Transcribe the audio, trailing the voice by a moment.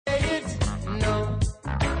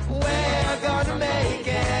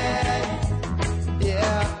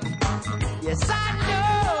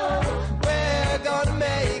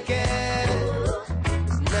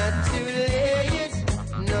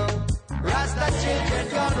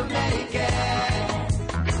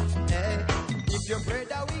you pray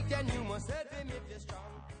that weekend, you must help him if you're strong.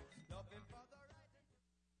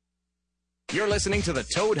 You're listening to the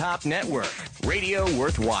Toad Hop Network, radio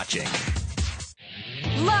worth watching.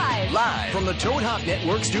 Live from the Toad Hop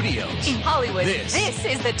Network studios in Hollywood. This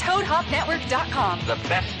is the ToadHopNetwork.com. The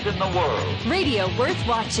best in the world. Radio worth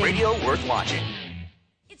watching. Radio worth watching.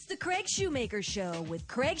 It's the Craig Shoemaker Show with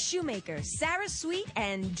Craig Shoemaker, Sarah Sweet,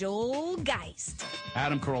 and Joel Geist.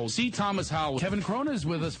 Adam Carolla, C. Thomas Howell, Kevin Corona is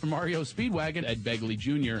with us from REO Speedwagon, Ed Begley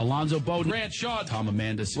Jr., Alonzo Bowden, Grant Shaw, Tom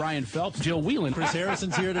Amandus, Ryan Phelps, Jill Whelan, Chris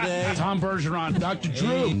Harrison's here today, Tom Bergeron, Dr.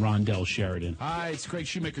 Drew, and Rondell Sheridan. Hi, it's Craig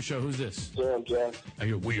Shoemaker Show. Who's this? Yeah, I'm Jeff. I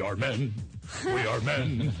hear, we are men. We are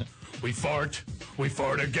men. We fart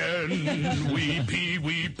again. We pee,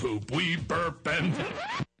 we poop, we burp, and...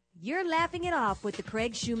 You're laughing it off with the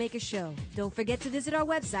Craig Shoemaker Show. Don't forget to visit our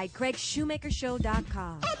website,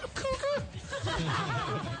 craigshoemakershow.com.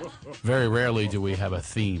 Very rarely do we have a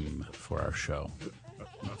theme for our show.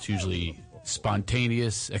 It's usually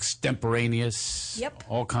spontaneous, extemporaneous, Yep.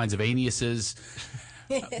 all kinds of anuses.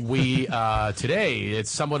 We today,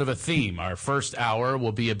 it's somewhat of a theme. Our first hour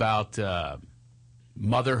will be about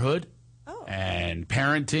motherhood and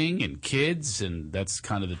parenting and kids, and that's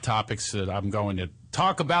kind of the topics that I'm going to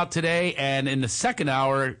talk about today. And in the second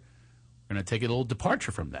hour, we're going to take a little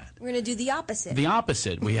departure from that. We're going to do the opposite. The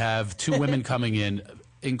opposite. We have two women coming in,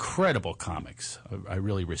 incredible comics. I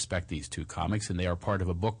really respect these two comics, and they are part of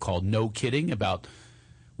a book called No Kidding about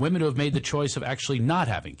women who have made the choice of actually not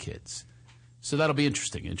having kids. So that'll be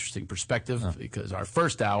interesting perspective, because our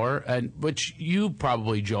first hour, and which you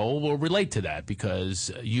probably, Joel, will relate to that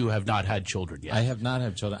because you have not had children yet. I have not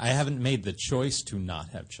had children. I haven't made the choice to not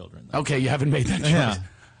have children, though. Okay, you haven't made that choice. Yeah.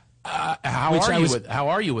 How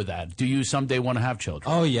are you with that? Do you someday want to have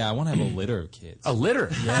children? Oh, yeah, I want to have a litter of kids. A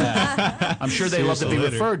litter? Yeah. I'm sure they love to be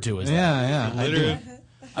referred to as that. Yeah, I do.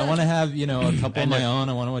 I want to have, a couple of my own.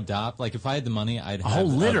 I want to adopt. Like, if I had the money, I'd have whole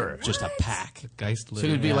litter. Just a pack. Geist litter. So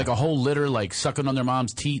it'd be like a whole litter, like sucking on their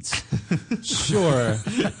mom's teats. Sure.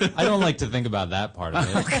 I don't like to think about that part of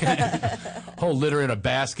it. Okay. Whole litter in a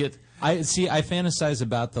basket. I fantasize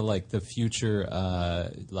about the future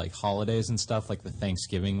holidays and stuff, like the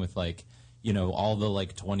Thanksgiving with all the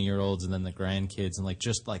 20-year-olds and then the grandkids and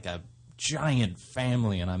just a giant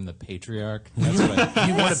family, and I'm the patriarch. That's what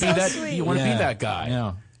you want to be that. Sweet. You want to be that guy.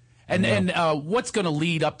 Yeah. And what's going to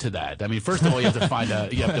lead up to that? I mean, first of all, you have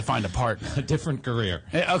to find a partner. A different career.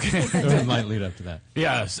 Okay. It might lead up to that.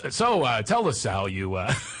 Yes. So tell us, Sal.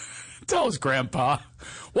 Tell us, Grandpa,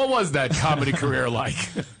 what was that comedy career like?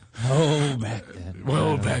 Oh, back then.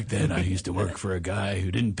 Well, back then, I used to work for a guy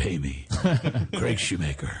who didn't pay me. Craig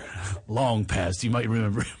Shoemaker. Long past. You might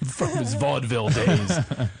remember him from his vaudeville days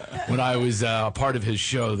when I was part of his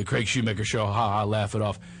show, the Craig Shoemaker Show. Ha ha, laugh it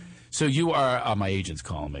off. So you are, my agent's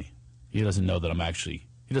calling me. He doesn't know that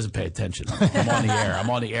he doesn't pay attention. I'm on the air. I'm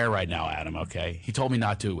on the air right now, Adam, okay? He told me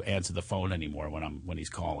not to answer the phone anymore when he's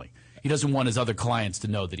calling. He doesn't want his other clients to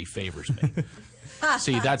know that he favors me.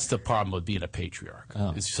 See, that's the problem with being a patriarch.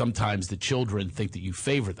 Is sometimes the children think that you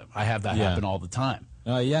favor them. I have that happen all the time.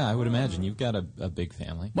 Yeah, I would imagine. You've got a big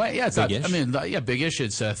family. Well, yeah, big-ish.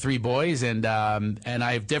 It's 3 boys, and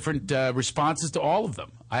I have different responses to all of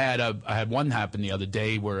them. I had one happen the other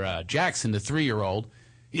day where Jackson, the 3-year-old,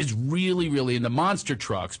 is really, really into monster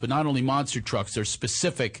trucks, but not only monster trucks, they're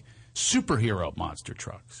specific superhero monster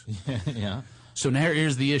trucks. Yeah. So now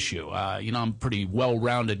here's the issue. I'm a pretty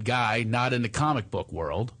well-rounded guy, not in the comic book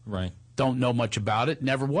world. Right. Don't know much about it.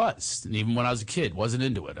 Never was. And even when I was a kid, wasn't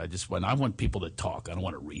into it. I want people to talk. I don't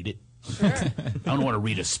want to read it. Sure. I don't want to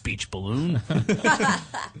read a speech balloon.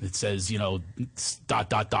 It says,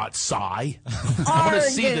 sigh. I want to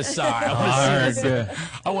see the sigh.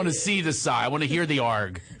 I want to see the sigh. I want to hear the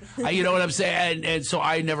arg. You know what I'm saying? And so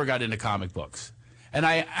I never got into comic books. And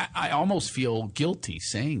I almost feel guilty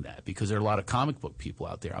saying that because there are a lot of comic book people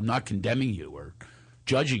out there. I'm not condemning you or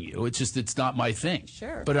judging you. It's just it's not my thing.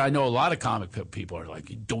 Sure. But I know a lot of comic book people are like,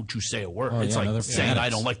 don't you say a word. It's like saying I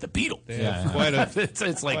don't like the Beatles. Yeah. Quite a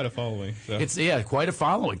it's like quite a following. So. It's quite a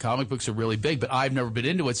following. Comic books are really big, but I've never been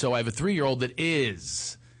into it. So I have a 3-year-old that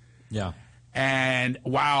is. Yeah. And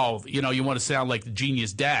wow, you want to sound like the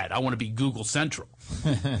genius dad. I want to be Google Central.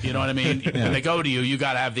 You know what I mean? When they go to you, you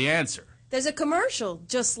got to have the answer. There's a commercial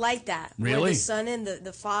just like that. Really? Where the son and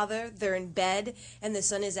the father, they're in bed, and the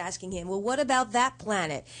son is asking him, well, what about that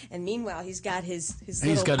planet? And meanwhile, he's got his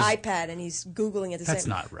little iPad, and he's Googling at the same time. That's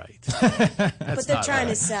not right. But they're trying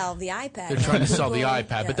to sell the iPad. They're trying to sell the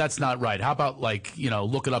iPad, but that's not right. How about,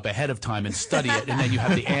 look it up ahead of time and study it, and then you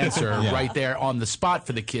have the answer right there on the spot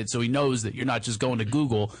for the kid so he knows that you're not just going to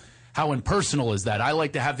Google How impersonal is that? I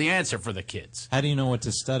like to have the answer for the kids. How do you know what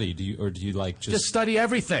to study? Do you like Just study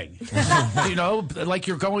everything. You know, like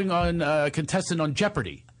you're going on contestant on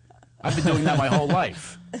Jeopardy. I've been doing that my whole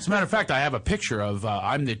life. As a matter of fact, I have a picture of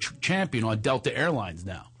I'm the champion on Delta Airlines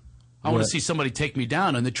now. I want to see somebody take me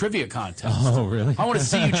down in the trivia contest. Oh, really? I want to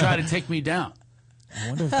see you try to take me down. I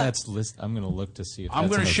wonder if that's I'm going to look to see if I'm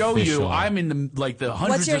going to show you. I'm in the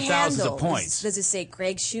hundreds of thousands handle? of points. Does it say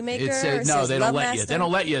Craig Shoemaker? No, they don't let you. Master? They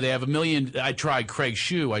don't let you. They have a million. I tried Craig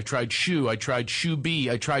Shoe. I tried Shoe. I tried Shoe B.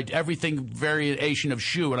 I tried everything variation of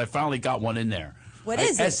Shoe, and I finally got one in there. What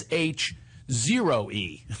is it?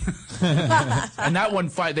 SH0E. And that one,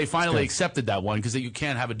 they finally accepted that one because you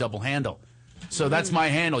can't have a double handle. So that's my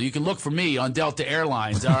handle. You can look for me on Delta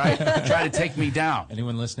Airlines, all right? Try to take me down.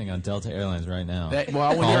 Anyone listening on Delta Airlines right now?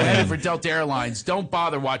 When you're headed for Delta Airlines, don't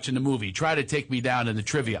bother watching the movie. Try to take me down in the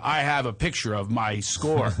trivia. I have a picture of my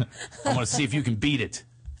score. I want to see if you can beat it.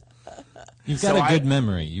 You've got a good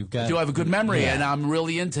memory. I do have a good memory, and I'm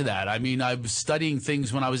really into that. I mean, I was studying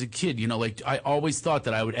things when I was a kid. You know, like I always thought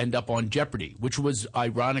that I would end up on Jeopardy, which was,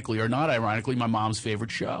 ironically or not ironically, my mom's favorite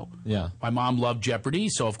show. Yeah. My mom loved Jeopardy,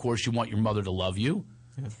 so of course you want your mother to love you.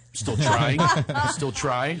 Still trying. Still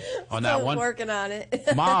trying on that one. Working on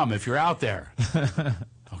it. Mom, if you're out there,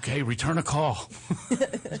 okay, return a call.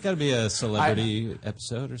 There's got to be a celebrity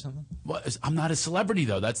episode or something. Well, I'm not a celebrity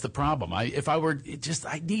though. That's the problem. I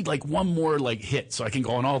need like one more hit so I can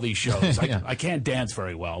go on all these shows. I can't dance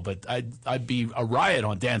very well, but I'd be a riot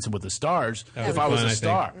on Dancing with the Stars if I was a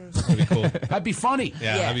star. That'd be cool. That'd be funny.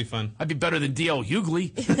 Yeah, that'd be fun. I'd be better than D.L.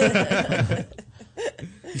 Hughley.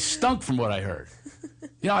 He stunk from what I heard.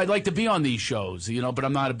 You know, I'd like to be on these shows, but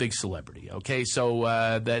I'm not a big celebrity, okay? So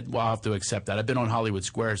I'll have to accept that. I've been on Hollywood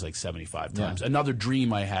Squares like 75 times. Another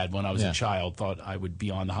dream I had when I was a child, thought I would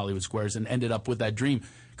be on the Hollywood Squares and ended up with that dream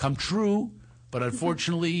come true. But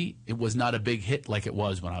unfortunately, it was not a big hit like it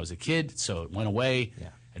was when I was a kid, so it went away,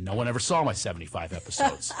 and no one ever saw my 75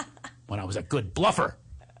 episodes when I was a good bluffer.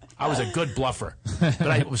 I was a good bluffer, but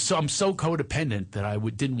I'm so codependent that I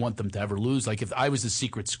didn't want them to ever lose. Like if I was the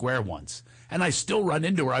secret square once, and I still run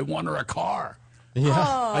into her, I won her a car. Yeah,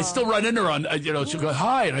 I still run into her she'll go,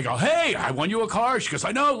 hi, and I go, hey, I won you a car. She goes,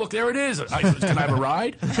 I know, look, there it is. Can I have a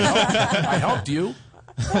ride? I helped you.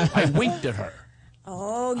 I winked at her.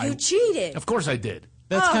 Oh, you cheated. Of course I did.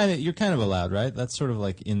 That's you're kind of allowed, right? That's sort of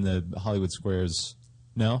like in the Hollywood Squares.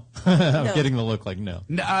 No? I'm getting the look like no.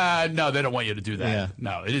 No, they don't want you to do that. Yeah.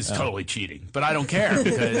 No, it is totally cheating. But I don't care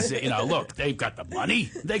because, look, they've got the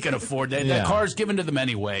money. They can afford that. That car's given to them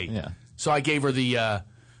anyway. Yeah. So I gave her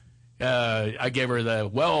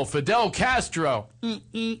Fidel Castro.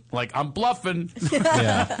 Like, I'm bluffing.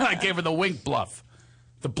 Yeah. I gave her the wink bluff.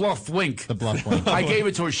 The bluff wink. The bluff wink. I gave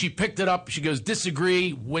it to her. She picked it up. She goes,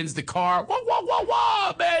 disagree, wins the car. Whoa, whoa, whoa,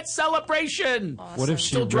 whoa, man, celebration. Awesome. What if she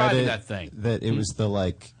Still read driving it that thing. that it was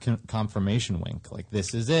the confirmation wink? Like,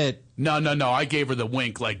 this is it. No. I gave her the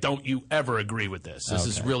wink, like, don't you ever agree with this. This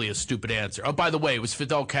is really a stupid answer. Oh, by the way, it was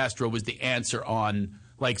Fidel Castro was the answer on,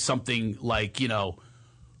 like, something like,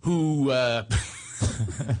 who...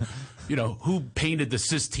 who painted the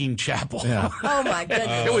Sistine Chapel? Yeah. Oh my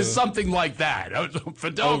goodness! It was something like that.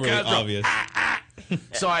 Fidel Castro. Obvious.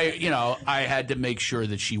 So I had to make sure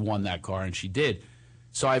that she won that car, and she did.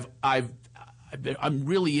 So I'm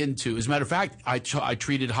really into. As a matter of fact, I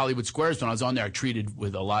treated Hollywood Squares when I was on there. I treated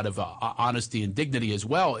with a lot of honesty and dignity as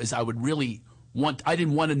well as I would really want. I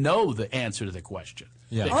didn't want to know the answer to the question.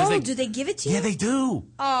 Yeah. Do they give it to you? Yeah, they do.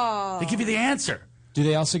 Oh. They give you the answer. Do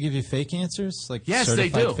they also give you fake answers? Like yes, they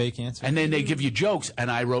certified do. Fake answers? And then they give you jokes, and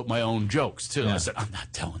I wrote my own jokes too. Yeah. I said, I'm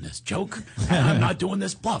not telling this joke, and I'm not doing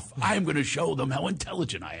this bluff. I am going to show them how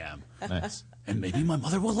intelligent I am. Nice. And maybe my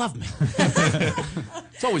mother will love me.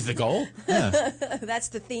 It's always the goal. Yeah. That's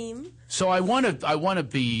the theme. So I want to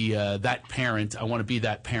be that parent. I want to be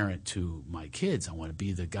that parent to my kids. I want to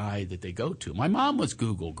be the guy that they go to. My mom was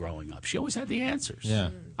Google growing up. She always had the answers.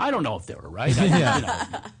 Yeah. I don't know if they were right.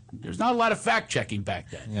 There's not a lot of fact checking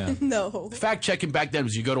back then. Yeah. No. Fact checking back then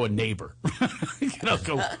was you go to a neighbor.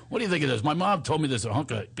 Go, what do you think of this? My mom told me this a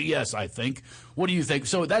hunk of BS, I think. What do you think?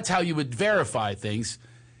 So that's how you would verify things.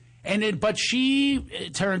 But she,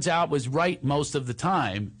 it turns out, was right most of the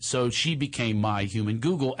time. So she became my human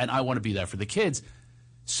Google, and I want to be there for the kids.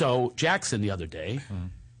 So Jackson the other day,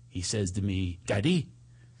 he says to me, Daddy,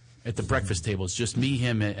 at the breakfast table, it's just me,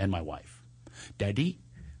 him, and my wife. Daddy,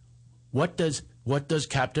 what does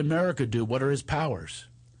Captain America do? What are his powers?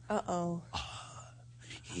 Uh-oh.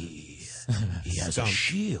 He has a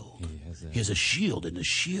shield. He has a shield, and the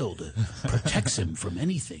shield protects him from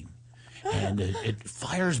anything. And it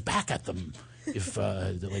fires back at them if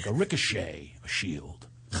like a ricochet, a shield.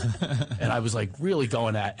 And I was like really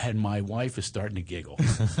going at, and my wife is starting to giggle.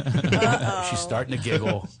 She's starting to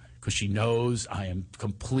giggle because she knows I am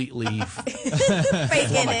completely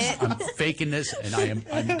Faking it. I'm faking this, and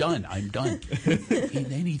I'm done. I'm done.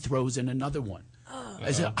 Then he throws in another one.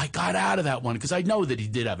 I said, I got out of that one because I know that he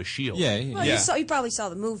did have a shield. Well, you probably saw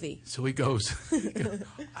the movie. So he goes,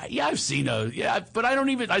 yeah, I've seen but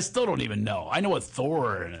I still don't even know. I know what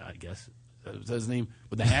Thor, I guess, is that his name?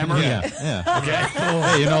 With the hammer? Yeah. Okay.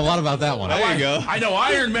 Hey, you know a lot about that one. There you go. I know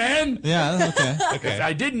Iron Man. Yeah, okay. If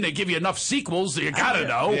I didn't, they give you enough sequels, so you gotta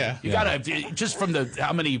know. Yeah. You gotta, just from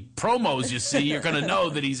how many promos you see, you're gonna know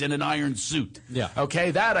that he's in an iron suit. Yeah.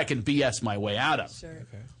 Okay, that I can BS my way out of. Sure.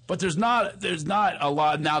 Okay. But there's not a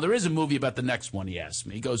lot. Now, there is a movie about the next one, he asked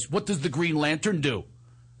me. He goes, what does the Green Lantern do?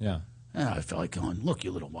 Yeah. And I felt like going, look,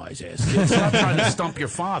 you little wise-ass kid. Stop trying to stump your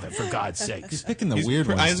father, for God's sakes. He's picking the weird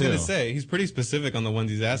ones, I was going too. to say, he's pretty specific on the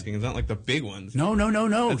ones he's asking. It's not like the big ones. No.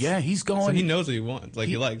 Yeah, he's going. So he knows what he wants,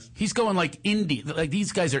 he likes. He's going like indie. Like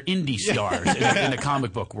these guys are indie stars in the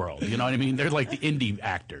comic book world. You know what I mean? They're like the indie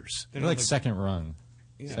actors. They're like second rung.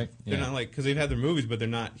 Yeah. They're not like, because they've had their movies, but they're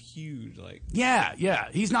not huge. Like Yeah.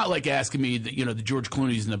 He's not like asking me, the George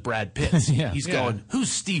Clooney's and the Brad Pitts. He's going,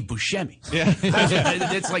 who's Steve Buscemi? Yeah.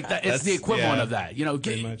 It's like that. It's the equivalent of that.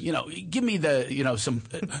 Give me the, some,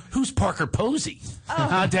 who's Parker Posey?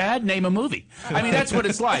 Dad, name a movie. I mean, that's what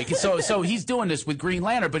it's like. So he's doing this with Green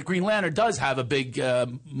Lantern, but Green Lantern does have a big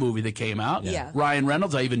movie that came out. Yeah. Ryan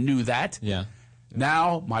Reynolds, I even knew that. Yeah.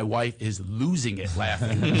 Now my wife is losing it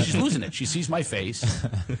laughing. She's losing it. She sees my face,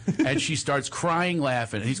 and she starts crying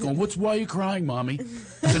laughing. And he's going, why are you crying, Mommy?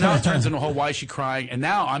 So now it turns into a whole, why is she crying? And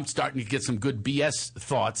now I'm starting to get some good BS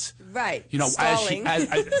thoughts. Right. Stalling.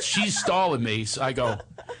 As she's stalling me, so I go,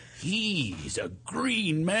 he's a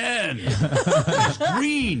green man. He's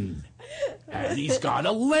green. And he's got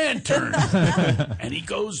a lantern. And he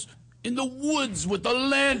goes in the woods with the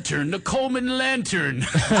lantern, the Coleman lantern.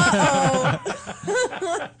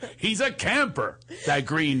 He's a camper, that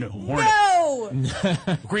Green Hornet.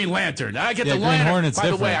 No! Green Lantern. I get the Green lantern. Hornet's By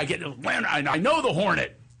the way, different. I get the lantern. I know the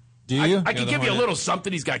Hornet. Do you? I can give you a little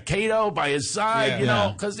something. He's got Kato by his side,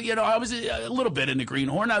 Yeah. because, I was a little bit into Green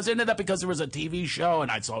Hornet. I was into that because there was a TV show and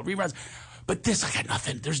I saw reruns. But this, I got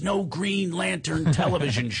nothing. There's no Green Lantern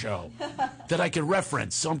television show that I could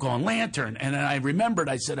reference. So I'm going, Lantern. And then I remembered,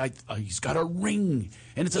 I said, he's got a ring.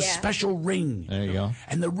 And it's a special ring. There you go.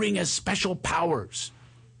 And the ring has special powers.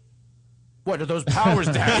 What are those powers,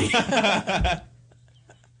 Daddy?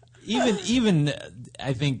 Even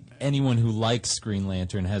I think anyone who likes Green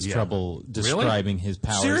Lantern has trouble describing his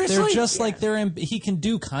powers. Seriously? They're just like he can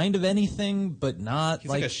do kind of anything, but not he's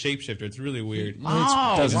like a shapeshifter. It's really weird. It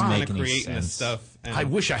doesn't make any creating sense. stuff. And I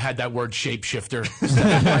wish I had that word shapeshifter.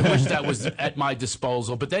 I wish that was at my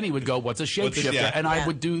disposal. But then he would go, what's a shapeshifter? And I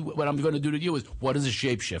would do what I'm going to do to you is, what is a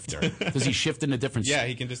shapeshifter? Does he shift into different... Yeah,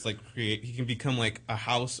 he can just create. He can become like a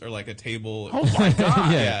house or like a table. Oh my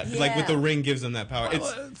God. Yeah. Like with the ring gives him that power.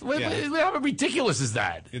 How ridiculous is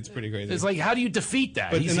that? It's pretty crazy. It's like, how do you defeat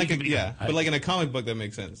that? But but like in a comic book, that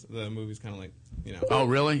makes sense. The movie's kind of like, Oh,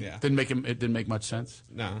 really? Yeah. It didn't make much sense?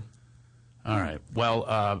 No. All right.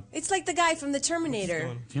 Well, it's like the guy from the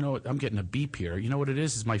Terminator. you know what? I'm getting a beep here. You know what it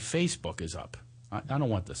is? Is my Facebook is up. I don't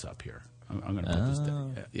want this up here. I'm going to put this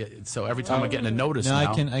down. Yeah, so every time I'm getting a notice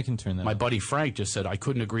now, I can turn that. My buddy Frank just said, I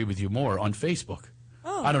couldn't agree with you more on Facebook.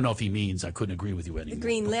 Oh. I don't know if he means I couldn't agree with you anymore. The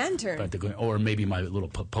Green Lantern. Or maybe my little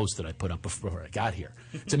post that I put up before I got here.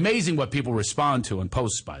 It's amazing what people respond to in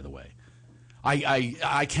posts, by the way.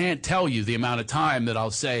 I can't tell you the amount of time that I'll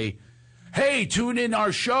say, hey, tune in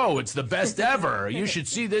our show. It's the best ever. You should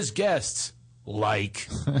see this guest. Like.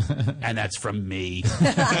 And that's from me.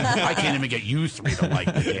 I can't even get you three to like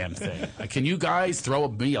the damn thing. Can you guys throw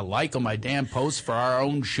me a like on my damn post for our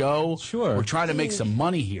own show? Sure. We're trying to make some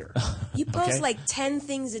money here. You post like 10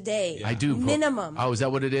 things a day. I do. Minimum. Oh, is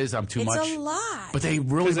that what it is? I'm too much? It's a lot. But they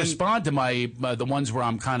really respond to the ones where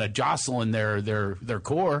I'm kind of jostling their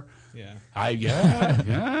core. Yeah. I did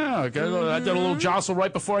a little jostle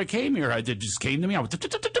right before I came here. Just came to me. I went,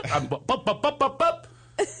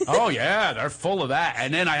 oh yeah, they're full of that.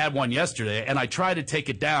 And then I had one yesterday, and I tried to take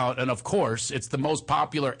it down. And of course, it's the most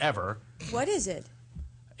popular ever. What is it?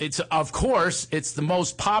 It's the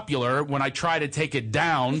most popular when I try to take it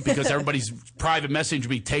down because everybody's private messaged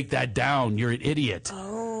me, take that down. You're an idiot.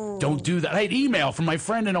 Oh. Don't do that. I had email from my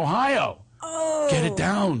friend in Ohio. Oh. Get it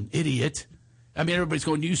down, idiot. I mean, everybody's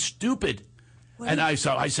going, you stupid. And I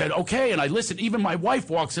said, okay. And I listened. Even my wife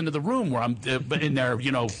walks into the room where I'm in there,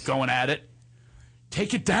 going at it.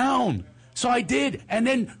 Take it down. So I did, and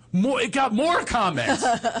then it got more comments.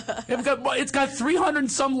 It's got 300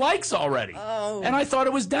 and some likes already. Oh. And I thought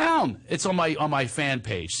it was down. It's on my fan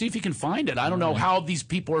page. See if you can find it. I don't know how these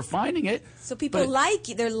people are finding it. So people they're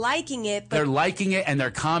liking it. But they're liking it, and they're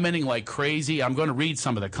commenting like crazy. I'm going to read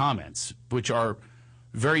some of the comments, which are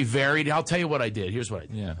very varied. I'll tell you what I did. Here's what I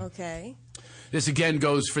did. Yeah. Okay. This again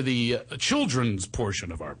goes for the children's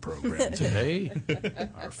portion of our program today,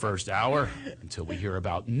 our first hour, until we hear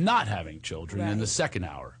about not having children in the second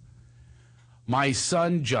hour. My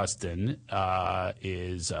son, Justin,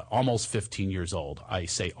 is almost 15 years old. I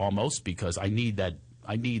say almost because I need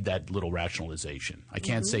that little rationalization. I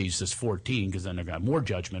can't say he's just 14 because then they're going to have more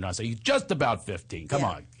judgment. I say he's just about 15. Come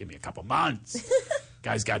on, give me a couple months.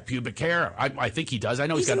 Guy's got pubic hair. I think he does. I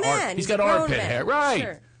know he's got armpit hair. Right.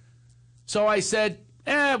 Sure. So I said,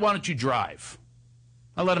 why don't you drive?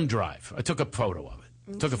 I let him drive. I took a photo of it.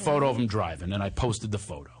 Okay. Took a photo of him driving, and I posted the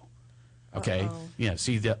photo. Okay? Yeah,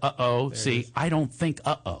 see the uh-oh. See, I don't think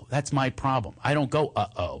uh-oh. That's my problem. I don't go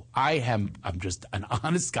uh-oh. I'm just an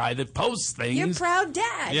honest guy that posts things. You're a proud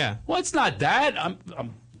dad. Yeah. Well, it's not that. I'm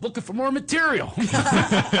looking for more material.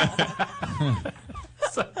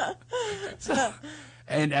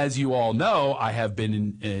 And as you all know, I have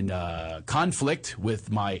been in conflict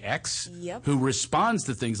with my ex, who responds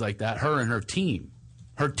to things like that. Her and her team.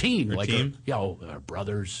 Her team. Her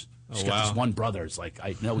brothers. She's got this one brother. It's like,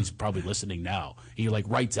 I know he's probably listening now. He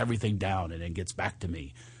writes everything down and then gets back to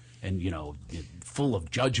me. And, full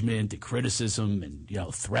of judgment and criticism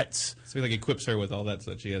and, threats. So he equips her with all that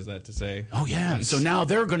so that she has that to say. Oh, yeah. So now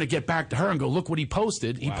they're going to get back to her and go, look what he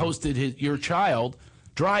posted. Wow. He posted your child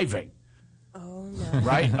driving. Oh, no.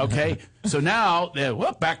 Right? Okay. So now,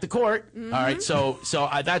 back to court. Mm-hmm. All right. So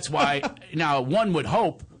that's why now one would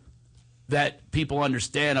hope that people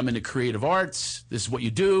understand I'm in the creative arts. This is what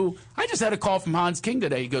you do. I just had a call from Hans King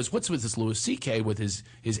today. He goes, what's with this Louis C.K. with his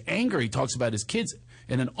anger? He talks about his kids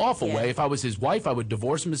in an awful way. If I was his wife, I would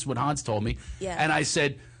divorce him. This is what Hans told me. Yeah. And I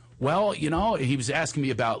said, well, he was asking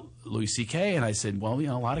me about Louis C.K. And I said, well,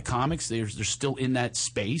 a lot of comics, they're still in that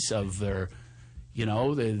space of their...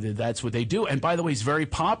 that's what they do. And by the way, he's very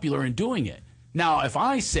popular in doing it. Now, if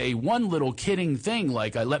I say one little kidding thing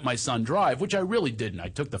like I let my son drive, which I really didn't. I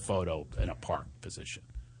took the photo in a park position.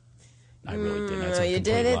 I really didn't. That's you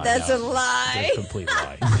did it? That's a lie. That's a complete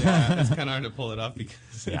lie. Yeah, it's kind of hard to pull it off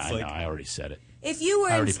because I know. I already said it. If you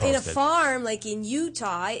were in a farm like in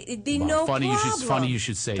Utah, it'd be no problem. Funny you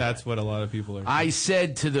should say That's what a lot of people are saying. I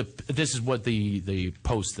said this is what the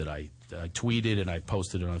post that I tweeted and I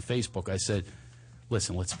posted it on Facebook. I said,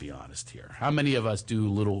 listen, let's be honest here. How many of us do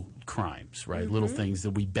little crimes, right? Mm-hmm. Little things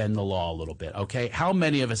that we bend the law a little bit, okay? How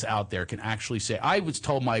many of us out there can actually say, I was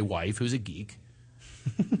told my wife, who's a geek,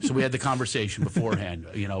 so we had the conversation beforehand,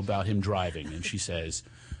 about him driving, and she says,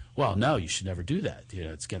 well, no, you should never do that.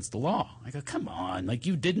 It's against the law. I go, come on,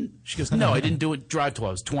 you didn't? She goes, no, I didn't drive till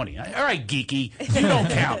I was 20. All right, geeky, you don't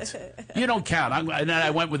count. You don't count. And then I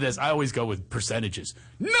went with this. I always go with percentages.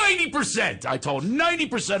 90%. I told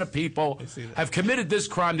 90% of people have committed this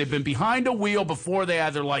crime. They've been behind a wheel before they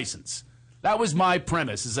had their license. That was my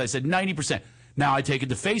premise, as I said, 90%. Now I take it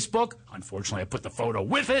to Facebook. Unfortunately, I put the photo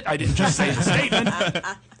with it. I didn't just say the statement.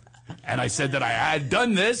 And I said that I had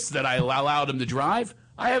done this, that I allowed him to drive.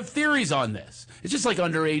 I have theories on this. It's just like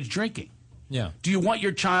underage drinking. Yeah. Do you want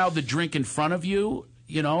your child to drink in front of you,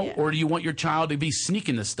 or do you want your child to be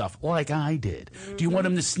sneaking this stuff like I did? Mm-hmm. Do you want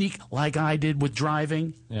him to sneak like I did with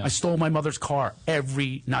driving? Yeah. I stole my mother's car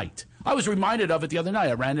every night. I was reminded of it the other night.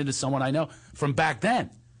 I ran into someone I know from back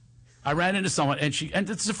then. I ran into someone, and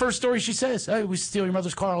it's the first story she says. Hey, we steal your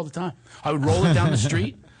mother's car all the time. I would roll it down the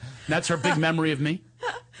street. That's her big memory of me.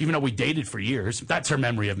 Even though we dated for years, that's her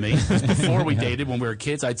memory of me. Before we dated, when we were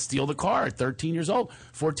kids, I'd steal the car at 13 years old,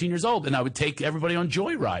 14 years old, and I would take everybody on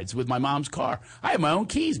joyrides with my mom's car. I had my own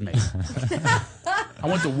keys made. I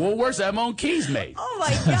went to Woolworths, I had my own keys made. Oh, my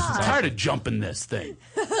God. I'm tired of jumping this thing.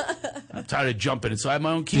 I'm tired of jumping it, so I had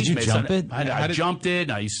my own keys made. Did you jump it? I jumped it,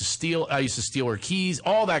 and I used to steal her keys,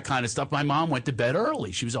 all that kind of stuff. My mom went to bed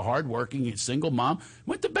early. She was a hardworking single mom,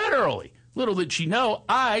 went to bed early. Little did she know,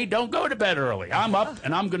 I don't go to bed early. I'm up,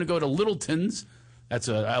 and I'm going to go to Littleton's. That's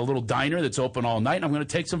a little diner that's open all night, and I'm going to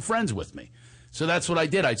take some friends with me. So that's what I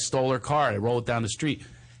did. I stole her car. I rolled it down the street.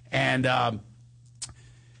 And, I'm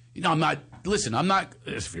not,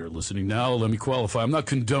 if you're listening now, let me qualify. I'm not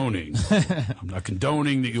condoning. I'm not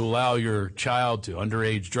condoning that you allow your child to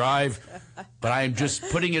underage drive. But I am just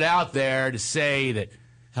putting it out there to say that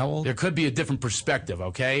how old? There could be a different perspective,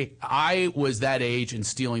 okay? I was that age and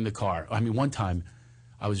stealing the car. I mean, one time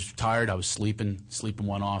I was tired. I was sleeping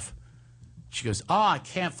one off. She goes, I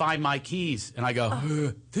can't find my keys. And I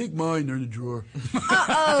go, take mine, they're in the drawer.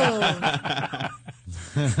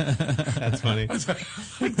 That's funny. I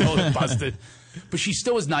totally busted. But she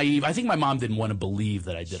still was naive. I think my mom didn't want to believe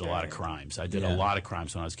that I did a lot of crimes. I did a lot of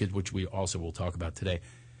crimes when I was a kid, which we also will talk about today.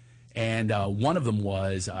 And one of them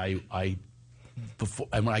was and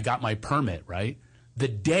when I got my permit, right? The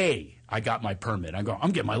day I got my permit, I go,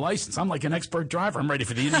 I'm getting my license. I'm like an expert driver. I'm ready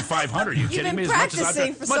for the Indy 500. Are you kidding me? You've been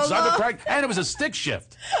practicing for so long. And it was a stick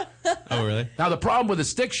shift. Oh, really? Now, the problem with a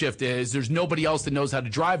stick shift is there's nobody else that knows how to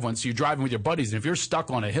drive one, so you're driving with your buddies. And if you're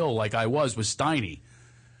stuck on a hill like I was with Steiny,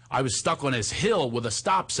 I was stuck on this hill with a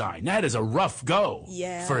stop sign. That is a rough go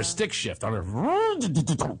for a stick shift. I remember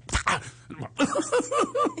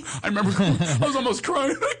I was almost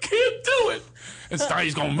crying. I can't do it. And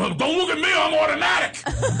Steiny's going, don't look at me, I'm automatic.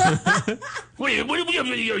 What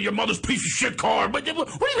do you, your mother's piece of shit car? What do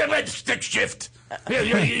you mean stick shift?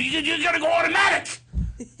 You got to go automatic.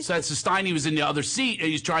 So Steiny was in the other seat, and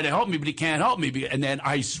he's trying to help me, but he can't help me. And then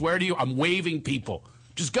I swear to you, I'm waving people.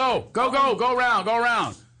 Just go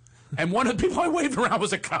around. And one of the people I waved around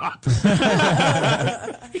was a cop.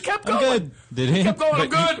 He kept going. I'm good. Did he? He kept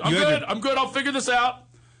going. I'm good. I'll figure this out.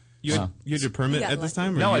 You had your permit at this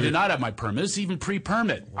time? Or No, I did not have my permit. It's even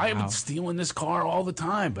pre-permit. Wow. I was stealing this car all the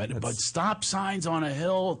time. But stop signs on a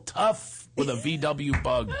hill, tough with a VW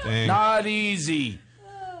Bug. Dang. Not easy.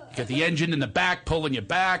 You got the engine in the back pulling you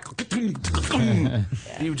back. And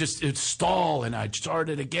you it'd stall, and I'd start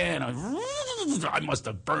it again. I must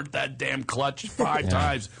have burnt that damn clutch 5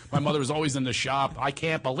 times. My mother was always in the shop. I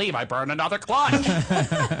can't believe I burned another clutch.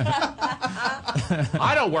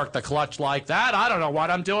 I don't work the clutch like that. I don't know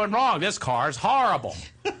what I'm doing wrong. This car's horrible.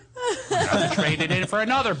 I have to trade it in for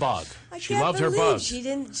another Bug. She loved her Bugs. She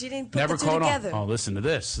didn't put Never the two caught together. on. Oh, listen to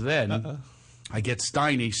this. Then I get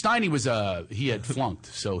Steiny. Steiny was he had flunked,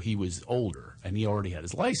 so he was older, and he already had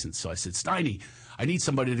his license. So I said, Steiny, I need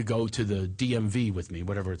somebody to go to the DMV with me,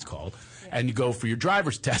 whatever it's called, and you go for your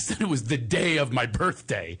driver's test. And it was the day of my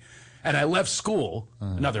birthday. And I left school,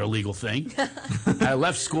 another illegal thing. I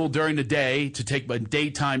left school during the day to take my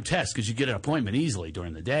daytime test because you get an appointment easily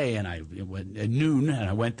during the day. And I went at noon, and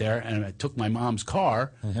I went there, and I took my mom's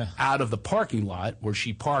car out of the parking lot where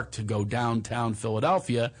she parked to go downtown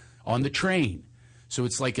Philadelphia on the train. So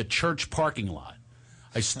it's like a church parking lot.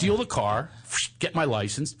 I steal the car, get my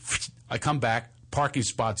license, I come back, parking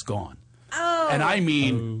spot's gone. Oh. And I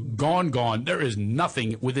mean gone. There is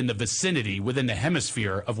nothing within the vicinity, within the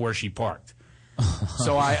hemisphere of where she parked.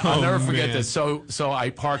 So I'll never forget this. So I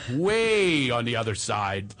parked way on the other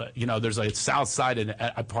side. You know, there's a south side, and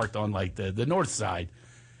I parked on like the north side.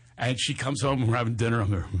 And she comes home, and we're having dinner.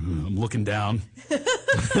 I'm looking down.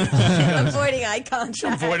 Avoiding eye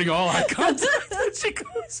contact. Avoiding all eye contact.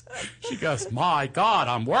 She goes, my God,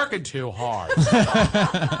 I'm working too hard.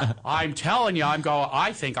 I'm telling you,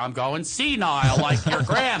 I think I'm going senile like your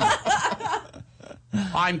grandma.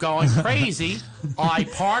 I'm going crazy. I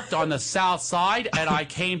parked on the south side, and I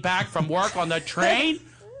came back from work on the train.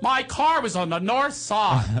 My car was on the north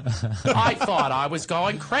side. I thought I was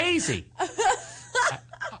going crazy.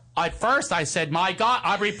 At first, I said, my God,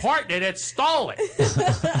 I'm reporting it. It's stolen.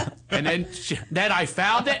 And then I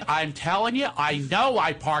found it. I'm telling you, I know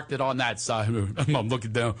I parked it on that side. I'm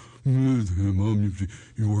looking down. Mom,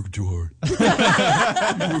 you work too hard.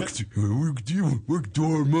 You work too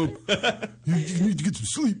hard, Mom. You need to get some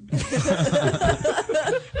sleep.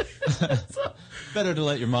 Better to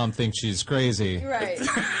let your mom think she's crazy. Right.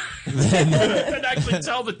 than actually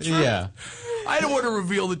tell the truth. Yeah. I didn't want to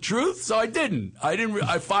reveal the truth, so I didn't.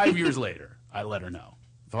 5 years later, I let her know.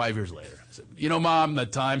 5 years later. I said, you know, Mom,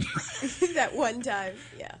 that time. That one time,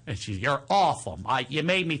 yeah. And you're awful. You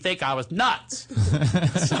made me think I was nuts.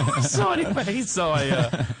 so anyway,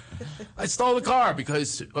 I stole the car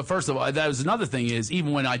because, first of all, that was another thing is,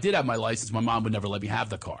 even when I did have my license, my mom would never let me have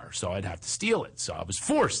the car, so I'd have to steal it. So I was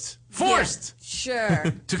forced Yeah,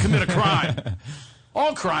 sure. to commit a crime.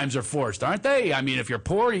 All crimes are forced, aren't they? I mean, if you're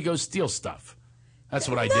poor, you go steal stuff. That's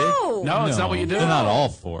what I did. No, it's not what you do. They're not all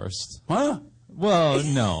forced. Huh? Well,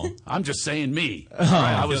 no. I'm just saying me.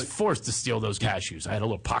 I was forced to steal those cashews. I had a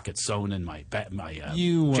little pocket sewn in my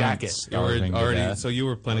you jacket. Already, so you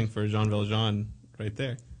were planning for Jean Valjean right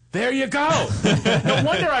there. There you go. No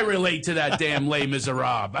wonder I relate to that damn Les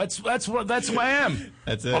Miserables. That's who I am.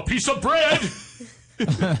 That's it. A piece of bread.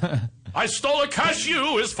 I stole a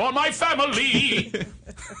cashew. It's for my family.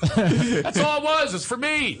 That's all it was. It's for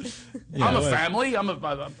me. Yeah, I'm a family.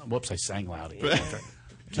 Whoops! I sang loud.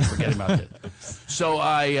 Keep forgetting about that. So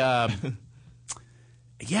I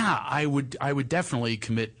would definitely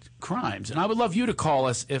commit crimes. And I would love you to call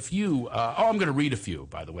us if you, I'm going to read a few,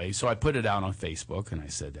 by the way. So I put it out on Facebook, and I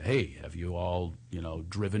said, hey, have you all,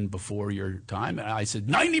 driven before your time? And I said,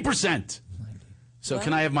 90%. So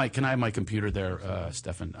can I have my computer there,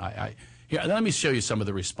 Stefan? Here, let me show you some of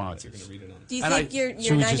the responses. Do you think your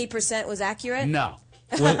 90% was accurate? No.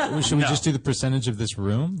 Should we just do the percentage of this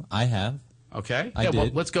room? I have. Okay. I did. Well,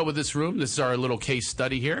 let's go with this room. This is our little case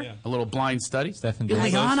study here, a little blind study. Stefan,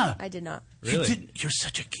 Ileana. I did not. Really? You're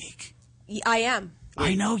such a geek. I am.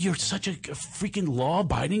 I know, you're such a freaking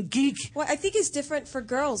law-abiding geek. Well, I think it's different for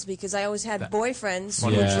girls because I always had boyfriends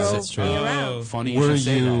who Yes, drove that's true. me around. Funny Were you should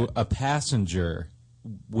say you that. a passenger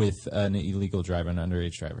with an illegal driver, an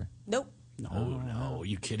underage driver? Nope. No, are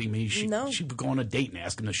you kidding me? No. She would go on a date and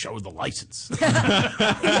ask him to show her the license. Yeah,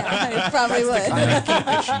 I probably would. Kind of geek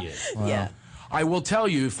that she is. Yeah. I will tell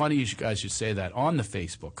you, funny you guys should say that, on the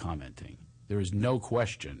Facebook commenting, there is no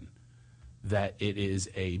question that it is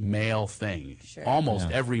a male thing. Sure. Almost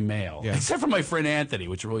every male, except for my friend Anthony,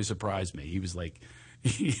 which really surprised me. He was like,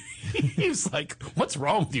 what's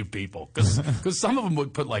wrong with you people? Because some of them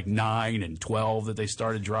would put like 9 and 12 that they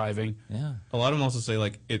started driving. Yeah. A lot of them also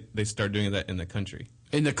say they start doing that in the country.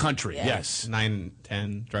 In the country, yes. 9,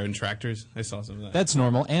 10, driving tractors. I saw some of that. That's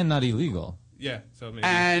normal and not illegal. Yeah, so maybe.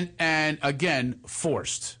 And again,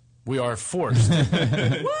 forced. We are forced.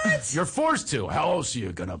 What? You're forced to. How else are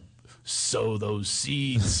you going to sow those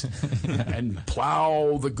seeds and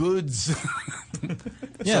plow the goods?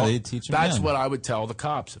 Yeah, they teach them. That's young. what I would tell the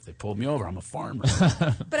cops if they pulled me over. I'm a farmer.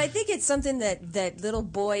 But I think it's something that little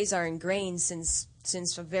boys are ingrained since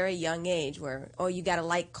a very young age where, you got to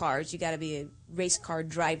like cars. You got to be a race car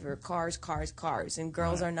driver. Cars. And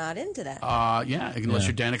girls are not into that. Unless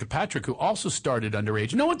you're Danica Patrick, who also started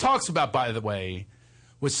underage. No one talks about, by the way,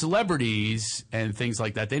 with celebrities and things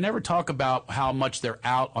like that, they never talk about how much they're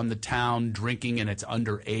out on the town drinking and it's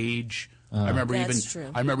underage. I remember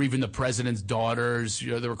even the president's daughters,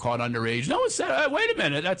 they were caught underage. No one said, wait a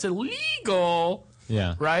minute, that's illegal.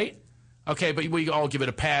 Yeah. Right? Okay, but we all give it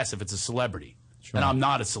a pass if it's a celebrity. Sure. And I'm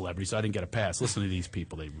not a celebrity, so I didn't get a pass. Listen to these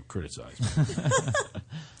people, they criticize me.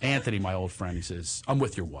 Anthony, my old friend, he says, I'm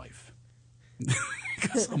with your wife.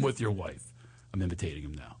 Because I'm with your wife. I'm imitating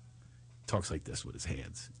him now. Talks like this with his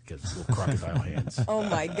hands. He has little crocodile hands. Oh,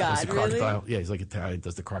 my God, really? Yeah, he's like Italian,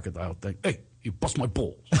 does the crocodile thing. Hey, you bust my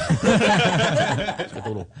balls. He's got the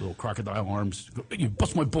little crocodile arms. You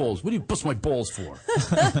bust my balls. What do you bust my balls for?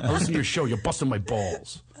 I listen to your show. You're busting my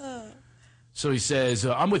balls. So he says,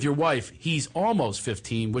 I'm with your wife. He's almost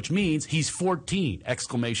 15, which means he's 14,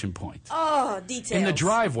 exclamation point. Oh, details. In the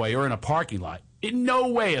driveway or in a parking lot. In no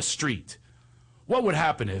way a street. What would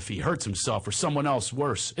happen if he hurts himself or someone else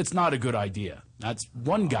worse? It's not a good idea. That's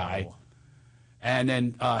one guy. And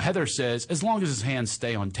then Heather says, as long as his hands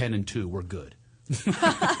stay on 10 and 2, we're good.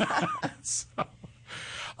 So,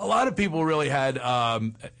 a lot of people really had,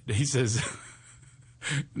 he says,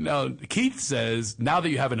 no, Keith says, now that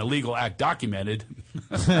you have an illegal act documented.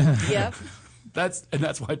 Yep.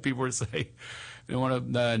 That's why people were saying.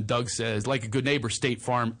 Doug says, like a good neighbor, State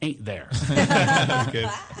Farm ain't there.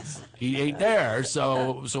 He ain't there,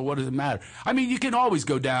 so what does it matter? I mean, you can always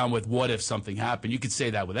go down with what if something happened. You could say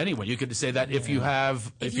that with anyone. You could say that if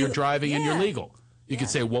you're driving and you're legal. You could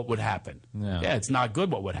say what would happen. Yeah, it's not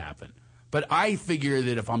good what would happen. But I figure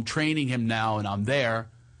that if I'm training him now and I'm there,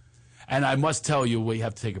 and I must tell you, we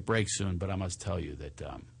have to take a break soon, but I must tell you that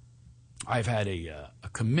I've had a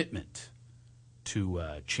commitment to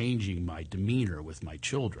changing my demeanor with my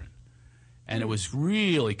children. And it was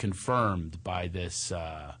really confirmed by this,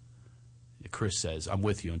 Chris says, I'm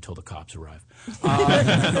with you until the cops arrive.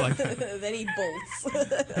 Then he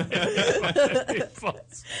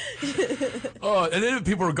bolts. And then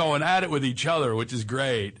people are going at it with each other, which is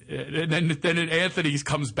great. And then Anthony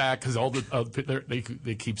comes back because all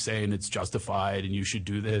they keep saying it's justified and you should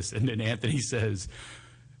do this. And then Anthony says,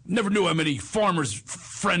 never knew how many followers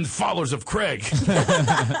of Craig.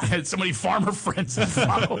 Had so many farmer friends and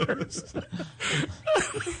followers.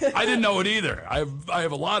 I didn't know it either. I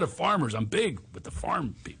have a lot of farmers. I'm big with the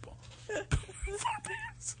farm people. I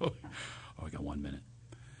got 1 minute.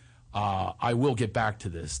 I will get back to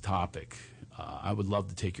this topic. I would love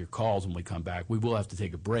to take your calls when we come back. We will have to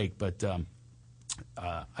take a break, but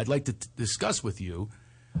I'd like to discuss with you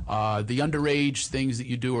the underage things that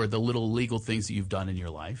you do or the little illegal things that you've done in your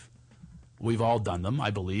life. We've all done them, I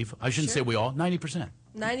believe. I shouldn't say we all. 90%.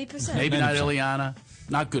 90%. Maybe not Ileana.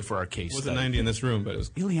 not good for our case It wasn't study. 90 in this room, but it was.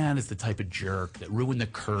 Ileana's the type of jerk that ruined the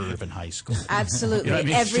curve in high school. Absolutely, You know what I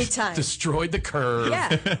mean? every Just time. destroyed the curve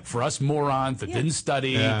Yeah. for us morons that didn't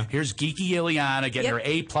study. Yeah. Here's geeky Ileana getting Yep. her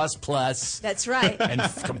A++. That's right. And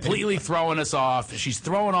completely throwing us off. She's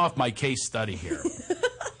throwing off my case study here.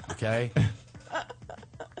 Okay?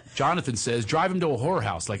 Jonathan says, drive him to a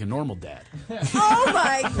whorehouse like a normal dad. Oh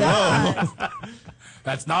my God!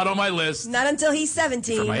 That's not on my list. Not until he's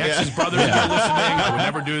 17. For my ex's brothers that are listening, I would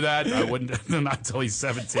never do that. I wouldn't, not until he's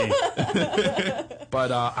 17.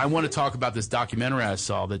 But I want to talk about this documentary I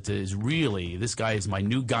saw that is really, this guy is my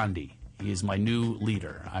new Gandhi. He is my new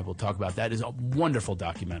leader. I will talk about that. It's a wonderful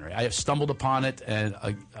documentary. I have stumbled upon it, and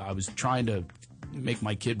I was trying to make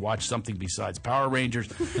my kid watch something besides Power Rangers,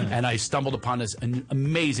 and I stumbled upon this an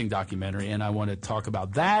amazing documentary, and I want to talk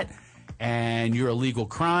about that and your illegal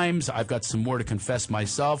crimes. I've got some more to confess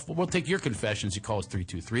myself, but we'll take your confessions. You call us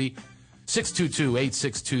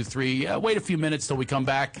 323-622-8623. Wait a few minutes till we come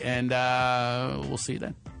back, and we'll see you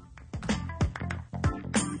then.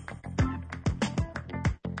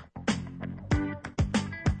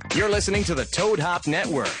 You're listening to the Toad Hop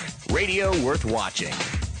Network, radio worth watching.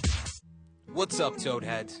 What's up,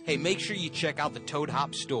 Toadheads? Hey, make sure you check out the Toad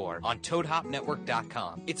Hop store on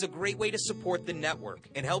ToadHopNetwork.com. It's a great way to support the network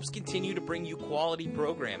and helps continue to bring you quality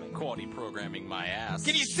programming. Quality programming, my ass.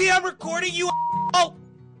 Can you see I'm recording you? Oh!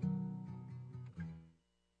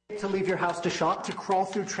 To leave your house to shop, to crawl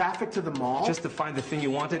through traffic to the mall, just to find the thing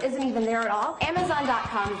you wanted. Isn't even there at all.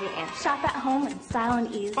 Amazon.com is the answer. Shop at home in style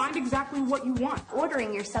and ease. Find exactly what you want.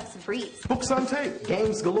 Ordering your stuff's a breeze. Books on tape,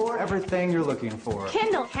 games galore, everything you're looking for.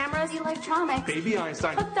 Kindle, cameras, electronics. Baby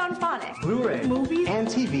Einstein. Hooked on phonics. Blu-ray, movies, and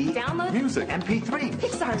TV. Download, music, MP3,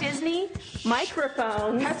 Pixar, Disney,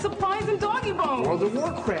 microphones, pet supplies, and doggy bones. World of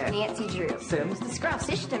Warcraft, Nancy Drew, Sims, the Scruff,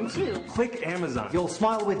 System too. Click Amazon. You'll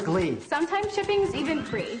smile with glee. Sometimes shipping's even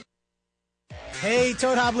free. Hey,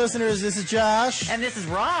 Toad Hop listeners, this is Josh. And this is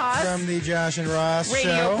Ross. From the Josh and Ross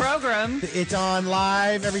radio show. program. It's on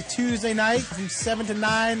live every Tuesday night from 7 to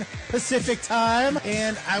 9 Pacific time.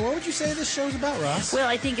 And what would you say this show's about, Ross? Well,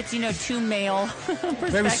 I think it's, two male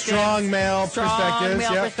perspectives. Very strong male perspectives. Strong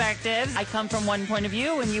male perspectives. I come from one point of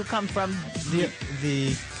view, and you come from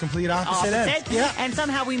the complete opposite end. Yeah. And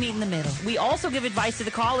somehow we meet in the middle. We also give advice to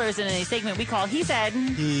the callers in a segment we call He Said.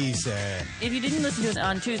 He Said. If you didn't listen to it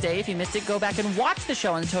on Tuesday, if you missed it, go back and watch the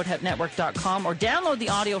show on ToadHopNetwork.com or download the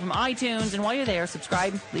audio from iTunes. And while you're there,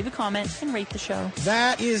 subscribe, leave a comment, and rate the show.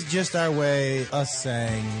 That is just our way, us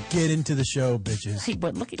saying, get into the show, bitches. Hey,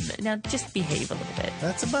 but look at now, just behave a little bit.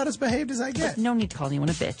 That's about as behaved as I get. But no need to call anyone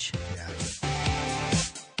a bitch. Yeah.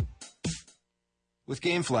 With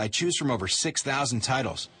GameFly, choose from over 6,000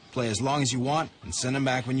 titles. Play as long as you want and send them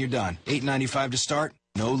back when you're done. $8.95 to start,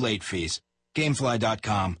 no late fees.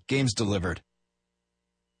 Gamefly.com. Games delivered.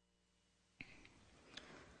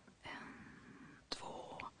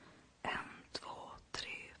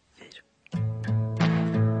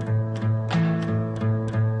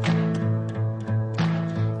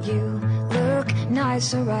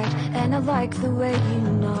 Nice, alright, and I like the way you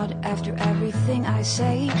nod after everything I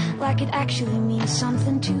say, like it actually means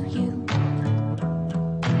something to you.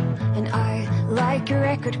 And I like your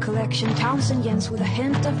record collection, Townsend Jens with a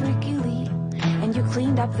hint of Ricky Lee. And you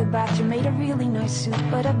cleaned up the bathroom, made a really nice suit,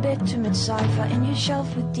 but a bit too much sci-fi in your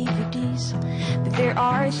shelf with DVDs. But there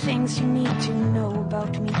are things you need to know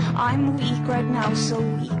about me. I'm weak right now, so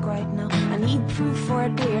weak right now. I need proof or I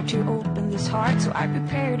dare to open this heart, so I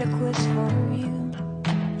prepared a quiz for you.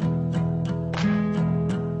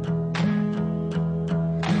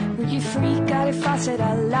 Would you freak out if I said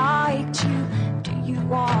I liked you? Do you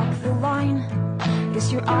walk the line?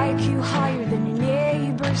 Is your IQ higher than your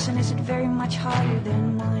neighbor's, and is it very much higher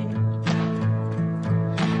than mine?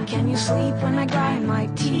 Can you sleep when I grind my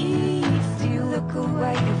teeth? Do you look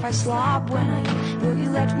away if I slop when I eat? Will you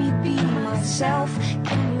let me be myself?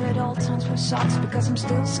 Can you at all times wear socks because I'm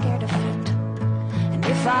still scared of feet? And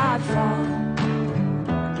if I fall,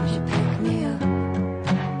 would you pick me up?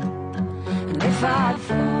 And if I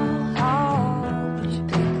fall, would you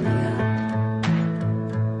pick me up?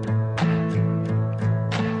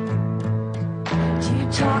 Do you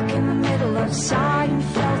talk in the middle of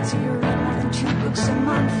Seinfeld? Do you read more than 2 books a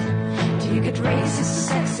month? Do you get racist,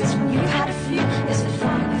 sexist when you've had a few? Is it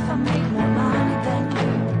fine if I make more money than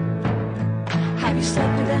you? Have you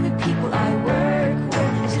slept with any people I work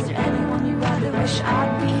with? Is there anyone you rather wish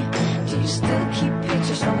I'd be? Do you still keep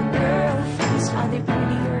pictures of your girlfriends? Are they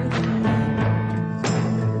prettier than me?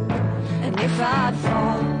 And if I'd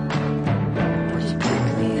fall, would you pick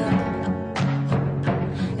me up?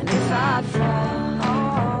 And if I'd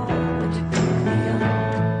fall, would you pick me up?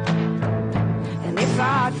 And if I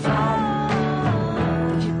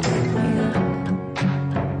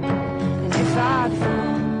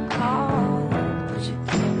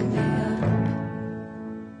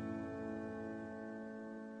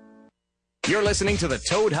listening to the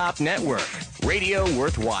Toad Hop Network, radio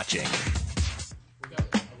worth watching.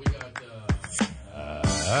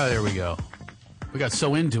 There we go. We got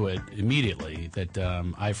so into it immediately that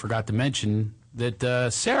I forgot to mention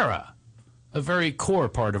that Sarah, a very core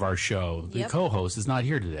part of our show, the co-host, is not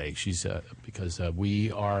here today. She's because we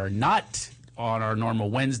are not on our normal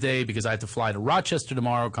Wednesday because I have to fly to Rochester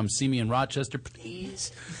tomorrow. Come see me in Rochester,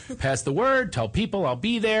 please. Pass the word. Tell people I'll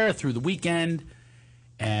be there through the weekend,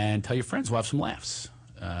 and tell your friends. We'll have some laughs.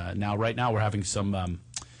 Right now, we're having some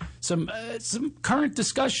current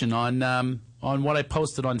discussion on what I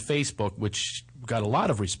posted on Facebook, which got a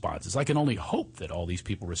lot of responses. I can only hope that all these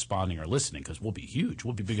people responding are listening, because we'll be huge.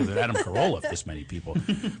 We'll be bigger than Adam Carolla if this many people.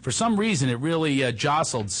 For some reason, it really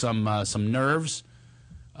jostled some nerves.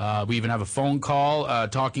 We even have a phone call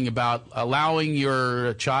talking about allowing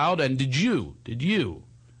your child. And did you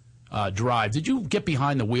drive? Did you get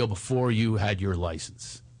behind the wheel before you had your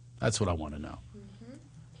license? That's what I want to know.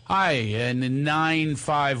 Hi, and the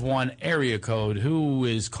 951 area code. Who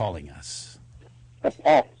is calling us?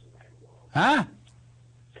 Paul. Huh?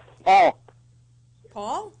 Paul.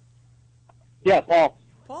 Paul? Yeah, Paul.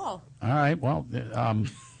 All right. Well, good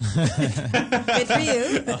for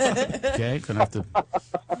you. Okay, gonna have to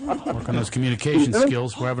work on those communication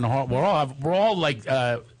skills. We're having a hard. We're all like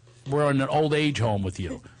we're in an old age home with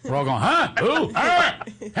you. We're all going, huh? Who?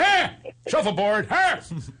 Huh? Shuffleboard. Huh?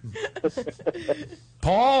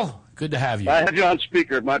 Paul, good to have you. I had you on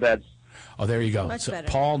speaker. My bad. Oh, there you go. Much better.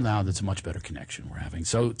 Paul, now that's a much better connection we're having.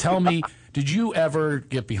 So tell me, did you ever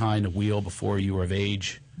get behind a wheel before you were of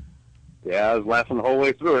age? Yeah, I was laughing the whole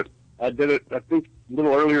way through it. I did it, I think, a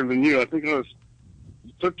little earlier than you. I think I was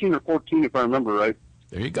 13 or 14, if I remember right.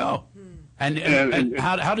 There you go. And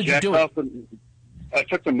how did you do it? I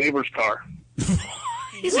took the neighbor's car.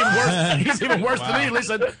 He's even worse. He's even worse than me.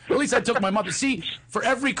 At least I took my mother. See, for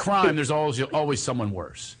every crime, there's always someone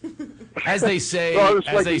worse. As they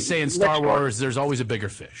say, in Star Wars, there's always a bigger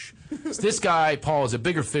fish. So this guy, Paul, is a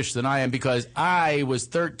bigger fish than I am because I was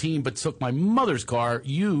 13 but took my mother's car.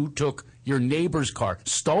 You took your neighbor's car.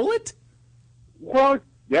 Stole it? Well,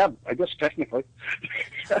 yeah, I guess technically.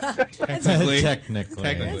 Technically.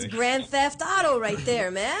 That's Grand Theft Auto right there,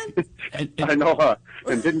 man. I know,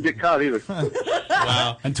 and didn't get caught either.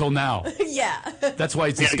 Wow. Until now. Yeah. That's why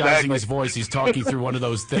he's disguising his voice. He's talking through one of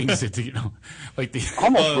those things that, like the...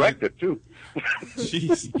 Almost wrecked it, too.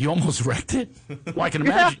 Jeez. You almost wrecked it? Well, I can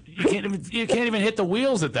imagine. You can't even hit the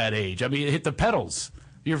wheels at that age. I mean, hit the pedals.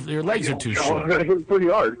 Your legs are too short. It was pretty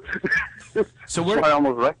hard. So That's why I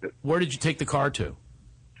almost wrecked it. Where did you take the car to?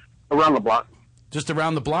 Around the block. Just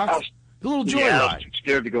around the block? A little joyride. Yeah, I was too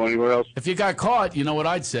scared to go anywhere else. If you got caught, you know what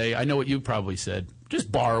I'd say. I know what you probably said. Just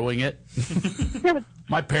borrowing it.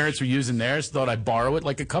 My parents were using theirs. Thought I'd borrow it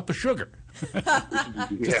like a cup of sugar.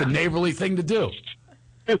 Just a neighborly thing to do.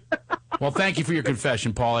 Well, thank you for your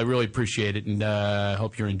confession, Paul. I really appreciate it, and I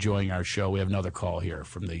hope you're enjoying our show. We have another call here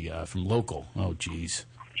from local. Oh, geez.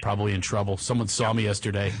 Probably in trouble. Someone saw me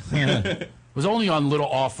yesterday. It was only on little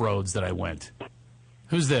off-roads that I went.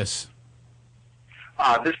 Who's this?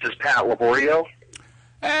 This is Pat Laborio.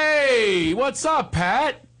 Hey, what's up,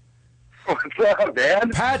 Pat? What's up,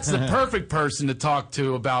 Dad? Pat's the perfect person to talk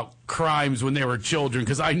to about crimes when they were children,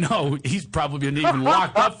 because I know he's probably been even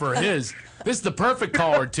locked up for his. This is the perfect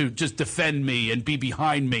caller to just defend me and be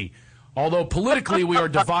behind me. Although politically we are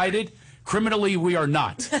divided, criminally we are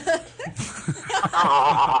not.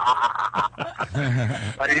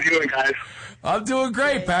 How you doing, guys? I'm doing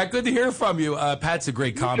great, Pat. Good to hear from you. Pat's a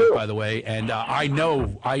great comic, by the way, and I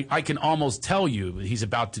know, I can almost tell you he's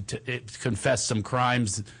about to confess some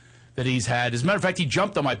crimes that he's had. As a matter of fact, he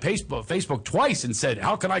jumped on my Facebook twice and said,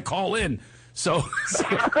 how can I call in? So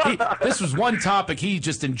this was one topic he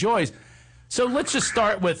just enjoys. So let's just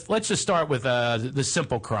start with the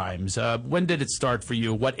simple crimes. When did it start for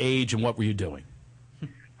you? What age and what were you doing?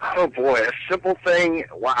 Oh, boy, a simple thing.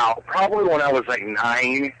 Wow, probably when I was like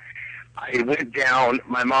 9. I went down,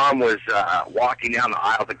 my mom was walking down the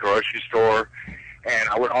aisle at the grocery store, and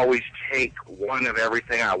I would always take one of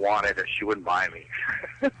everything I wanted that she wouldn't buy me.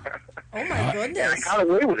 Oh, my goodness. And I got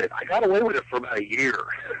away with it. I got away with it for about a year.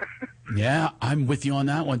 Yeah, I'm with you on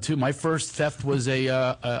that one, too. My first theft was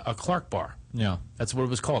a Clark bar. Yeah. That's what it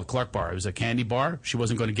was called, Clark bar. It was a candy bar. She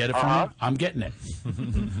wasn't going to get it from me. I'm getting it.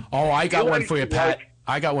 Oh, I got one for you, Pat.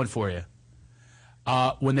 I got one for you.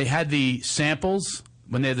 When they had the samples...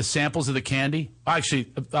 When they had the samples of the candy,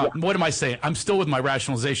 actually, what am I saying? I'm still with my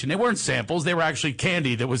rationalization. They weren't samples; they were actually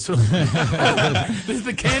candy that was the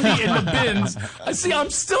candy in the bins. See, I'm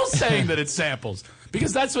still saying that it's samples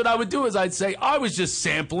because that's what I would do. Is I'd say I was just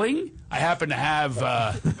sampling. I happen to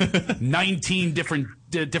have 19 different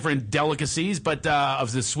different delicacies, but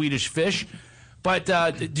of the Swedish fish. But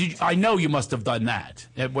I know you must have done that.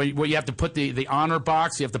 Where you have to put the honor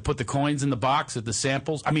box, you have to put the coins in the box at the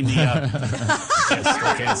samples. I mean, yes,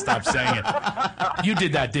 I can't stop saying it. You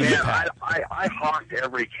did that, didn't you, Pat? I hawked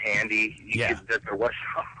every candy that there was.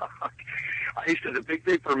 The big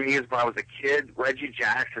thing for me is when I was a kid, Reggie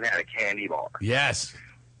Jackson had a candy bar. Yes.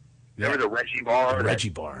 Remember the Reggie bar? The Reggie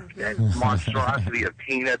bar. That monstrosity of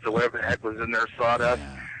peanuts or whatever the heck was in there, sawdust.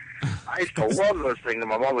 I used to love those things, and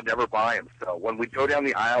my mom would never buy them. So when we'd go down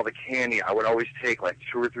the aisle of the candy, I would always take like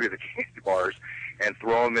 2 or 3 of the candy bars and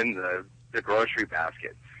throw them in the grocery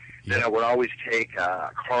basket. Yep. Then I would always take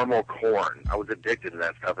caramel corn. I was addicted to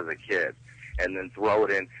that stuff as a kid. And then throw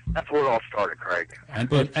it in. That's where it all started, Craig. And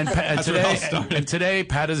today,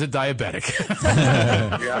 Pat is a diabetic.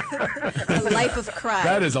 A life of crime.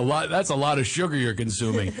 That is a lot. That's a lot of sugar you're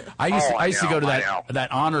consuming. I used to go to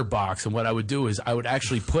that honor box, and what I would do is I would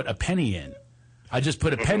actually put a penny in. I just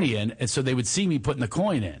put a penny in, and so they would see me putting the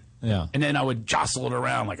coin in. Yeah. And then I would jostle it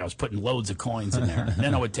around like I was putting loads of coins in there. And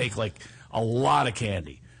then I would take like a lot of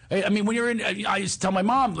candy. I mean, when you're in, I used to tell my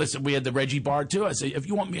mom, listen, we had the Reggie bar too. I say, if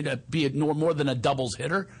you want me to be more than a doubles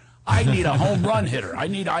hitter, I need a home run hitter. I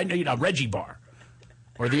need a Reggie bar,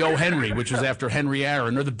 or the O. Henry, which was after Henry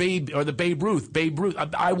Aaron, or the Babe Ruth. Babe Ruth.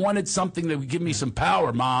 I wanted something that would give me some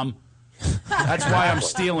power, Mom. That's why I'm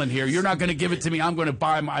stealing here. You're not going to give it to me. I'm going to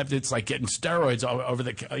buy my. It's like getting steroids over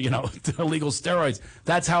the illegal steroids.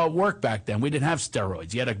 That's how it worked back then. We didn't have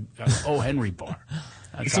steroids. You had a O. Henry bar.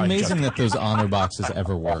 It's amazing that those honor boxes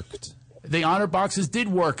ever worked. The honor boxes did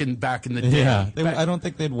work back in the day. Yeah, I don't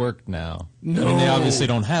think they'd work now. No. I mean, they obviously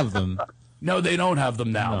don't have them. No, they don't have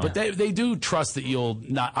them now. No. But they do trust that you'll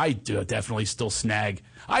not. I do definitely still snag.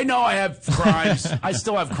 I know I have crimes. I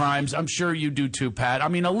still have crimes. I'm sure you do too, Pat. I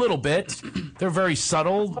mean, a little bit. They're very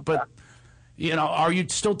subtle, but, are you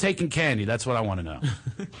still taking candy? That's what I want to know.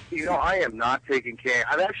 I am not taking candy.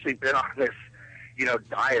 I've actually been on this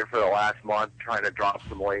diet for the last month, trying to drop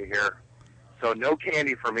some weight here. So no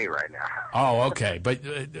candy for me right now. Oh, okay. But,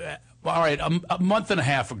 all right, a month and a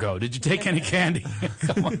half ago, did you take any candy?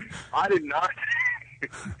 Come on. I did not.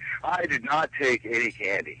 I did not take any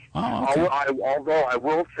candy. Oh, okay. Although I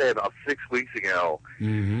will say about 6 weeks ago,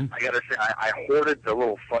 I got to say, I hoarded the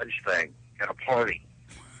little fudge thing at a party.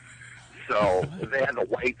 So they had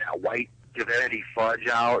that white Divinity fudge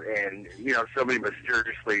out, and, somebody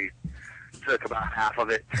mysteriously took about half of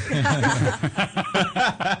it.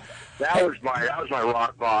 That was my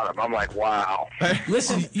rock bottom. I'm like, wow.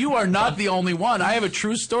 Listen, you are not the only one. I have a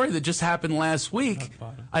true story that just happened last week.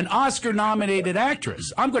 An Oscar-nominated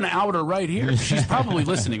actress. I'm going to out her right here. She's probably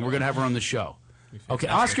listening. We're going to have her on the show. Okay,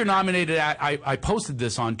 Oscar-nominated. I posted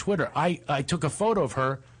this on Twitter. I took a photo of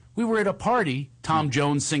her. We were at a party. Tom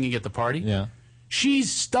Jones singing at the party. Yeah.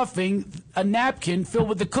 She's stuffing a napkin filled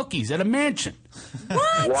with the cookies at a mansion.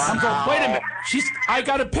 What? Wow. I'm going, wait a minute. I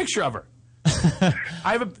got a picture of her.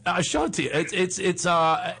 I'll show it to you.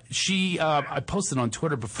 I posted on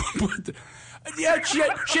Twitter before. Yeah, she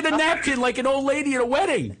had a napkin like an old lady at a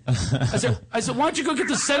wedding. I said, why don't you go get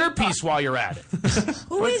the centerpiece while you're at it?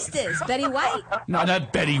 Who is this? Betty White? No,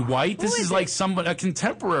 not Betty White. This is like it? a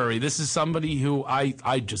contemporary. This is somebody who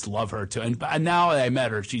I just love her too. And now I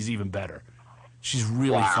met her, she's even better. She's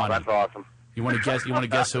really funny. That's awesome. You want to guess? You want to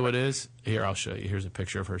guess who it is? Here, I'll show you. Here's a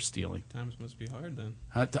picture of her stealing. Times must be hard then.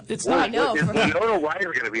 It's Well, not. is Winona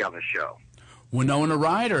Ryder going to be on the show? Winona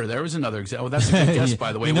Ryder. There was another example. Oh, that's a good guess,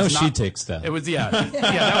 by the way. You know she takes that. It was that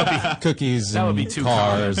would be cookies. That would be too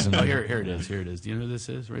cars. Oh, here it is. Here it is. Do you know who this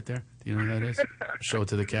is right there? Do you know who that is? Show it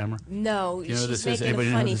to the camera. No, she's making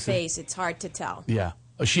a funny face. It's hard to tell. Yeah.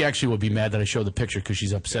 Oh, she actually would be mad that I show the picture because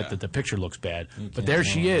she's upset that the picture looks bad. But there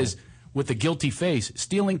she is with the guilty face,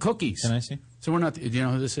 stealing cookies. Can I see? So we're not. Do you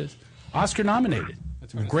know who this is? Oscar nominated.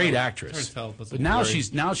 Great actress. But now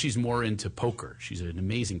she's more into poker. She's an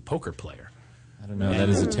amazing poker player. I don't know. That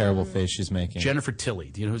is a terrible face she's making. Jennifer Tilly.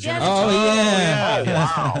 Do you know who Jennifer Tilly is? Oh, yeah.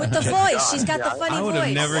 Wow. With the voice. She's got the funny voice. I would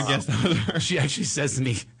have never guessed that was her. She actually says to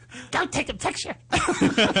me, "Don't take a picture.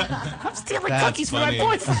 I'm stealing cookies funny. for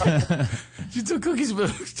my boyfriend." She took cookies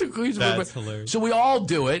with That's hilarious. So we all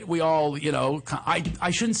do it. We all,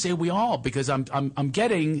 I shouldn't say we all because I'm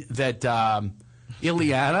getting that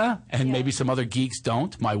Ileana and maybe some other geeks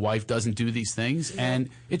don't. My wife doesn't do these things, and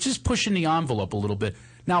it's just pushing the envelope a little bit.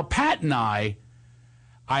 Now, Pat and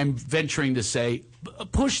I'm venturing to say,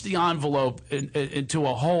 push the envelope into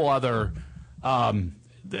a whole other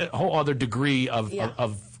degree of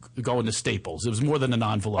going to Staples. It was more than an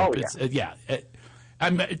envelope. Oh, yeah.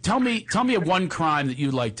 Tell me one crime that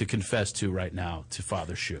you'd like to confess to right now to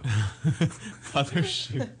Father Shoe. Father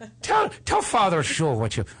Shoe. Tell Father Shoe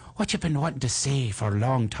what you've been wanting to say for a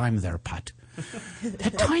long time there, Pat.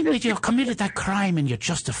 The time that you committed that crime and you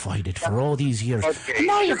justified it for all these years. Okay, And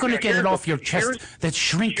now you're going to get it off your chest that's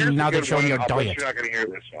shrinking now that you're on your I bet diet. you're not going to hear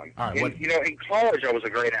this one. All right, what? You know, in college, I was a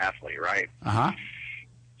great athlete, right? Uh-huh.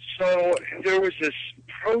 So there was this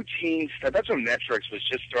protein stuff. That's when Metrix was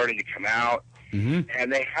just starting to come out. Mm-hmm.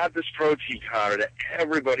 And they had this protein powder that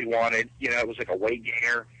everybody wanted. You know, it was like a weight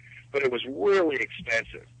gainer, but it was really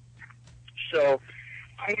expensive. So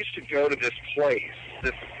I used to go to this place,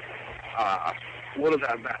 this what is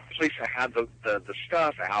that place that had the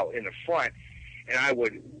stuff out in the front, and I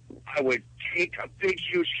would take a big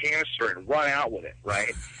huge canister and run out with it,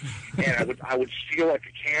 right? And I would steal like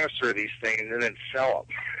a canister of these things and then sell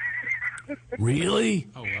them. Really?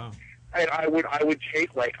 Oh wow. And I would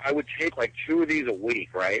take like 2 of these a week,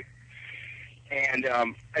 right? And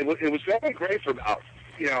it was going great for about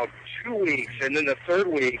 2 weeks, and then the third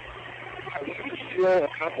week I would steal a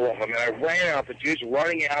couple of them, and I ran out. The dude's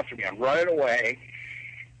running after me. I'm running away,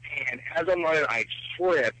 and as I'm running, I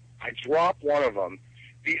trip. I drop one of them.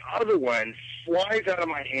 The other one flies out of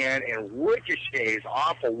my hand and ricochets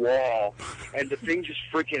off a wall, and the thing just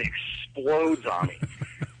freaking explodes on me.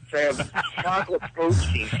 So I have chocolate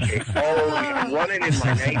protein shakes all over me. I'm running in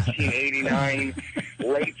my 1989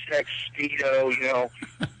 latex Speedo,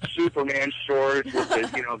 Superman shorts with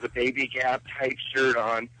the Baby Gap type shirt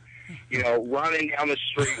on, running down the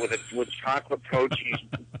street with chocolate protein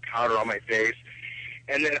powder on my face.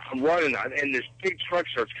 And then I'm running, and this big truck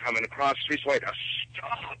starts coming across the street, so I had to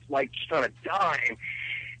stop, like, just on a dime.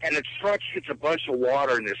 And the truck hits a bunch of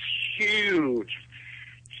water, and this huge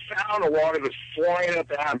fountain of water was flying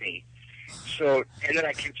up at me. So, and then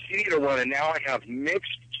I continue to run, and now I have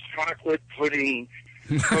mixed chocolate pudding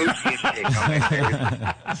protein shake on my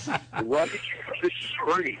face, running through the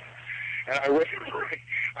street. And I ran right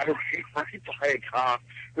by a cop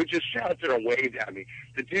who just sat there and waved at me.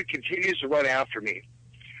 The dude continues to run after me.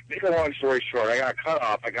 Make a long story short, I got cut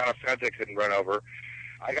off. I got a fence I couldn't run over.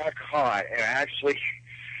 I got caught, and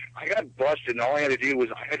I got busted, and all I had to do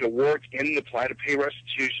was I had to work in the I had to pay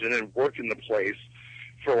restitution and work in the place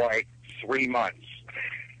for like 3 months.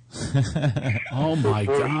 Oh my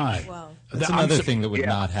God! Wow. That's another thing that would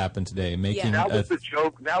not happen today. Making that was a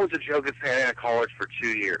joke. That was a joke at Santa Ana College for 2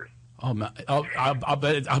 years. Oh man! I'll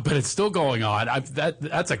bet it's still going on.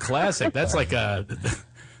 That's a classic. That's like a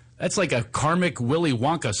karmic Willy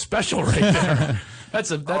Wonka special right there.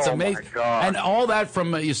 That's amazing. My God. And all that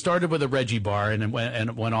from you started with a Reggie bar and it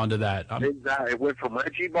went on to that. Exactly. It went from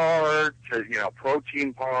Reggie bar to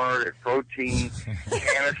protein bar to protein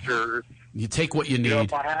canisters. You take what you need.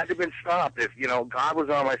 If I had to been stopped, if God was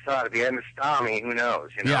on my side, if he hadn't stopped me, who knows?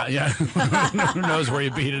 Yeah. Who knows where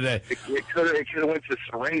you'd be today? It could have went to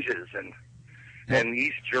syringes and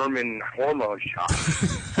East German hormone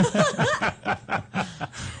shots.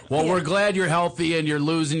 Well, we're glad you're healthy and you're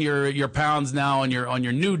losing your pounds now on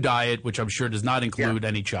your new diet, which I'm sure does not include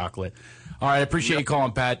any chocolate. All right, I appreciate you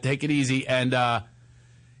calling, Pat. Take it easy. And I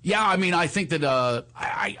think that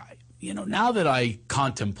now that I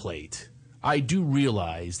contemplate, I do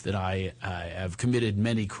realize that I have committed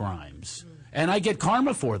many crimes. And I get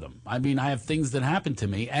karma for them. I mean, I have things that happen to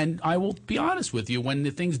me. And I will be honest with you, when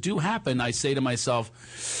the things do happen, I say to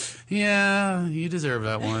myself, yeah, you deserve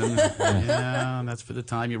that one. Yeah, that's for the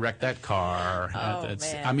time you wrecked that car. Man.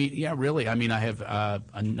 I mean, yeah, really. I mean, I have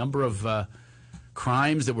a number of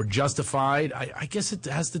crimes that were justified. I guess it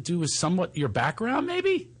has to do with somewhat your background,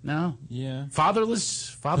 maybe? No? Yeah.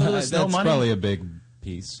 Fatherless, no money? That's probably a big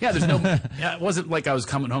piece. Yeah, there's no... Yeah, it wasn't like I was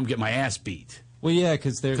coming home to get my ass beat. Well, yeah,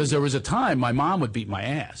 because there was a time my mom would beat my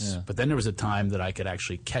ass, but then there was a time that I could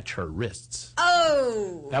actually catch her wrists.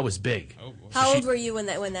 Oh, that was big. How old were you when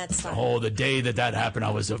that started? Oh, the day that happened, I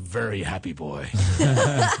was a very happy boy.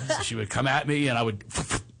 So she would come at me, and I would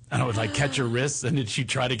like catch her wrists, and then she'd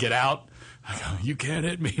try to get out. I go, "You can't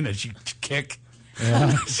hit me," and then she'd kick.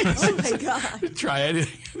 Yeah. Oh my God! Try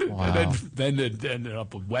anything, wow. And then it ended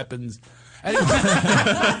up with weapons.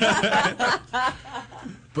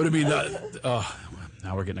 But I mean,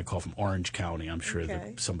 now we're getting a call from Orange County. I'm sure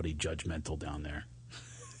there's somebody judgmental down there.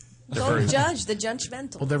 Don't judge the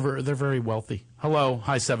judgmental. Well, they're very wealthy. Hello,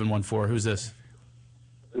 hi 714. Who's this?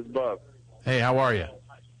 It's Bob. Hey, how are you?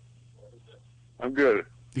 I'm good.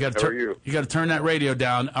 How are you? You got to turn that radio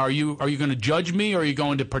down. Are you going to judge me, or are you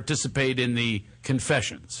going to participate in the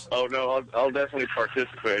confessions? Oh no, I'll definitely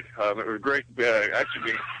participate. It was great,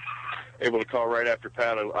 actually able to call right after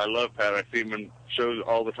Pat. I love Pat. I see him in shows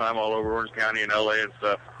all the time, all over Orange County and L.A. and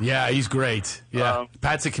stuff. Yeah, he's great. Yeah,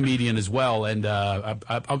 Pat's a comedian as well. And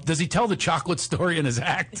does he tell the chocolate story in his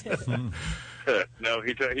act? No,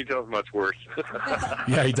 he tells much worse.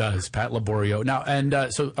 Yeah, he does. Pat Laborio. Now,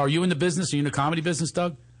 and so are you in the business? Are you in the comedy business,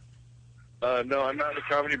 Doug? No, I'm not in the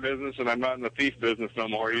comedy business, and I'm not in the thief business no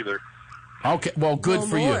more either. Okay, well, good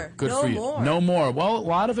for you. Good No for you. more. No more. Well, a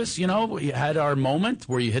lot of us, we had our moment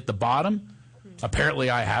where you hit the bottom. Apparently,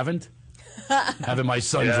 I haven't. Having my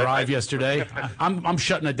son drive yesterday. I'm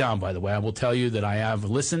shutting it down, by the way. I will tell you that I have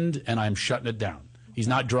listened, and I'm shutting it down. He's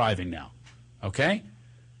not driving now. Okay?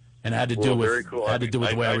 And it had to do with very cool.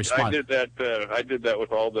 the way I responded. I did that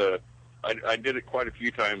with all the. I did it quite a few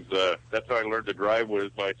times. That's how I learned to drive, was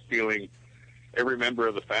by stealing every member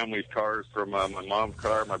of the family's cars from my mom's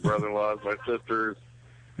car, my brother-in-law's, my sisters,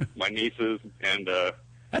 my nieces, and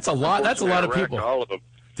that's a lot. That's a lot of people. All of them.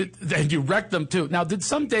 And you wrecked them too. Now, did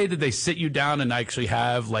they sit you down and actually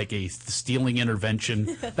have like a stealing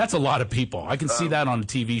intervention? That's a lot of people. I can see that on a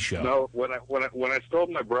TV show. No, when I stole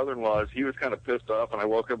my brother-in-law's, he was kind of pissed off, and I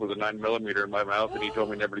woke up with a 9mm in my mouth, and he told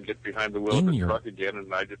me never to get behind the wheel of his truck again,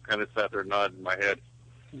 and I just kind of sat there nodding my head.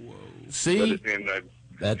 Whoa. See?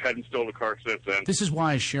 I hadn't stolen a car since then. This is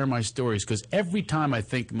why I share my stories, because every time I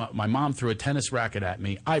think my mom threw a tennis racket at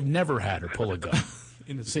me, I've never had her pull a gun.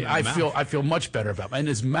 See, I feel much better about it. In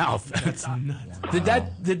his mouth. That's nuts.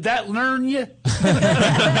 Did that learn you?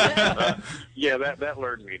 Yeah, that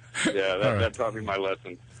learned me. Yeah, that taught me my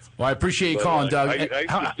lesson. Well, I appreciate you calling, Doug. I used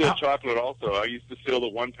to steal chocolate also. I used to steal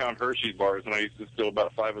the 1-pound Hershey bars, and I used to steal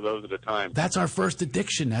about 5 of those at a time. That's our first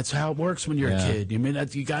addiction. That's how it works when you're a kid.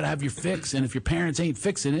 You got to have your fix, and if your parents ain't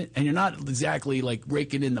fixing it, and you're not exactly like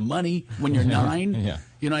raking in the money when you're 9,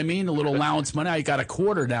 you know what I mean? A little allowance money. I got a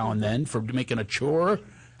quarter now and then for making a chore,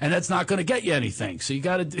 and that's not going to get you anything. So you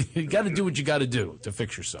got to do what you got to do to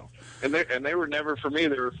fix yourself. And they were never for me.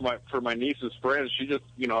 They were for my niece's friends. She just,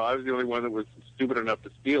 I was the only one that was stupid enough to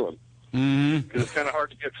steal them. Because it's kind of hard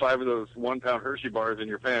to get 5 of those 1-pound Hershey bars in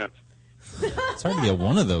your pants. It's hard to get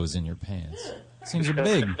one of those in your pants. These things are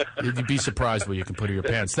big. You'd be surprised what you can put in your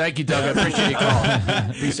pants. Thank you, Doug. I appreciate you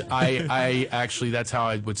calling. I actually, that's how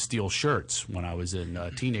I would steal shirts when I was a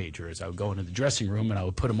teenager. Is I would go into the dressing room and I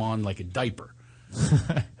would put them on like a diaper.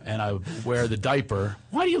 And I would wear the diaper.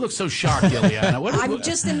 Why do you look so shocked, Ileana? I'm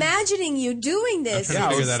just imagining you doing this. I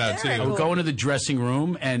figure that out too. I would go into the dressing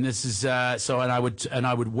room, and this is and I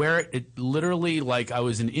would wear it literally like I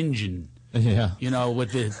was an engine. Yeah.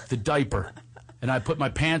 With the diaper, and I put my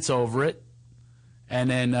pants over it. And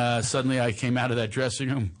then suddenly I came out of that dressing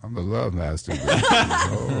room. I'm a love master, baby.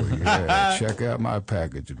 Oh, yeah. Check out my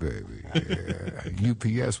package, baby.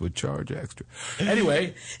 Yeah. UPS would charge extra.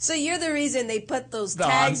 Anyway. So you're the reason they put those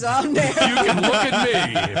tags on there. You can look at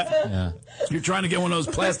me. If you're trying to get one of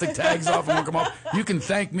those plastic tags off and work them off, you can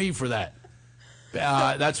thank me for that.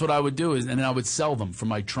 That's what I would do, and then I would sell them from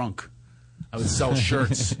my trunk. I would sell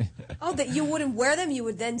shirts. Oh, that you wouldn't wear them, you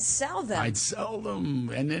would then sell them. I'd sell them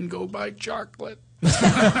and then go buy chocolate.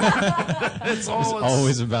 It's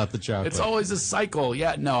always about the chocolate. It's always a cycle.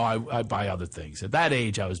 Yeah, no, I buy other things. At that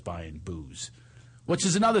age, I was buying booze, which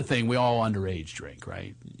is another thing we all underage drink,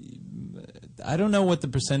 right? I don't know what the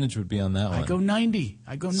percentage would be on that one. I go 90.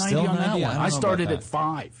 I go 90 Still on 90? that one. I started at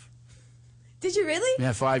 5. Did you really?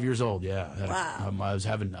 Yeah, 5 years old, yeah. Wow. I was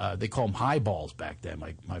having, they call them highballs back then.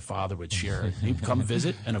 My father would share. He'd come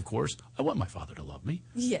visit, and of course, I want my father to love me.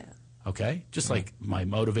 Yeah. Okay? Just like my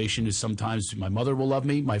motivation is sometimes my mother will love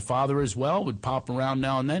me, my father as well would pop around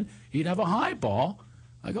now and then. He'd have a highball.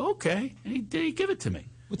 I go, okay. And he'd give it to me.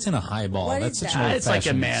 What's in a highball? That's such an old-fashioned It's like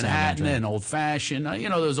a Manhattan drink. and old-fashioned,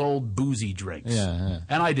 those old boozy drinks. Yeah.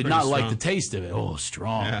 And I did Pretty not like strong. the taste of it. Oh,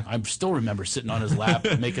 strong. Yeah. I still remember sitting on his lap,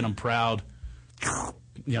 making him proud,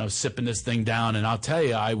 sipping this thing down. And I'll tell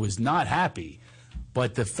you, I was not happy.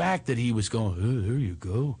 But the fact that he was going, oh, here you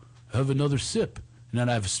go, have another sip. And then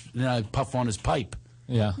I'd puff on his pipe.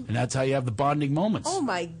 Yeah. And that's how you have the bonding moments. Oh,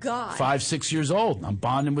 my God. 5, 6 years old. I'm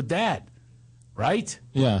bonding with Dad. Right?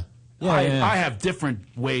 Yeah. I have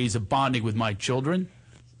different ways of bonding with my children.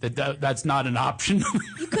 That's not an option.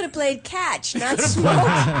 You could have played catch, not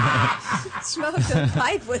smoked a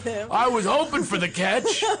pipe with him. I was hoping for the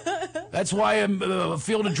catch. That's why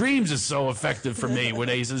Field of Dreams is so effective for me. When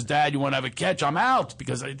he says, Dad, you want to have a catch? I'm out.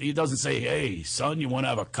 Because he doesn't say, hey, son, you want to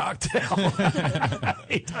have a cocktail?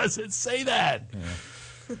 He doesn't say that.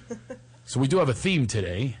 Yeah. So we do have a theme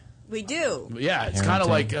today. We do. Yeah, it's kind of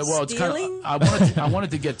like it's kind of. I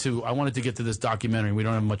wanted to get to this documentary. We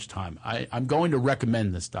don't have much time. I'm going to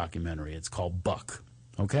recommend this documentary. It's called Buck.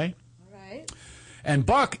 Okay. All right. And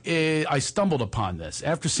Buck, I stumbled upon this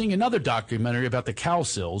after seeing another documentary about the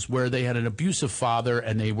Cowsills, where they had an abusive father,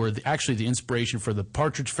 and they were actually the inspiration for the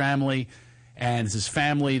Partridge Family, and it's his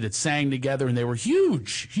family that sang together, and they were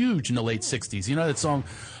huge in the late 60s. You know that song,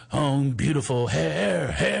 "Oh, beautiful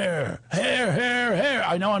hair, hair, hair, hair, hair."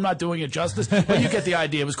 I know I'm not doing it justice, but you get the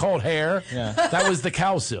idea. It was called Hair. Yeah. That was the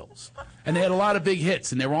Cowsills. And they had a lot of big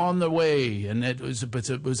hits, and they were on their way. And it was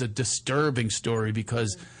a disturbing story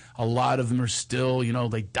because a lot of them are still, you know,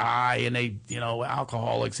 they die, and they, you know,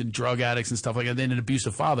 alcoholics and drug addicts and stuff like that. They had an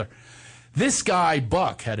abusive father. This guy,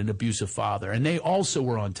 Buck, had an abusive father, and they also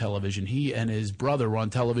were on television. He and his brother were on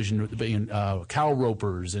television being cow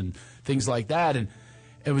ropers and things like that, and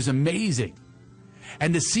it was amazing.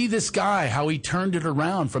 And to see this guy, how he turned it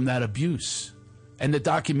around from that abuse. And the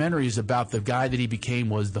documentary is about the guy that he became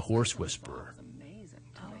was the horse whisperer.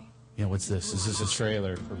 You know, what's this? Is this a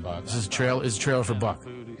trailer for Buck? This is a trailer for Buck.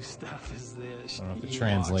 Stuff is this. I don't know if it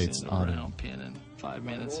translates on it. Brown pin in 5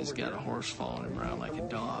 minutes, he's got a horse following him around like a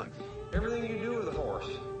dog. Everything you do with a horse,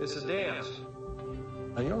 it's a dance.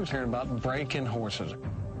 You always hear about breaking horses.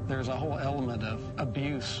 There's a whole element of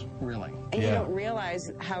abuse, really. And you don't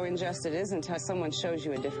realize how unjust it is until someone shows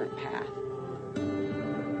you a different path.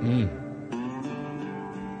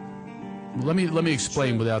 Let me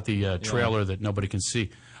explain without the trailer that nobody can see.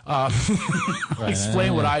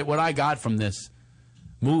 Explain what I got from this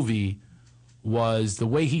movie was the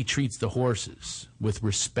way he treats the horses with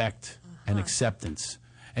respect and acceptance,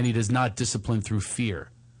 and he does not discipline through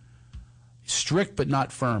fear. Strict but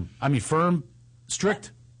not firm. I mean, firm,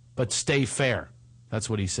 strict, but stay fair. That's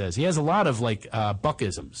what he says. He has a lot of like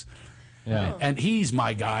Buckisms. Yeah. And he's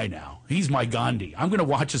my guy now. He's my Gandhi. I'm going to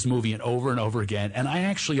watch this movie over and over again, and I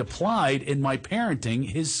actually applied in my parenting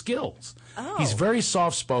his skills. Oh. He's very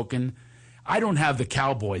soft-spoken. I don't have the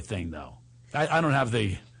cowboy thing, though. I don't have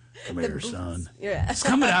the, "Come here, son." Yeah. It's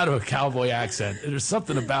coming out of a cowboy accent. There's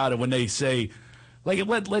something about it when they say, like,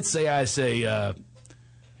 let's say I say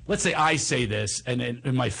this, and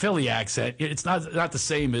in my Philly accent, it's not the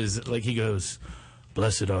same as, like, he goes,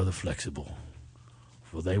 "Blessed are the flexible,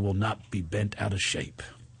 for they will not be bent out of shape."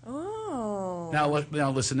 Oh. Now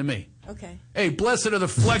listen to me. Okay. Hey, blessed are the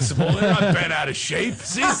flexible. They're not bent out of shape.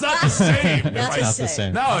 See, it's not the same. Not the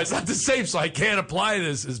same. No, it's not the same, so I can't apply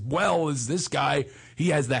this as well as this guy. He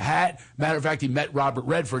has the hat. Matter of fact, he met Robert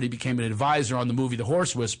Redford. He became an advisor on the movie The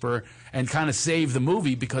Horse Whisperer and kind of saved the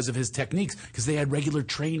movie because of his techniques, because they had regular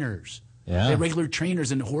trainers. Yeah. They had regular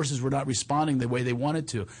trainers, and the horses were not responding the way they wanted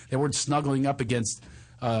to. They weren't snuggling up against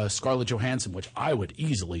Scarlett Johansson, which I would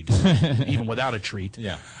easily do, even without a treat.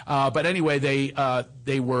 Yeah. But anyway,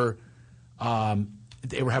 they were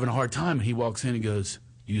having a hard time, and he walks in and goes,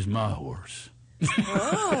 "Use my horse."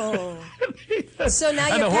 Oh. So now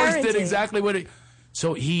and you're the horse parenting. did exactly what he.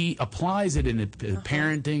 So he applies it in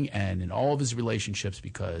parenting and in all of his relationships,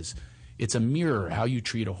 because it's a mirror. How you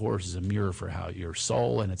treat a horse is a mirror for how your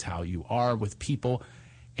soul, and it's how you are with people.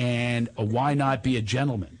 And why not be a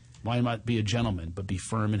gentleman? Why not be a gentleman, but be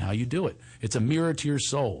firm in how you do it? It's a mirror to your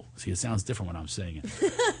soul. See, it sounds different when I'm saying it.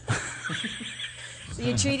 So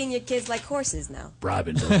you're treating your kids like horses now.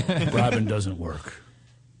 Bribing doesn't work.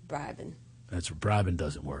 Bribing. Bribing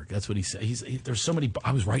doesn't work. That's what he said. There's so many.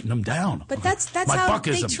 I was writing them down. But that's My how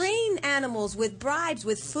they Buckisms. train animals, with bribes,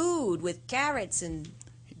 with food, with carrots and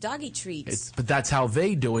doggy treats. But that's how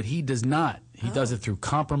they do it. He does not. He does it through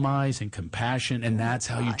compromise and compassion, and that's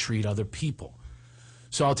how you treat other people.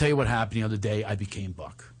 So I'll tell you what happened the other day. I became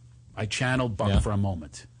Buck. I channeled Buck for a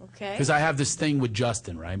moment. Okay. Because I have this thing with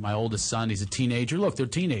Justin, right? My oldest son, he's a teenager. Look, they're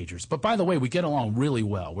teenagers. But by the way, we get along really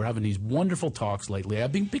well. We're having these wonderful talks lately.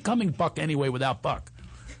 I've been becoming Buck anyway without Buck.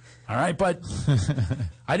 All right? But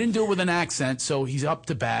I didn't do it with an accent, so he's up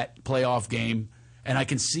to bat, playoff game, and I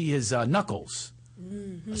can see his knuckles.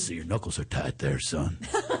 I see your knuckles are tight there, son.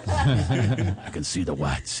 I can see the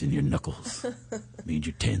whites in your knuckles. Means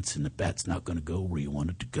you're tense and the bat's not going to go where you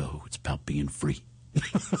want it to go. It's about being free.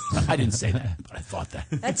 I didn't say that, but I thought that.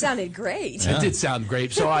 That sounded great. It did sound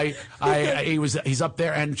great. So he's up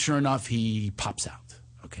there, and sure enough, he pops out.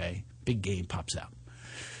 Okay, big game pops out,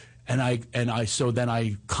 so then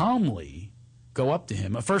I calmly go up to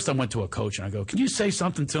him. At first, I went to a coach and I go, "Can you say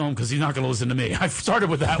something to him, because he's not going to listen to me." I started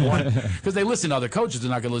with that one because they listen to other coaches; they're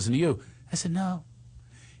not going to listen to you. I said, "No,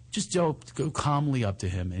 just go calmly up to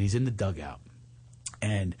him," and he's in the dugout.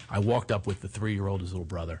 And I walked up with the 3-year-old, his little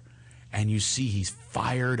brother. And you see he's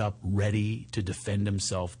fired up, ready to defend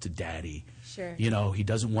himself to Daddy. Sure. You know, he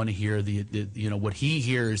doesn't want to hear the what he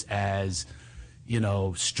hears as,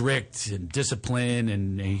 strict and discipline,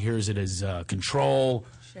 and he hears it as control.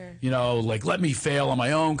 Sure. Like let me fail on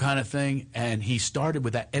my own kind of thing. And he started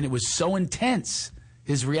with that, and it was so intense,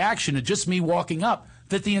 his reaction to just me walking up,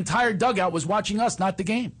 that the entire dugout was watching us, not the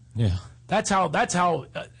game. Yeah. That's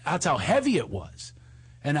how heavy it was,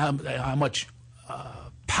 and how much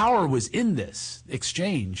power was in this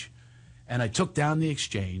exchange. And I took down the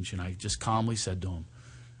exchange, and I just calmly said to him,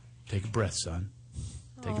 "Take a breath, son.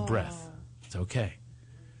 Take a breath. It's okay.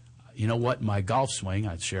 You know what? My golf swing,"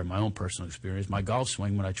 I'd share my own personal experience, my golf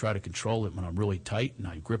swing, when I try to control it, when I'm really tight and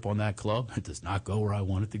I grip on that club, it does not go where I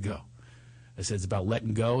want it to go. I said, it's about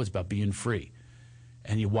letting go. It's about being free.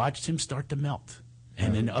 And you watched him start to melt.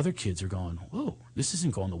 And then other kids are going, whoa, this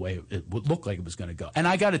isn't going the way it would look like it was going to go. And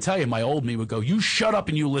I got to tell you, my old me would go, you shut up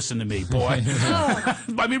and you listen to me, boy.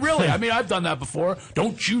 I mean, really. I mean, I've done that before.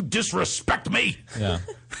 Don't you disrespect me. Yeah.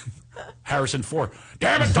 Harrison Ford,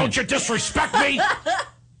 damn it, don't you disrespect me.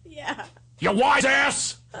 Yeah. You wise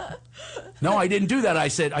ass. No, I didn't do that. I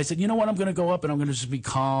said, you know what? I'm going to go up and I'm going to just be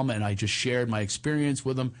calm. And I just shared my experience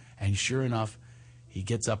with him. And sure enough, he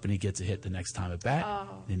gets up and he gets a hit the next time at bat.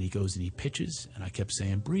 Oh. Then he goes and he pitches. And I kept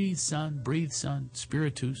saying, breathe, son,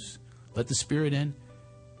 spiritus. Let the spirit in.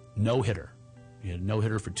 No hitter. He had a no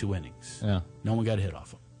hitter for 2 innings. Yeah. No one got a hit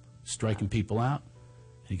off him. Striking people out.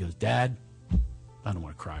 And he goes, Dad, I don't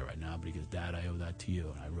want to cry right now, but he goes, Dad, I owe that to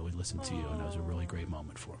you. And I really listened to you. And that was a really great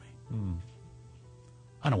moment for me. Mm.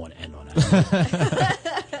 I don't want to end on that.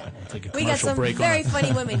 Take a we got some break very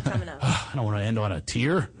funny women coming up. I don't want to end on a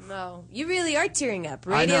tear. No, you really are tearing up.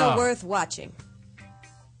 Radio worth watching.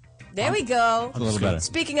 There we go. A little better.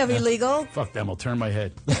 Speaking of illegal. Fuck them, I'll turn my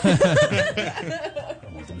head. I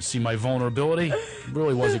want them to see my vulnerability. It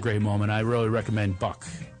really was a great moment. I really recommend Buck.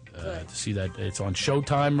 To see that. It's on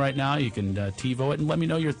Showtime right now. You can TiVo it and let me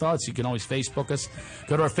know your thoughts. You can always Facebook us.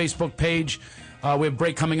 Go to our Facebook page. We have a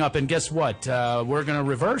break coming up, and guess what? We're going to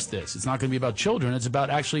reverse this. It's not going to be about children. It's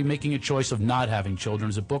about actually making a choice of not having children.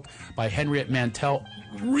 It's a book by Henriette Mantel.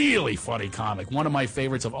 Really funny comic. One of my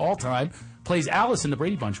favorites of all time. Plays Alice in the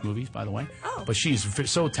Brady Bunch movies, by the way. Oh. But she's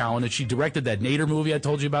so talented. She directed that Nader movie I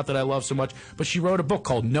told you about that I love so much. But she wrote a book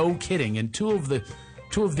called No Kidding, and two of the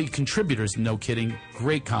contributors, No Kidding,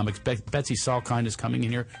 great comics. Betsy Salkind is coming in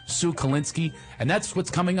here, Sue Kalinsky, and that's what's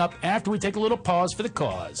coming up after we take a little pause for the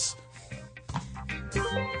cause.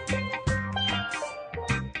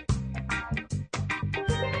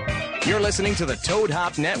 You're listening to the Toad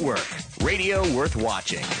Hop Network, radio worth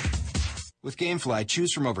watching. With GameFly,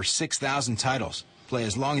 choose from over 6,000 titles. Play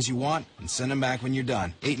as long as you want and send them back when you're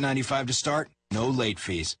done. $8.95 to start, no late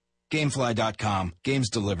fees. Gamefly.com. Games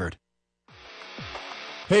delivered.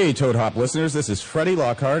 Hey, Toad Hop listeners, this is Freddie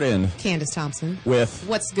Lockhart and Candace Thompson with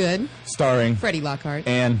What's Good, starring Freddie Lockhart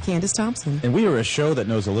and Candace Thompson. And we are a show that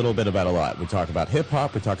knows a little bit about a lot. We talk about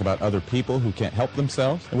hip-hop, we talk about other people who can't help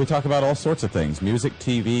themselves, and we talk about all sorts of things. Music,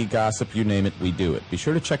 TV, gossip, you name it, we do it. Be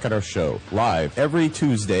sure to check out our show live every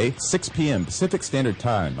Tuesday, 6 p.m. Pacific Standard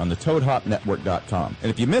Time on the ToadHopNetwork.com. And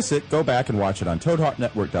if you miss it, go back and watch it on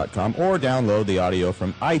ToadHopNetwork.com or download the audio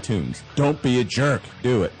from iTunes. Don't be a jerk.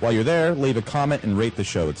 Do it. While you're there, leave a comment and rate the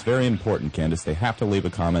show. It's very important, Candace. They have to leave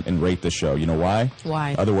a comment and rate the show. You know why?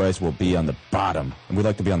 Why? Otherwise, we'll be on the bottom. And we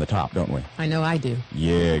like to be on the top, don't we? I know I do.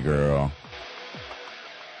 Yeah, girl.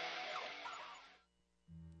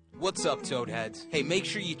 What's up, Toadheads? Hey, make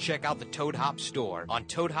sure you check out the Toad Hop store on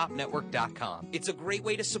ToadHopNetwork.com. It's a great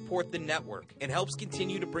way to support the network and helps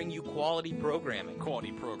continue to bring you quality programming.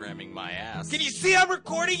 Quality programming, my ass. Can you see I'm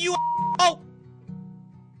recording you? Oh!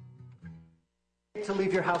 To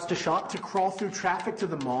leave your house to shop, to crawl through traffic to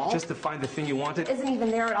the mall. Just to find the thing you wanted. Isn't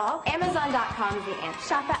even there at all. Amazon.com is the answer.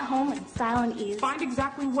 Shop at home in style and ease. Find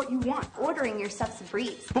exactly what you want. Ordering your stuff's a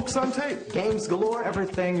breeze. Books on tape, games galore,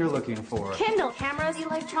 everything you're looking for. Kindle, cameras,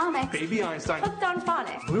 electronics. Baby Einstein. Hooked on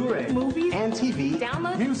phonics. Blu-ray. Movies. And TV.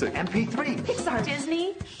 Download. Music. MP3. Pixar.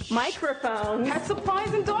 Disney. Microphones. Pet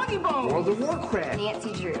supplies and doggy bones. World of Warcraft.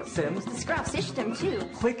 Nancy Drew. Sims. The Scrub System, too.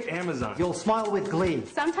 Click Amazon. You'll smile with glee.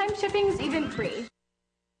 Sometimes shipping's even free.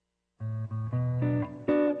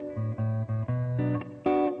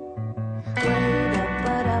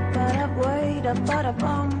 Wait up,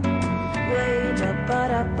 ba-da-bum. Wait up,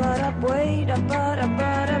 ba-da-ba-da, wait up,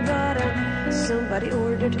 ba-da-ba-da-ba-da. Somebody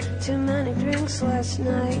ordered too many drinks last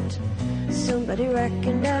night. Somebody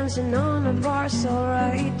reckoned dancing on a bar's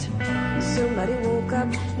alright. Somebody woke up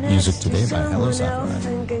Music next today to by Hello someone else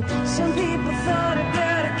Software. thinking some people thought it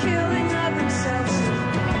better killing of themselves.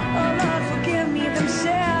 Oh Lord, forgive me, them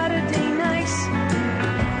Saturday nights.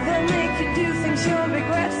 They'll make you do things you'll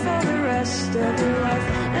regret for the rest of your life.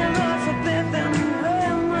 And Lord forbid them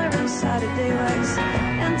rail my Saturday lights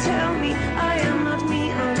and tell me I am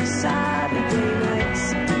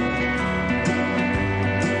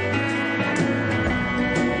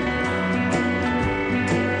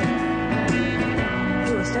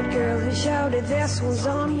this was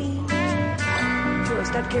on me. Who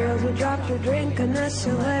was that girl who dropped her drink on a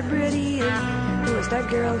celebrity? And who was that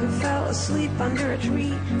girl who fell asleep under a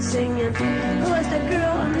tree singing? Who was that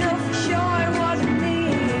girl? I know for sure it wasn't me.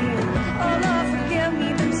 Oh Lord, forgive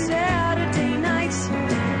me, them Saturday nights.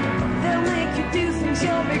 They'll make you do things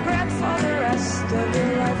you'll regret for the rest of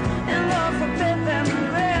your life. And Lord forbid them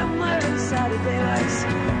glamour and Saturday lights.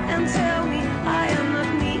 And tell me I am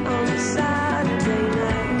not me on Saturday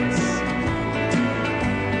nights.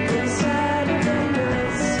 On Saturday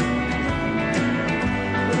nights.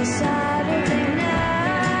 On Saturday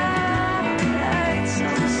nights.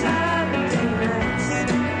 On Saturday nights.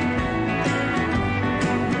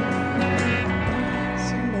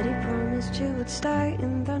 Somebody promised you would start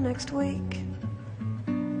in the next week.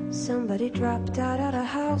 Somebody dropped out of the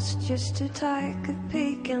house just to take a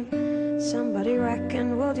peek. And somebody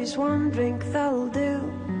reckoned, well, just one drink that'll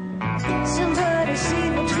do. Somebody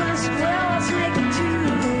seen which one's well, let's make it two.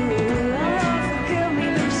 Oh, forgive me,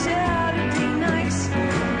 them Saturday nights.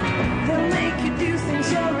 They'll make you do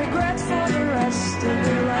things you'll regret for the rest of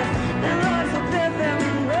your life. And Lord forbid them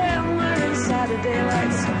glamour and Saturday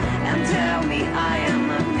lights. And tell me I am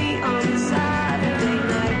not me on Saturday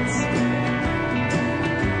nights.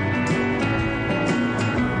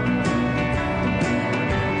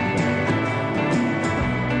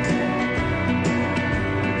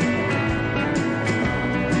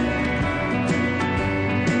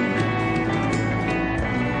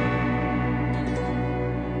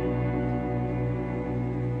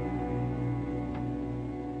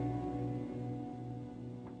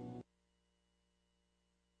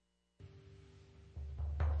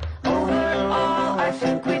 Overall, I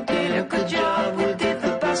think we did a good job. We did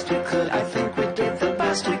the best we could. I think we did the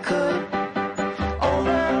best we could.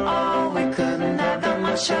 Overall, we couldn't have done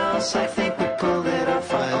much else. I think we pulled it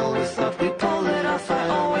off. I always thought we pulled it off. I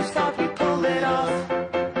always thought we pulled it off.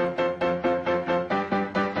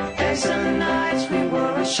 Days and nights we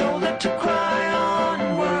were a shoulder to cry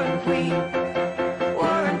on, weren't we?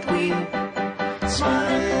 Weren't we?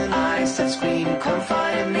 Smiling eyes that scream,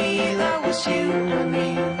 confide in me, that was you and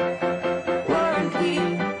me. Weren't we?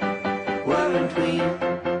 Weren't we?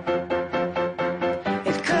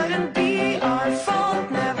 It couldn't be our fault,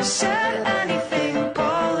 never said anything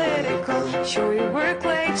political. Sure we work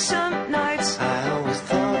late some nights. I always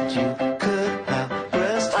thought you could have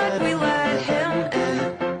rest, but we let him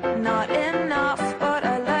in. Not enough, but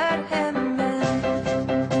I let him in.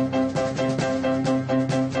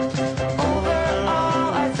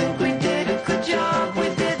 Overall, I think we did a good job. We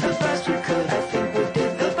did the best we could. I think we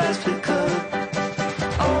did the best we could.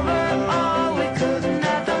 Overall, we couldn't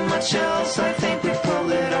have done much else. I think we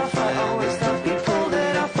pulled it off. I always thought we pulled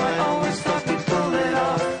it off. I always thought we pulled it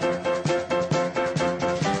off.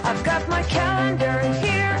 I've got my calendar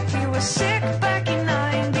here. He was sick back in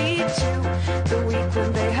 '92, the week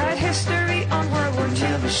when they had history on World War II.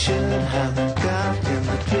 Never should have got in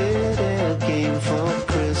the video game for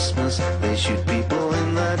Christmas. They shoot people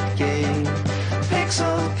in that game.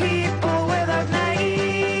 Pixel people without names.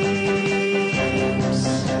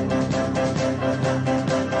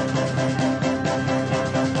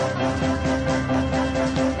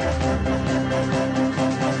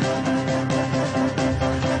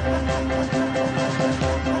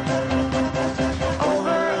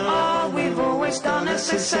 Overall, we've always done as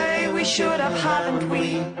they say we should have, haven't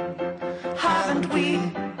we? Haven't we?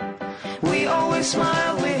 We always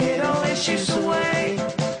smile, we hid all issues away.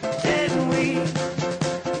 Didn't we?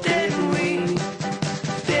 Didn't we?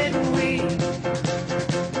 Didn't we?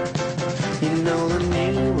 You know the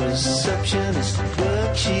new receptionist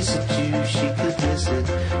work, she's a Jew, she could visit.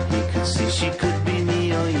 You could see she could be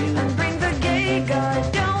me or you. And bring the gay guy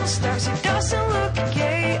downstairs, he doesn't look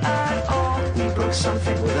gay at all. We broke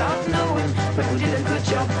something without knowing, but we did a good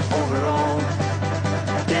job overall.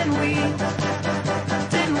 Didn't we?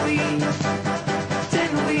 Didn't we?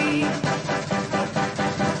 Didn't we?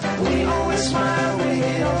 We always smile, we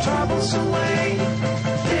hid our troubles away.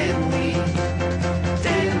 Didn't we?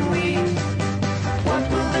 Didn't we? What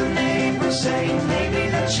will the neighbors say? Maybe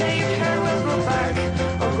the shaved hair will grow back,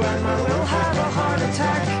 or grandma will have a heart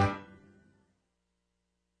attack.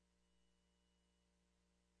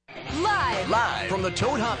 Live from the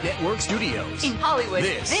Toad Hop Network studios. In Hollywood,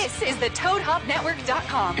 This is the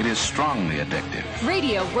ToadHopNetwork.com. It is strongly addictive.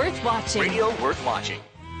 Radio worth watching. Radio worth watching.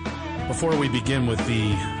 Before we begin with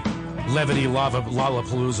the levity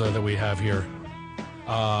Lollapalooza that we have here,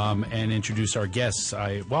 and introduce our guests,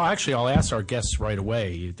 I'll ask our guests right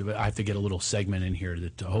away. I have to get a little segment in here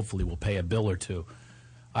that hopefully will pay a bill or two.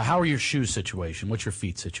 How are your shoe situation? What's your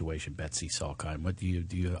feet situation, Betsy Salkheim? What do you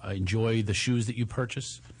enjoy the shoes that you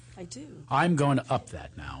purchase? I I do. I'm going to up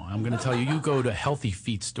that now. I'm going to tell you, you go to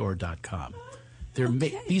healthyfeetstore.com.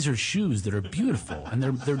 These are shoes that are beautiful, and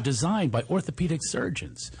they're designed by orthopedic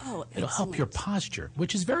surgeons. Oh, It'll help your posture,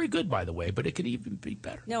 which is very good, by the way, but it could even be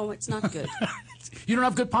better. No, it's not good. You don't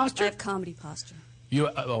have good posture? I have comedy posture.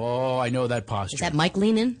 I know that posture. Is that Mike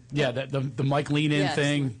Lean-In? Yeah, the Mike Lean-In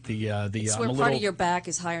thing. It's where part of your back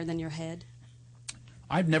is higher than your head.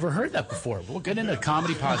 I've never heard that before. We'll get into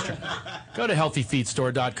comedy posture. Go to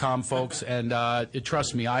healthyfeetstore.com, folks, and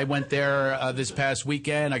trust me, I went there this past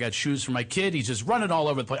weekend. I got shoes for my kid. He's just running all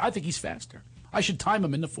over the place. I think he's faster. I should time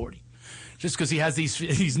him in the 40, just because he has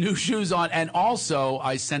these new shoes on. And also,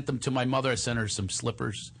 I sent them to my mother. I sent her some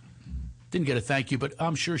slippers. Didn't get a thank you, but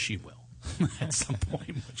I'm sure she will at some point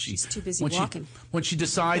when she's too busy walking. When she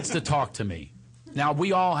decides to talk to me. Now,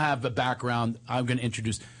 we all have a background. I'm going to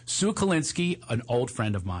introduce Sue Kalinsky, an old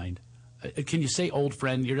friend of mine. Can you say old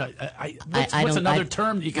friend? You're not, what's another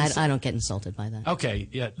term you can say? I don't get insulted by that. Okay,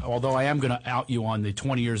 yeah. Although I am going to out you on the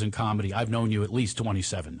 20 years in comedy. I've known you at least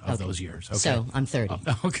 27 of those years. Okay. So I'm 30.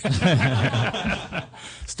 Okay.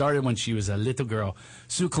 Started when she was a little girl.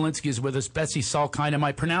 Sue Kalinsky is with us. Betsy Salkind. Am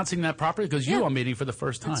I pronouncing that properly? Because you are meeting for the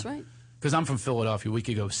first time. That's right. Because I'm from Philadelphia. We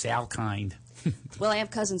could go Salkind. Well, I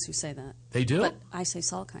have cousins who say that. They do? But I say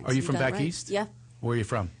Salkind. Are you from back east? Yeah. Where are you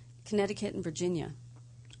from? Connecticut and Virginia.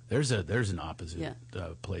 There's an opposite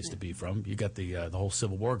place to be from. You got the whole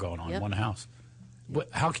Civil War going on in one house.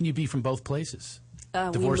 How can you be from both places?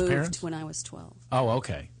 Divorced we moved parents? when I was 12. Oh,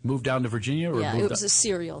 okay. Moved down to Virginia? Or It was a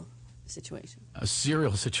serial situation. A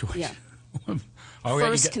serial situation? Yeah.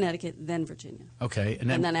 First Connecticut, then Virginia. Okay. And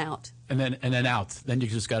then out. And then out. Then you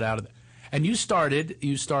just got out of it. And you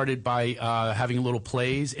started by having little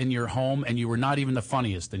plays in your home, and you were not even the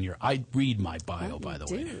funniest in your. I read my bio, by the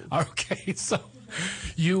way. Okay, so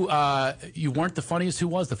you weren't the funniest. Who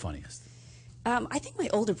was the funniest? I think my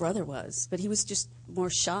older brother was, but he was just more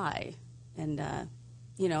shy, and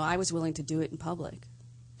I was willing to do it in public.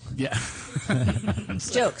 Yeah.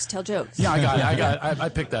 Jokes, tell jokes. Yeah, I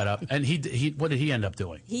picked that up. And what did he end up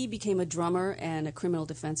doing? He became a drummer and a criminal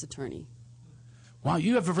defense attorney. Wow,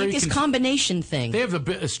 you have a very this combination thing. They have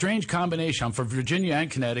a strange combination. I'm from Virginia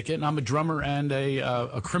and Connecticut, and I'm a drummer and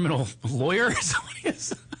a criminal lawyer.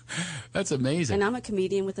 That's amazing. And I'm a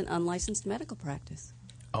comedian with an unlicensed medical practice.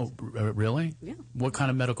 Oh, really? Yeah. What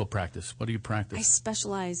kind of medical practice? What do you practice? I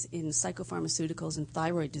specialize in psychopharmaceuticals and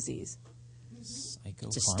thyroid disease. It's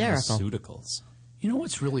hysterical. Pharmaceuticals. You know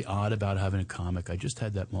what's really odd about having a comic? I just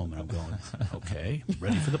had that moment. I'm going, okay,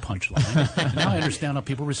 ready for the punchline. Now I understand how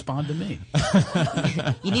people respond to me.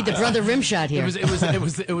 You need the brother rim shot here.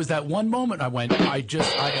 It was that one moment I went, I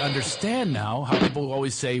understand now how people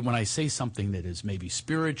always say when I say something that is maybe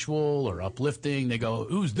spiritual or uplifting, they go,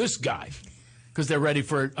 who's this guy? Because they're ready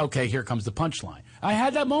for, okay, here comes the punchline. I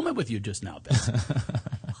had that moment with you just now, Beth.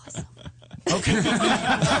 Awesome. Okay.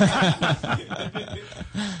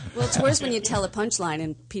 Well, it's worse when you tell a punchline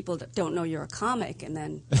and people don't know you're a comic, and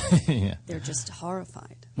then they're just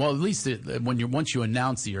horrified. Well, at least once you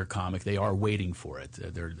announce that you're a comic, they are waiting for it.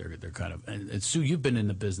 They're kind of. And Sue, you've been in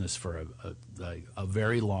the business for a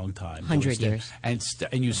very long time, 100 years, and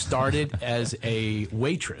you started as a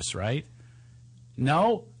waitress, right?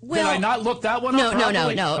 No, well, did I not look that one up?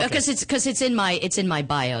 No. Okay. Because it's in my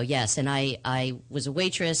bio. Yes, and I was a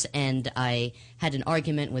waitress, and I had an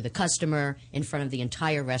argument with a customer in front of the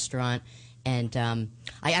entire restaurant, and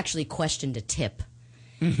I actually questioned a tip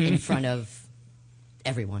in front of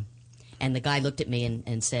everyone. And the guy looked at me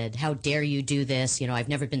and said, "How dare you do this? I've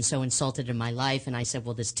never been so insulted in my life." And I said,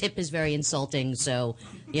 "Well, this tip is very insulting, so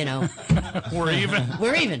we're even.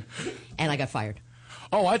 We're even." And I got fired.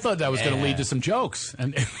 Oh, I thought that was going to lead to some jokes.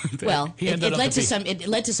 And well, it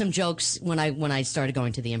led to some jokes when I started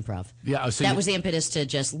going to the Improv. Yeah, so that was the impetus to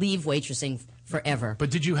just leave waitressing forever. But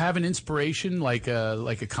did you have an inspiration, like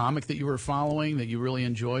a comic that you were following that you really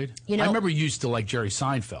enjoyed? I remember you used to like Jerry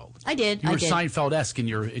Seinfeld. I did. You were Seinfeld-esque in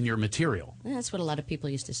your material. That's what a lot of people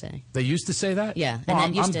used to say. They used to say that? Yeah. Well,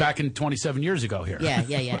 I'm back in 27 years ago here. Yeah.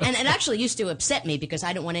 And it actually used to upset me because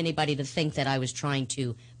I didn't want anybody to think that I was trying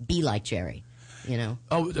to be like Jerry.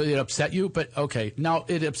 Oh, it upset you? But okay. Now,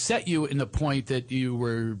 it upset you in the point that you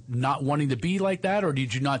were not wanting to be like that, or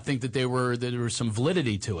did you not think that there was some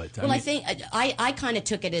validity to it? I think I kind of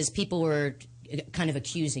took it as people were kind of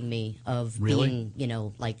accusing me of being,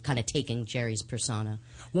 like kind of taking Jerry's persona.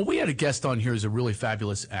 Well, we had a guest on here who's a really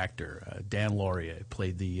fabulous actor. Dan Lauria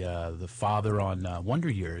played the father on Wonder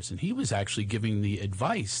Years, and he was actually giving the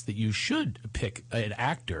advice that you should pick an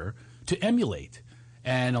actor to emulate.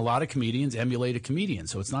 And a lot of comedians emulate a comedian,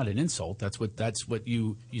 so it's not an insult. That's what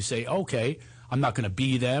you say. Okay, I'm not going to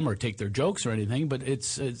be them or take their jokes or anything, but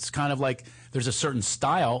it's kind of like there's a certain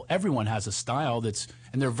style. Everyone has a style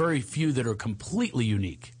and there are very few that are completely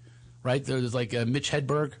unique, right? There's like Mitch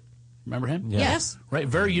Hedberg. Remember him? Yes. Right?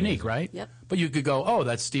 Very unique, right? Yep. But you could go, oh,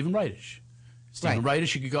 that's Stephen Reitish. Stephen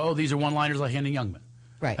Reitish, you could go, oh, these are one-liners like Henning Youngman.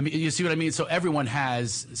 Right. I mean, you see what I mean? So everyone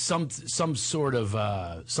has some sort of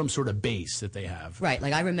base that they have. Right.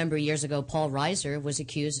 Like I remember years ago, Paul Reiser was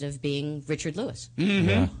accused of being Richard Lewis. Mm-hmm.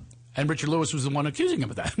 Yeah. And Richard Lewis was the one accusing him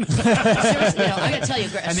of that. Seriously, I got to tell you a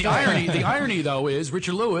story. And the irony, though, is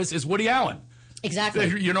Richard Lewis is Woody Allen. Exactly.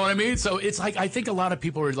 You know what I mean? So it's like I think a lot of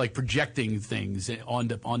people are like projecting things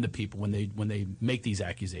onto people when they make these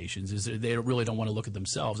accusations. Is they really don't want to look at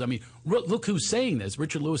themselves. I mean, look who's saying this.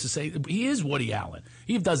 Richard Lewis is saying he is Woody Allen.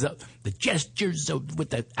 He does the gestures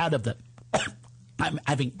with the out of the. I'm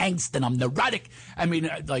having angst and I'm neurotic. I mean,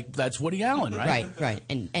 like that's Woody Allen, right? Right.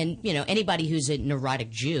 And anybody who's a neurotic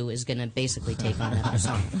Jew is going to basically take on that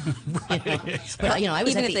persona. But I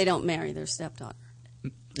was even if they don't marry their stepdaughter.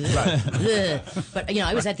 Right. But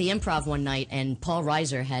I was at the Improv one night, and Paul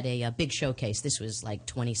Reiser had a big showcase. This was like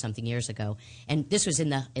 20-something years ago, and this was in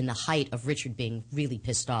the height of Richard being really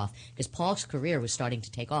pissed off because Paul's career was starting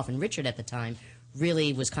to take off, and Richard at the time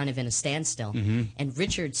really was kind of in a standstill. Mm-hmm. And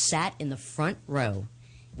Richard sat in the front row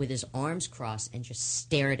with his arms crossed and just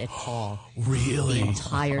stared at Paul really the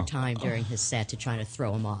entire time during his set to try to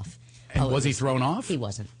throw him off. And was he thrown off? He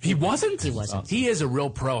wasn't. He wasn't? He wasn't. He is a real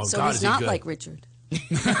pro. So God, he's is he not good. like Richard.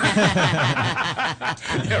 Yeah,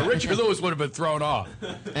 Richard Lewis would have been thrown off.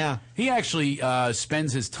 Yeah. He actually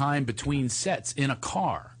spends his time between sets in a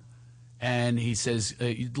car. And he says,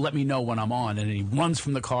 let me know when I'm on. And then he runs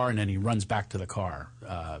from the car, and then he runs back to the car.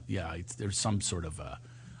 There's some sort of...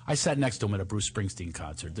 I sat next to him at a Bruce Springsteen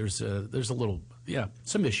concert. There's a little...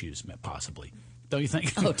 some issues, possibly. Don't you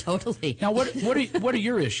think? Oh, totally. Now, what are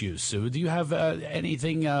your issues, Sue? Do you have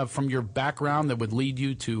anything from your background that would lead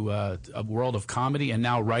you to a world of comedy and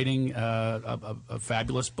now writing a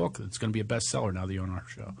fabulous book that's going to be a bestseller now that you're on our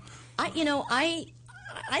show?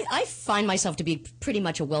 I find myself to be pretty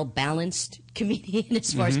much a well-balanced comedian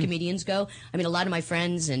as far as comedians go. I mean, a lot of my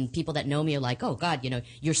friends and people that know me are like, oh, God,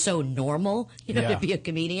 you're so normal, to be a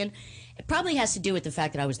comedian. It probably has to do with the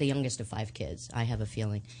fact that I was the youngest of 5 kids, I have a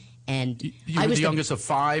feeling. And you were the youngest of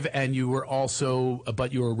 5, and you were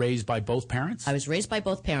but you were raised by both parents? I was raised by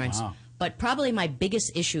both parents. Wow. But probably my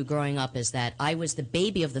biggest issue growing up is that I was the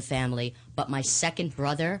baby of the family, but my second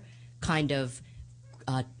brother kind of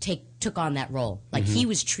took on that role. Like he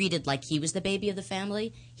was treated like he was the baby of the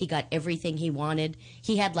family. He got everything he wanted.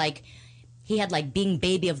 He had like being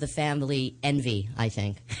baby of the family envy, I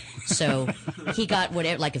think. So he got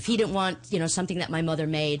whatever. Like if he didn't want something that my mother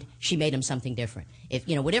made, she made him something different. If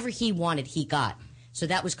whatever he wanted, he got. So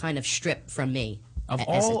that was kind of stripped from me as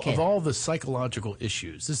a kid. Of all the psychological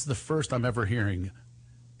issues, this is the first I'm ever hearing.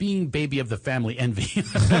 Being baby of the family envy.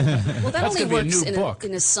 Well, that only works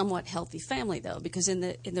in a somewhat healthy family, though, because in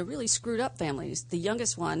the really screwed up families, the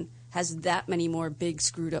youngest one has that many more big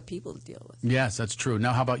screwed up people to deal with. Yes, that's true.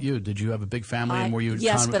 Now, how about you? Did you have a big family, and were you?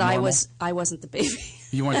 Yes, but normal? I wasn't the baby.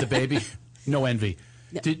 You weren't the baby. No envy.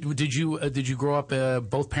 No. Did you grow up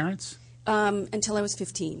both parents? Until I was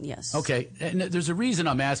 15, yes. Okay, and there's a reason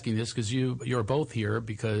I'm asking this because you're both here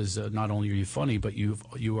because not only are you funny, but you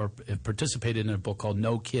have participated in a book called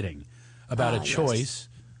No Kidding about a choice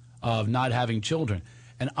of not having children,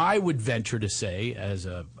 and I would venture to say, as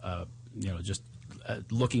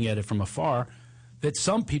looking at it from afar, that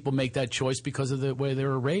some people make that choice because of the way they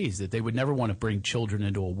were raised, that they would never want to bring children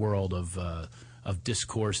into a world of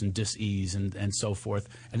discourse and dis-ease and so forth,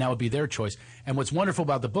 and that would be their choice. And what's wonderful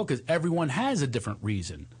about the book is everyone has a different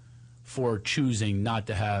reason for choosing not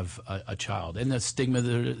to have a child, and the stigma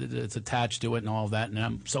that's attached to it and all of that, and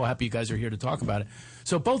I'm so happy you guys are here to talk about it.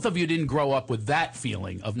 So both of you didn't grow up with that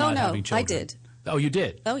feeling of not having children. I did. Oh, you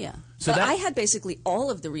did? Oh, yeah. So I had basically all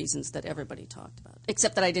of the reasons that everybody talked about,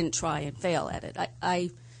 except that I didn't try and fail at it. I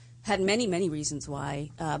had many, many reasons why,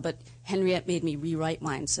 but Henriette made me rewrite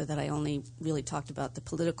mine so that I only really talked about the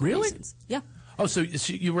political reasons. Yeah. Oh, so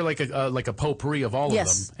you were like a potpourri of all of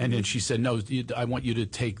them, and then she said, "No, I want you to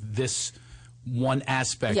take this one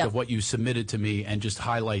aspect of what you submitted to me and just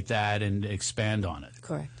highlight that and expand on it."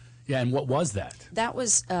 Correct. Yeah, and what was that? That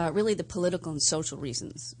was really the political and social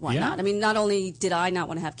reasons why not. I mean, not only did I not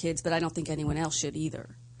want to have kids, but I don't think anyone else should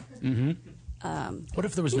either. Mm-hmm. What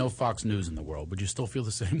if there was no Fox News in the world? Would you still feel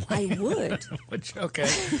the same way? I would. Okay.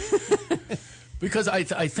 Because I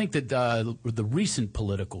think that the recent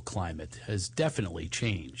political climate has definitely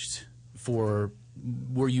changed for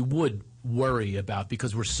where you would worry about,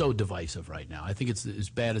 because we're so divisive right now. I think it's as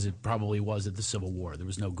bad as it probably was at the Civil War. There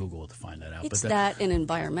was no Google to find that out. It's that and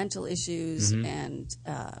environmental issues Mhm.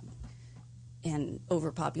 and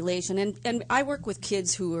overpopulation. And I work with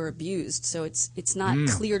kids who are abused, so it's not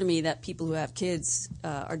clear to me that people who have kids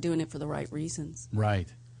are doing it for the right reasons. Right.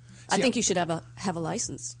 I think you should have a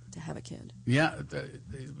license to have a kid. Yeah,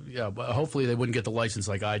 but hopefully they wouldn't get the license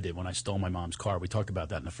like I did when I stole my mom's car. We talked about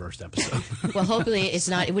that in the first episode. Well, hopefully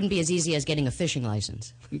it wouldn't be as easy as getting a fishing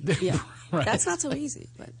license. Yeah, Right. that's not so easy.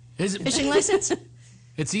 But Is it Fishing license?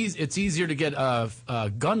 It's easier to get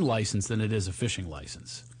a gun license than it is a fishing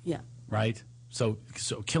license. Yeah. Right. So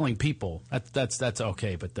killing people, that's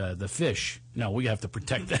okay, but the fish, no, we have to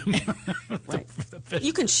protect them. Right.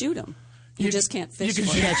 You can shoot them. You just can't fish for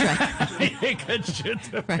them. That's right. You can shoot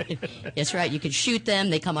them. Right. That's right. You can shoot them.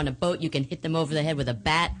 They come on a boat. You can hit them over the head with a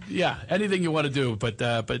bat. Yeah, anything you want to do, but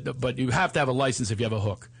you have to have a license if you have a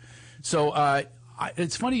hook. So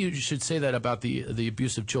it's funny you should say that about the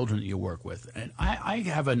abusive children that you work with, and I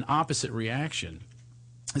have an opposite reaction.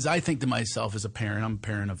 As I think to myself as a parent, I'm a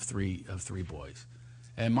parent of three boys,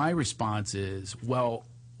 and my response is, well,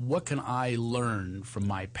 what can I learn from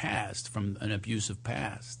my past, from an abusive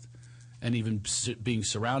past, and even being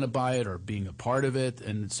surrounded by it or being a part of it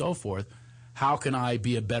and so forth? How can I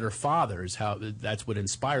be a better father? That's what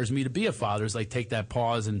inspires me to be a father. Is like take that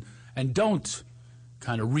pause and don't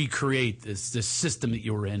kind of recreate this system that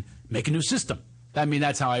you were in. Make a new system. I mean,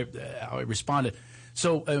 that's how I responded.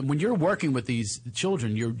 So when you're working with these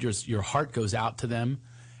children, your heart goes out to them,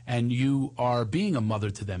 and you are being a mother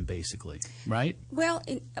to them, basically, right? Well,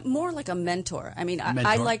 more like a mentor. I mean,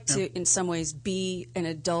 I like to, in some ways, be an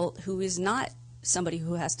adult who is not somebody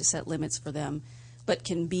who has to set limits for them, but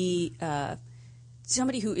can be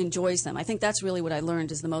somebody who enjoys them. I think that's really what I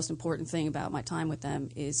learned is the most important thing about my time with them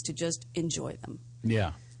is to just enjoy them.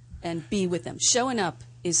 Yeah. And be with them. Showing up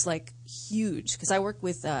is, like, huge, because I work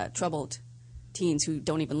with troubled teens who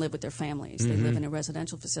don't even live with their families. They live in a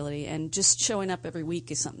residential facility, and just showing up every week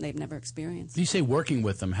is something they've never experienced. You say working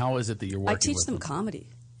with them. How is it that you're working with them? I teach them comedy.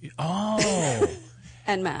 Oh.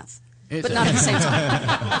 And math. But not at the same time.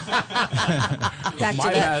 Back to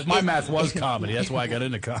that. My math was comedy. That's why I got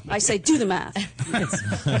into comedy. I say, do the math.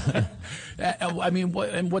 I mean,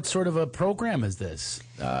 what sort of a program is this?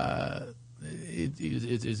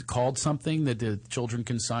 Is it called something that the children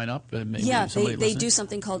can sign up? Yeah, they do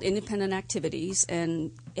something called independent activities,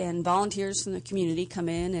 and volunteers from the community come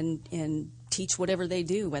in and teach whatever they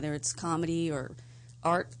do, whether it's comedy or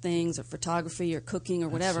art things or photography or cooking or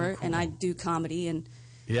whatever. So cool. And I do comedy, and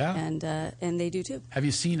they do too. Have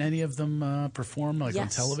you seen any of them perform on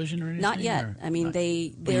television or anything? Not yet. I mean,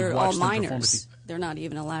 they're all minors. They're not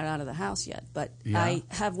even allowed out of the house yet. But I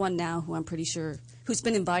have one now who I'm pretty sure who's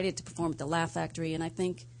been invited to perform at the Laugh Factory, and I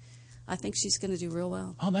think she's going to do real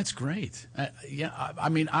well. Oh, that's great. I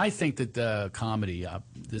mean, I think that comedy.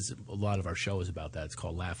 There's a lot of our show is about that. It's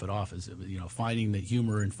called Laugh It Off. Is finding the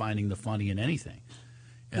humor and finding the funny in anything.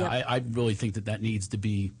 I really think that needs to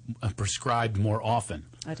be prescribed more often.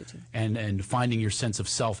 I do too. And finding your sense of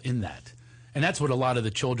self in that. And that's what a lot of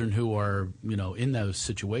the children who are, in those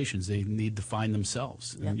situations, they need to find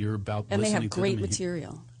themselves. Yep. And you're about and listening they have to great them.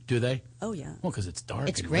 material. Do they? Oh, yeah. Well, because it's dark.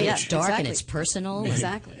 It's and great. rich. It's dark exactly. and it's personal.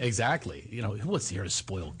 Exactly. Exactly. Who wants to hear a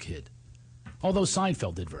spoiled kid? Although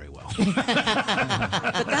Seinfeld did very well. But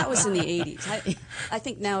that was in the 80s. I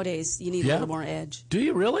think nowadays you need a little more edge. Do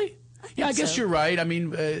you really? I guess so. You're right. I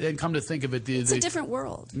mean, and come to think of it, it's a different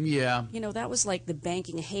world. Yeah. That was like the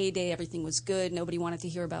banking heyday. Everything was good. Nobody wanted to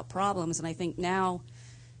hear about problems. And I think now,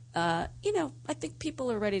 I think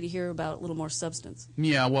people are ready to hear about a little more substance.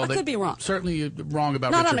 Yeah, well, I could be wrong. Certainly wrong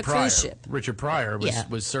about Not Richard on a Pryor. cruise ship. Richard Pryor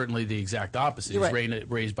was certainly the exact opposite. You're He was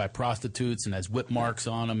raised by prostitutes and has whip marks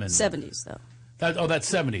on him. And 70s, though.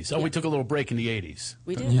 That's 70s. We took a little break in the 80s.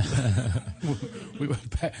 We did.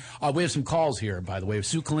 We have some calls here, by the way.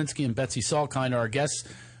 Sue Kalinsky and Betsy Salkind are our guests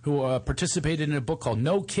who participated in a book called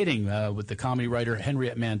No Kidding with the comedy writer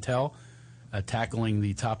Henriette Mantel, tackling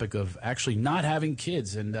the topic of actually not having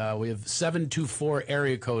kids. And we have 724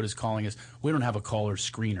 area code is calling us. We don't have a caller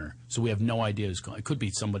screener, so we have no idea who's calling. It could be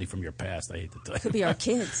somebody from your past. I hate to tell you. Could be our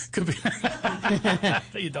kids. Could be.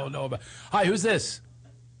 You don't know about. Hi, who's this?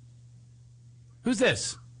 Who's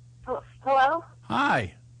this? Hello?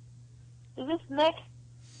 Hi. Is this Nick?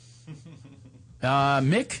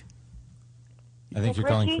 Mick? I think you're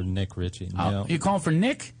calling for Nick Ritchie. No. You calling for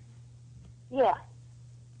Nick? Yeah.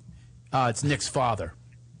 It's Nick's father.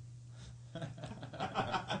 Can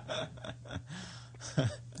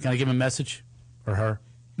I give him a message? Or her?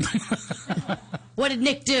 What did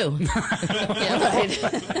Nick do?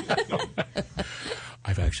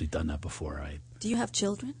 I've actually done that before. Do you have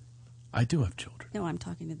children? I do have children. No, I'm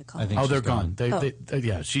talking to the caller. Oh, they're gone.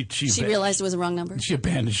 Yeah, she realized it was a wrong number? She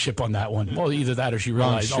abandoned ship on that one. Well, either that or she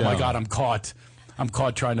realized, oh my God, I'm caught. I'm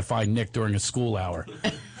caught trying to find Nick during a school hour.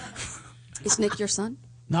 Is Nick your son?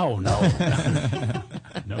 No.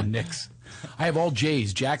 No Nicks. I have all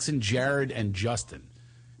J's, Jackson, Jared, and Justin.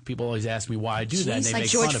 People always ask me why I do that. And they like make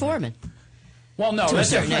George fun Foreman. Of me. Well, no, that's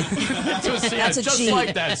That's just G.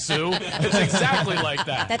 like that, Sue. It's exactly like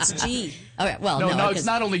that. That's G. All right, well, no, it's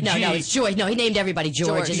not only G. No, it's George. No, he named everybody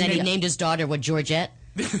George, and then he named his daughter, Georgette?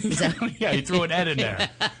 Yeah, he threw an Ed in there.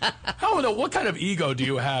 What kind of ego do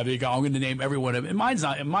you have? You go, I'm going to name everyone. And mine's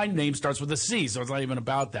not. My name starts with a C, so it's not even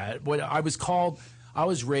about that. What I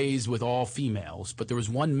was raised with all females, but there was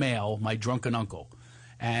one male, my drunken uncle,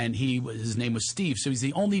 and his name was Steve. So he's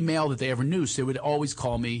the only male that they ever knew. So they would always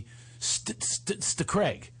call me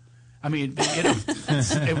Craig. I mean,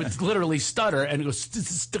 it would literally stutter and it goes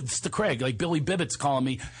Craig, like Billy Bibbit's calling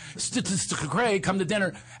me Craig, come to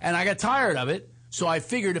dinner, and I got tired of it. So I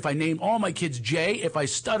figured if I name all my kids Jay, if I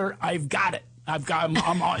stutter, I've got it.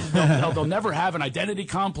 They'll never have an identity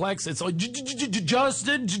complex. It's like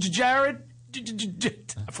Justin, Jared.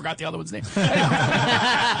 I forgot the other one's name.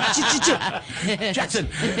 Jackson.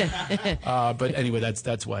 But anyway,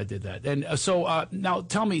 that's why I did that. And so now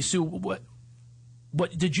tell me, Sue, what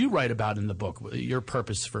did you write about in the book? Your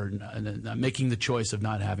purpose for making the choice of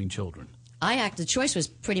not having children? The choice was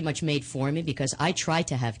pretty much made for me because I tried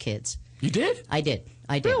to have kids. You did? I did.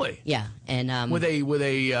 Really? Yeah. And with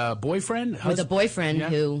a boyfriend? With a boyfriend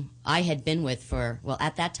who I had been with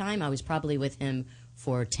at that time I was probably with him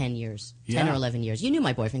for 10 years, 10 or 11 years. You knew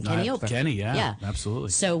my boyfriend, Kenny Ober. Kenny, yeah, absolutely.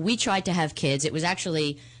 So we tried to have kids. It was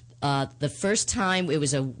actually the first time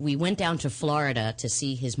we went down to Florida to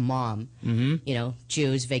see his mom,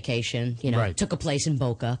 Jews vacation, took a place in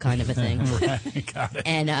Boca kind of a thing. Right, got it.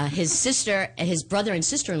 And his brother and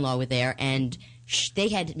sister-in-law were there, and they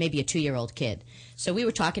had maybe a 2-year-old kid. So we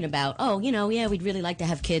were talking about, we'd really like to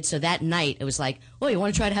have kids. So that night it was like, oh, you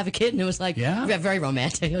want to try to have a kid? And it was like, very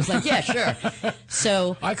romantic. It was like, yeah, sure.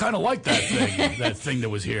 So I kind of like that thing that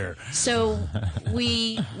was here. So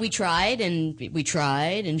we tried and we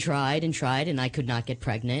tried and tried and tried, and I could not get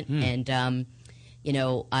pregnant. And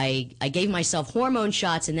I gave myself hormone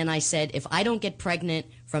shots, and then I said, if I don't get pregnant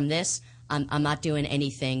from this, I'm not doing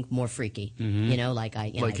anything more freaky,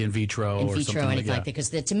 like in vitro or something anything like that. Because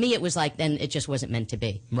to me it was like then it just wasn't meant to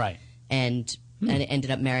be. Right. And I ended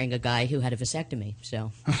up marrying a guy who had a vasectomy.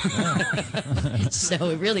 So, so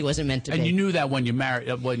it really wasn't meant to be. And you knew that when you married.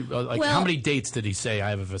 How many dates did he say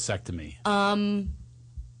I have a vasectomy?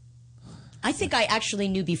 I think I actually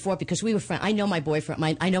knew before because we were friends. I know my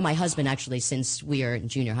boyfriend. I know my husband actually since we were in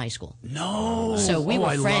junior high school. No. So we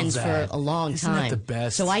were friends for a long Isn't time. that the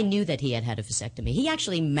best? So I knew that he had a vasectomy. He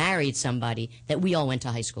actually married somebody that we all went to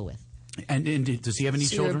high school with. And does he have any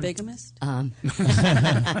children? You're a bigamist?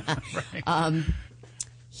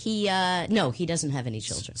 No, he doesn't have any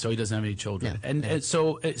children. So he doesn't have any children. No. And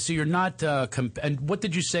so you're not. And what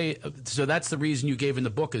did you say? So that's the reason you gave in the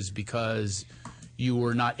book is because you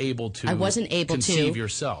were not able to. I wasn't able conceive to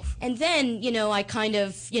yourself. And then I kind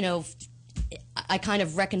of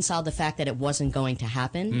reconciled the fact that it wasn't going to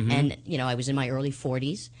happen, and I was in my early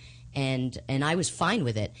 40s, and I was fine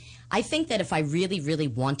with it. I think that if I really, really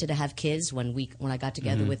wanted to have kids when I got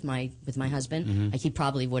together with my husband, he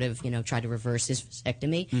probably would have tried to reverse his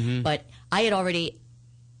vasectomy. But I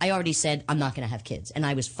already said I'm not going to have kids, and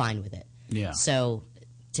I was fine with it. Yeah. So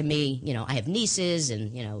to me, I have nieces,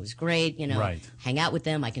 and it was great. Right. Hang out with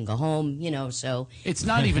them. I can go home. So it's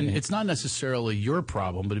not necessarily your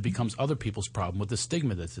problem, but it becomes other people's problem with the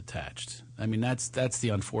stigma that's attached. I mean, that's the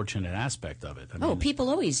unfortunate aspect of it. I mean, people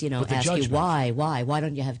always with the ask you judgment. why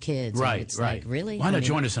don't you have kids? Right, and it's right. Like, really? Why not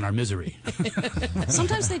join us in our misery?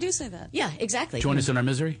 Sometimes they do say that. Yeah, exactly. Join us in our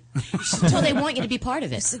misery. So they want you to be part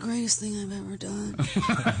of it. It's the greatest thing I've ever done.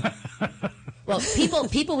 Well,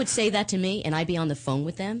 people would say that to me, and I'd be on the phone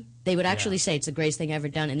with them. They would actually say it's the greatest thing I've ever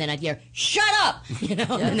done, and then I'd hear, "Shut up!"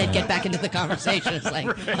 and they'd get back into the conversation. It's like,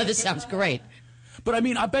 oh, this sounds great. But I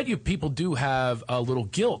mean, I bet you people do have a little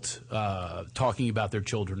guilt talking about their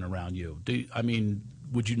children around you.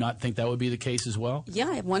 Would you not think that would be the case as well? Yeah,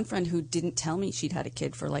 I have one friend who didn't tell me she'd had a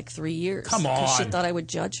kid for like 3 years. Come on. Because she thought I would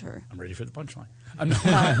judge her. I'm ready for the punchline.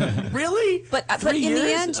 Really? But in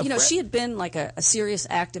the end, she had been like a serious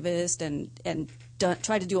activist and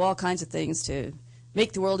tried to do all kinds of things to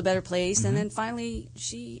make the world a better place. And then finally,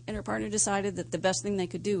 she and her partner decided that the best thing they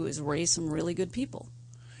could do is raise some really good people.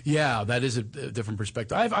 Yeah, that is a different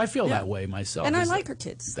perspective. I feel that way myself. And I like her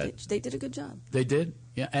kids. They did a good job. They did?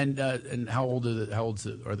 Yeah. And how old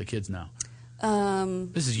are the kids now?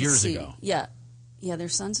 This is years ago. Yeah. Yeah, their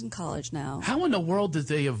son's in college now. How in the world did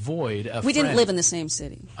they avoid a We didn't friend? live in the same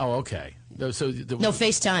city. Oh, okay. So No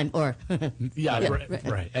FaceTime or yeah,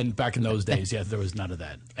 right. And back in those days, yeah, there was none of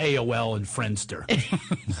that. AOL and Friendster.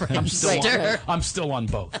 I'm still on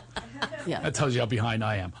both. Yeah. That tells you how behind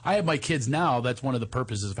I am. I have my kids now. That's one of the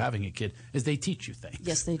purposes of having a kid is they teach you things.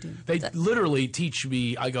 Yes, they do. They literally teach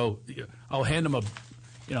me. I'll hand them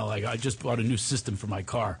like I just bought a new system for my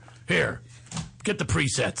car. Here, get the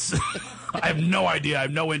presets. I have no idea. I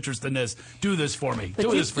have no interest in this. Do this for me. But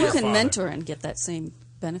Do this for your you can father. mentor and get that same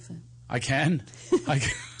benefit. I can.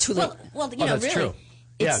 Too late. Well, that's really. true.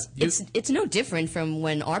 It's no different from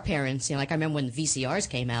when our parents, like I remember when the VCRs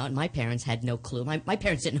came out, and my parents had no clue. My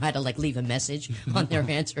parents didn't know how to leave a message on their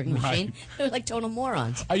answering machine. They were like total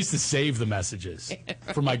morons. I used to save the messages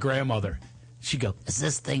for my grandmother. She'd go, "Is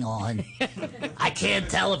this thing on? I can't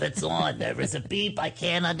tell if it's on. There is a beep. I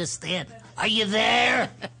can't understand. Are you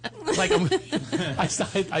there?" I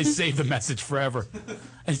saved the message forever.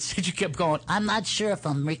 And she kept going, "I'm not sure if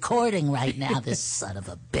I'm recording right now, this son of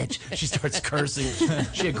a bitch." She starts cursing.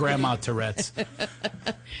 She had Grandma Tourette's.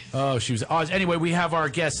 Oh, she was awesome. Anyway, we have our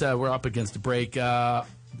guests. We're up against the break. The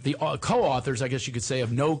co-authors, I guess you could say,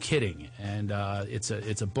 of No Kidding. And it's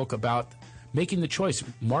a book about making the choice.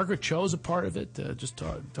 Margaret Cho's a part of it. Just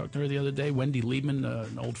talked to her the other day. Wendy Liebman,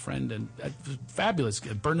 an old friend, and fabulous.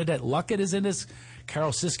 Bernadette Luckett is in this.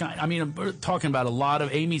 Carol Siskine. I mean, we're talking about a lot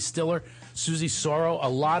of Amy Stiller, Susie Sorrow. A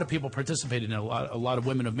lot of people participated in it. A lot of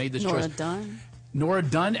women have made this choice. Nora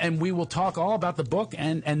Dunn, and we will talk all about the book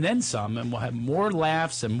and then some, and we'll have more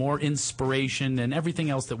laughs and more inspiration and everything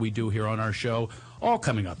else that we do here on our show, all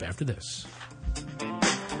coming up after this.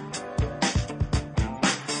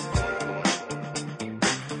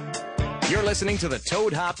 You're listening to the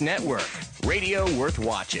Toad Hop Network, radio worth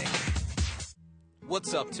watching.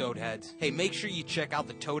 What's up, Toadheads? Hey, make sure you check out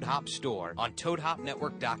the Toad Hop store on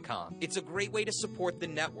ToadHopNetwork.com. It's a great way to support the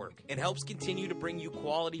network and helps continue to bring you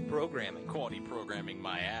quality programming. Quality programming,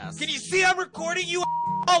 my ass. Can you see I'm recording you?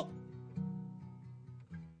 Oh!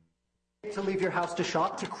 To leave your house to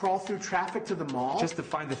shop, to crawl through traffic to the mall, Just to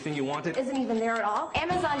find the thing you wanted. Isn't even there at all.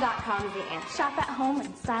 Amazon.com is the answer. Shop at home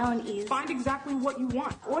in style and ease. Find exactly what you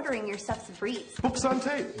want. Ordering your stuff's a breeze. books on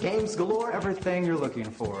tape, games galore, everything you're looking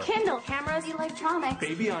for. Kindle, cameras, electronics.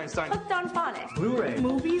 Baby Einstein. Hooked on phonics. Blu-ray,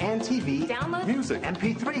 movies, and TV, download, music,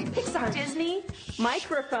 MP3, Pixar, Disney,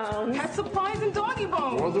 microphones, Pet supplies and doggy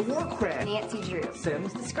bones. World of Warcraft, Nancy Drew,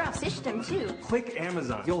 Sims, the Scruff system too. Click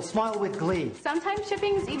Amazon. You'll smile with glee. Sometimes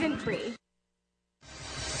shipping's even free.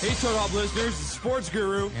 Hey, Toad Hop listeners, the Sports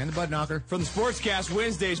Guru. And the Bud Knocker. From the Sportscast,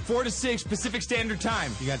 Wednesdays, 4 to 6 Pacific Standard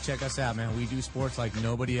Time. You got to check us out, man. We do sports like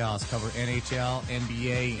nobody else. Cover NHL,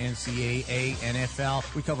 NBA, NCAA,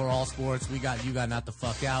 NFL. We cover all sports. You got Not the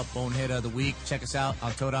Fuck Out, Bonehead of the Week. Check us out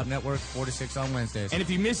on Toad Hop Network, 4 to 6 on Wednesdays. And if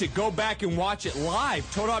you miss it, go back and watch it live,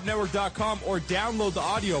 ToadHopNetwork.com, or download the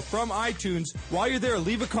audio from iTunes. While you're there,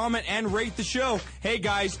 leave a comment and rate the show. Hey,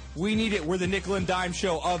 guys, we need it. We're the nickel and dime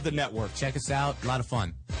show of the network. Check us out. A lot of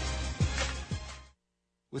fun.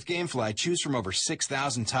 With GameFly, choose from over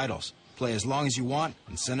 6,000 titles. Play as long as you want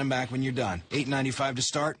and send them back when you're done. $8.95 to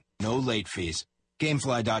start, no late fees.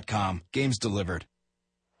 Gamefly.com. Games delivered.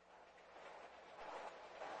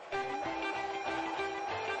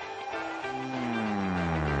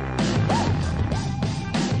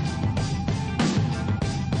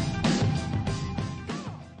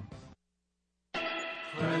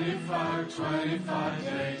 $25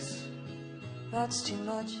 days. That's too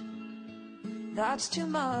much. That's too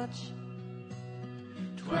much.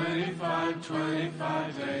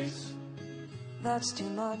 25 days. That's too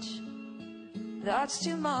much. That's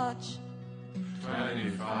too much.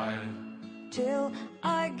 25. Till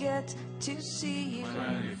I get to see you.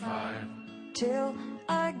 25. Till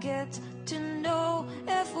I get to know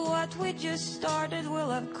if what we just started will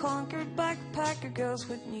have conquered backpacker girls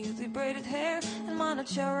with newly braided hair and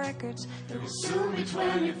monitor records. It will soon be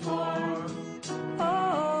 24.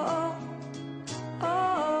 Oh,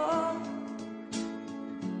 oh,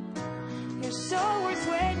 you're so worth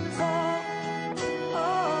waiting for.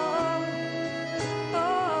 Oh,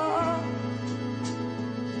 oh,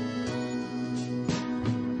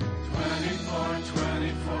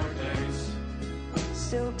 24 days.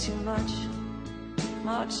 Still too much,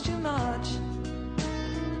 much too much.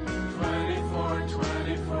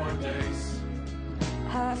 24 days.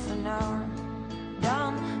 Half an hour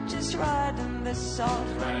down, just riding this song.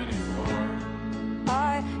 24.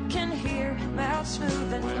 I can hear mouth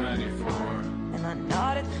smooth and 24. And I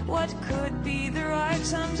nodded what could be the right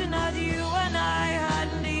time tonight. You and I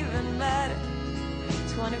hadn't even met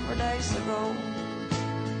 24 days ago.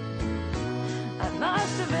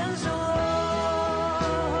 must have been so long.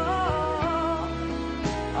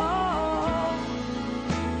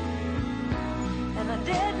 And I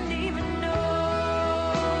didn't even know.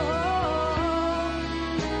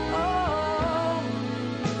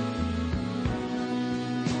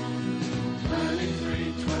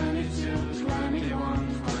 23, 22,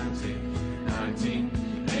 21, 20, 19,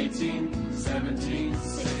 18, 17,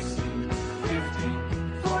 16,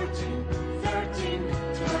 15, 14, 13,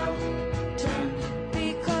 12, 10.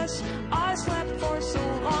 Because I slept for so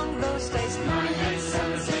long those days. 9, 8,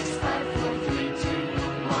 7, 6, 5, 4, 3, 2,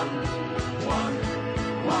 1, 1,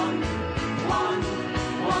 1, 1,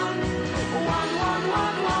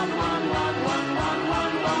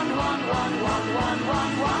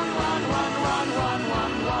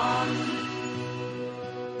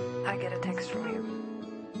 I get a text from you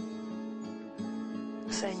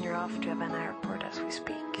saying you're off to Havana Airport as we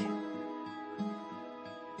speak.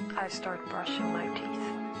 I start brushing my teeth.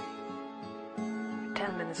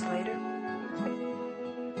 10 minutes later.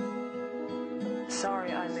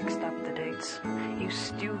 Sorry, I mixed up the dates. You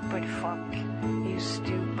stupid fuck. You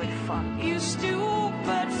stupid fuck. You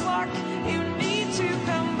stupid fuck. You need to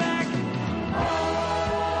come back.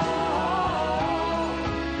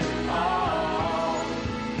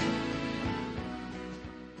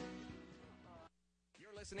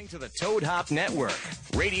 Listening to the Toad Hop Network,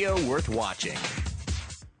 radio worth watching.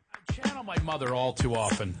 I channel my mother all too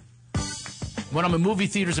often. When I'm in movie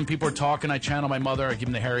theaters and people are talking, I channel my mother. I give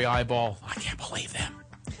them the hairy eyeball. I can't believe them.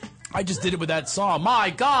 I just did it with that song. My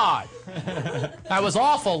God! That was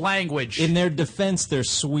awful language. In their defense, they're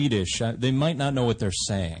Swedish. They might not know what they're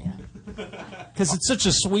saying. Because it's such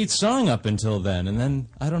a sweet song up until then, and then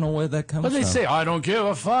I don't know where that comes from. What did they say? I don't give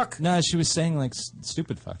a fuck? No, she was saying, like,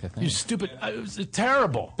 stupid fuck, I think. You stupid. It was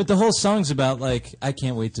terrible. But the whole song's about, like, I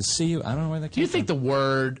can't wait to see you. I don't know where that comes from. Do you think the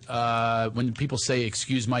word, when people say,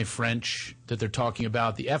 excuse my French, that they're talking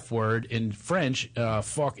about the F word in French,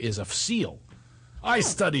 fuck is a seal? I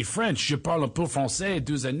study French. Je parle un peu français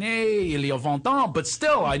 12 années, il y a 20 ans, but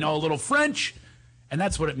still, I know a little French. And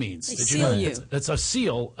that's what it means. They Did seal you know? you. That's a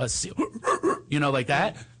seal. A seal. You know, like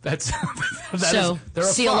that. That's So, they're a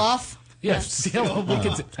seal fuck. off? Yeah, Yeah. seal. We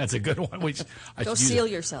could, that's a good one. I Go should use seal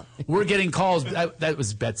it. yourself. We're getting calls. That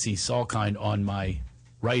was Betsy Salkind on my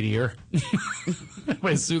right ear,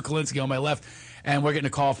 with Sue Kalinsky on my left, and we're getting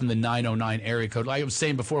a call from the 909 area code. Like I was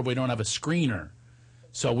saying before, we don't have a screener,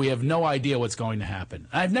 so we have no idea what's going to happen.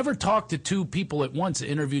 I've never talked to two people at once.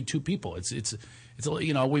 Interviewed two people. It's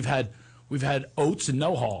you know, we've had Oates and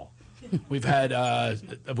No Hall. We've had.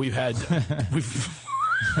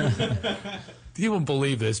 You wouldn't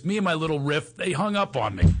believe this. Me and my little riff, they hung up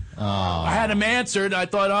on me. Oh. I had them answered. I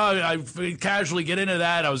thought, I casually get into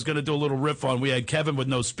that. I was going to do a little riff on. We had Kevin with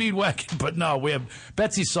no speed wagon, but no, we have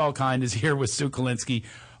Betsy Salkind is here with Sue Kalinsky,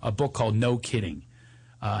 a book called No Kidding.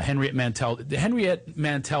 Henriette Mantel. Henriette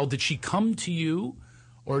Mantel, did she come to you,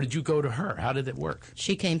 or did you go to her? How did it work?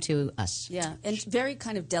 She came to us. Yeah, and very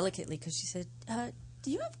kind of delicately, because she said, do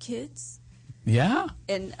you have kids? Yeah.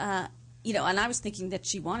 And, you know, and I was thinking that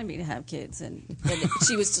she wanted me to have kids, and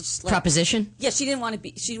she was just like... Proposition? Yeah, she didn't want to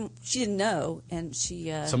be... She didn't know, and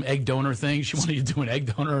she... Some egg donor thing? She wanted you to do an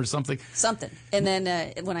egg donor or something? Something. And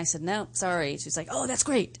then when I said, no, sorry, she's like, oh, that's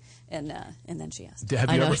great. And then she asked.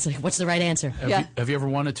 Have you ever, it's like, what's the right answer? Have you ever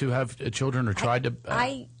wanted to have children or tried to...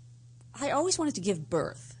 I always wanted to give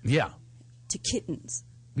birth. Yeah. To kittens.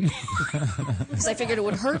 Because I figured it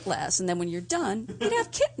would hurt less, and then when you're done, you'd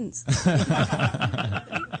have kittens.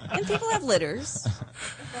 And people have litters.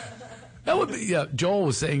 That would be, yeah. Joel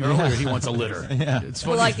was saying earlier he wants a litter. Yeah. It's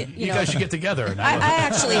funny. Well, like, you guys should get together. And I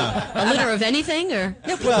actually... A litter of anything, or?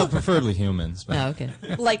 No, Well, preferably humans. But. Oh, okay.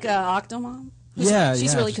 Like Octomom?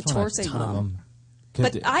 She's really Catorce mom.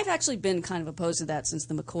 But I've actually been kind of opposed to that since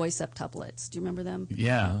the McCoy septuplets. Do you remember them?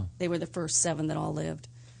 Yeah. They were the first 7 that all lived.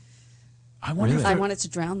 I wonder I wanted to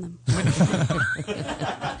drown them.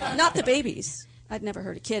 Not the babies. I'd never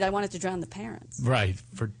hurt a kid. I wanted to drown the parents. Right.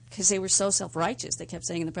 Because they were so self-righteous. They kept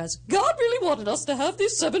saying in the press, God really wanted us to have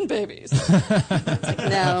these 7 babies. It's like,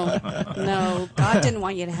 no. God didn't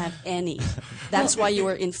want you to have any. That's why you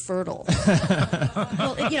were infertile.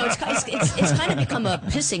 Well, you know, it's kind of become a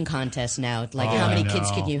pissing contest now. Like, how many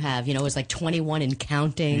kids can you have? You know, it's like 21 and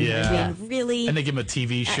counting. Yeah. I mean, really? And they give them a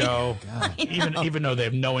TV show. Even though they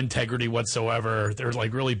have no integrity whatsoever. They're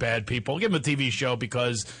like really bad people. Give them a TV show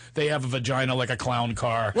because they have a vagina like a clown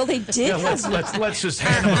car. Well, they did. Yeah, let's just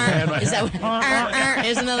hand him a hand. Is that what?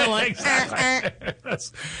 Here's another one. Exactly.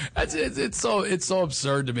 It's so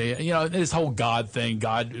absurd to me. You know, this whole God thing.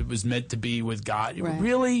 God was meant to be with God. Right.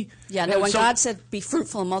 Really? Yeah. No. When God said, "Be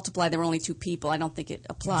fruitful and multiply," there were only 2 people. I don't think it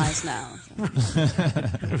applies now.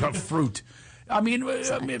 Fruit. I mean,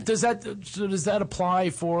 does that apply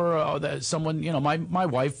for someone? You know, my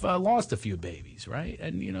wife lost a few babies, right?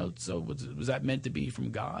 And you know, so was that meant to be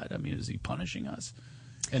from God? I mean, is he punishing us?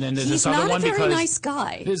 And then there's He's this other not one a very because nice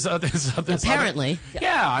guy. This Apparently.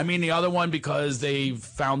 yeah. I mean, the other one because they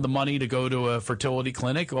found the money to go to a fertility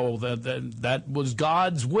clinic. Oh, that was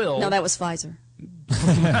God's will. No, that was Pfizer.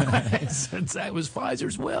 That was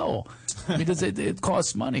Pfizer's will. Because it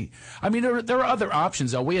costs money. I mean, there are other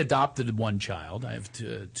options, though. We adopted one child. I have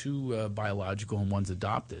two biological and one's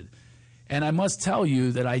adopted. And I must tell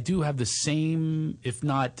you that I do have the same, if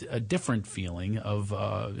not a different feeling of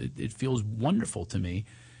it feels wonderful to me.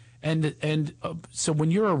 And so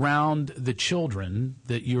when you're around the children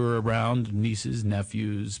that you're around, nieces,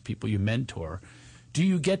 nephews, people you mentor, do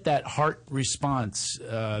you get that heart response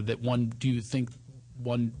that one, do you think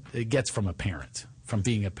one gets from a parent, from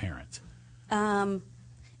being a parent?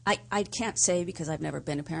 I can't say because I've never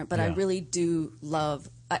been a parent, but I really do love.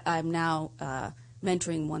 I'm now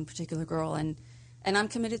mentoring one particular girl, and I'm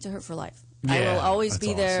committed to her for life. Yeah, I will always that's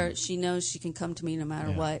be there. awesome. She knows she can come to me no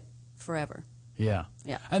matter what, forever. Yeah.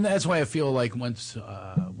 Yeah. And that's why I feel like once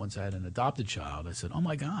I had an adopted child, I said, "Oh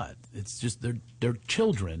my God, it's just they're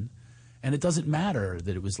children, and it doesn't matter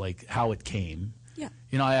that it was like how it came." Yeah.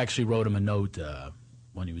 You know, I actually wrote him a note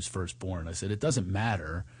when he was first born. I said, "It doesn't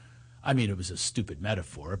matter." I mean, it was a stupid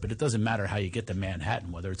metaphor, but it doesn't matter how you get to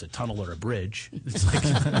Manhattan, whether it's a tunnel or a bridge. It's like,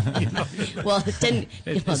 you know, well, then,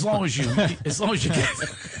 as long as you get,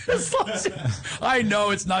 I know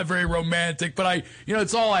it's not very romantic, but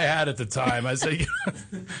it's all I had at the time. I said, I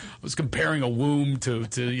was comparing a womb to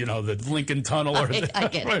the Lincoln Tunnel or I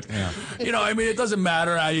get it. Yeah. I mean, it doesn't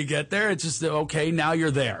matter how you get there. It's just okay. Now you're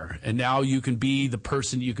there, and now you can be the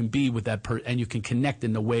person you can be with that person, and you can connect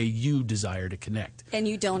in the way you desire to connect. And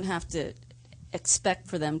you don't have to expect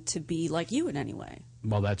for them to be like you in any way.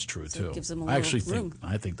 Well, that's true So it too. gives them a I actually little room.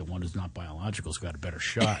 I think the one who's not biological's got a better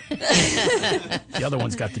shot. The other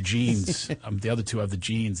one's got the genes. The other two have the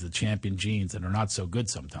genes, the champion genes, and are not so good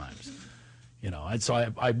sometimes. So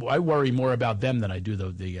I worry more about them than I do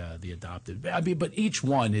the adopted. I mean, but each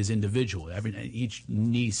one is individual. Each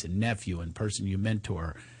niece and nephew and person you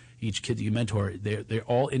mentor, each kid that you mentor, they're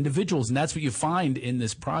all individuals, and that's what you find in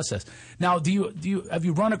this process. Now, have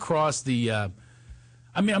you run across the?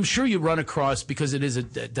 I mean, I'm sure you run across, because it is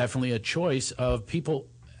definitely a choice of people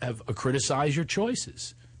have criticized your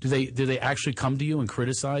choices. Do they actually come to you and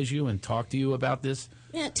criticize you and talk to you about this?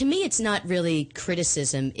 Yeah, to me, it's not really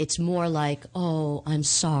criticism. It's more like, oh, I'm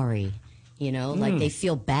sorry. Like they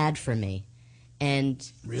feel bad for me. And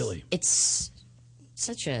really, it's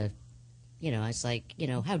such a, it's like,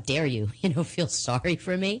 how dare you, feel sorry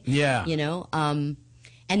for me? Yeah. And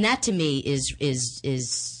that to me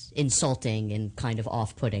is insulting and kind of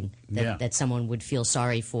off-putting that someone would feel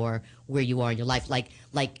sorry for where you are in your life. Like,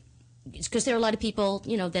 because there are a lot of people,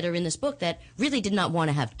 that are in this book that really did not want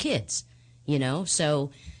to have kids.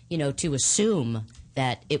 So, to assume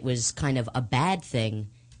that it was kind of a bad thing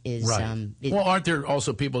is... Right. Well, aren't there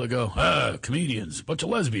also people that go, comedians, bunch of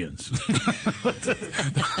lesbians?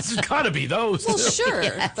 There's got to be those. Well, sure.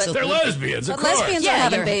 Yeah, but they're lesbians, of but course. lesbians are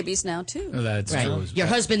having babies now, too. That's right. true. Your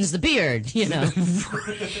husband's the beard,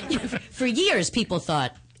 For years, people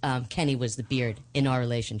thought Kenny was the beard in our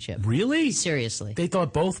relationship. Really? Seriously. They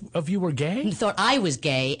thought both of you were gay? They thought I was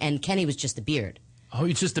gay and Kenny was just the beard. Oh,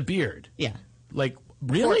 it's just a beard? Yeah. Like,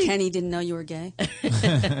 really? Poor Kenny didn't know you were gay.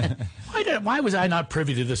 Why was I not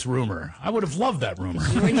privy to this rumor? I would have loved that rumor.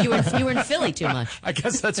 You were in Philly too much. I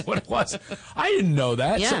guess that's what it was. I didn't know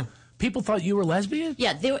that. Yeah. So people thought you were lesbian?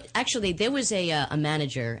 Yeah, there was a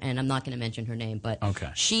manager, and I'm not going to mention her name, but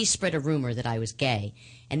she spread a rumor that I was gay.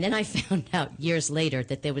 And then I found out years later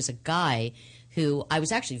that there was a guy who I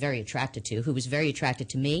was actually very attracted to, who was very attracted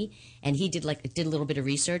to me, and he did a little bit of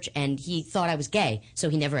research, and he thought I was gay, so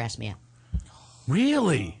he never asked me out.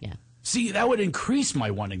 Really? Yeah. See, that would increase my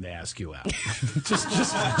wanting to ask you out.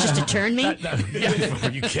 just to turn me? Yeah, are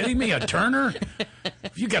you kidding me? A turner?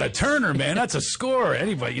 If you got a turner, man, that's a score.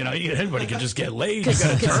 Anybody can just get laid. You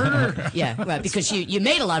got a turner? Yeah, right, because you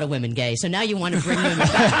made a lot of women gay, so now you want to bring women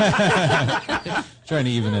back. Trying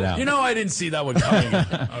to even it out. I didn't see that one coming,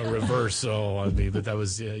 a reversal on me, but that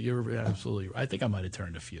was, you're absolutely right. I think I might have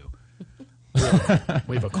turned a few.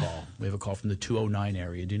 We have a call. We have a call from the 209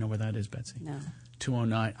 area. Do you know where that is, Betsy? No.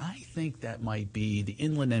 209. I think that might be the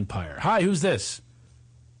Inland Empire. Hi, who's this?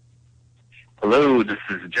 Hello, this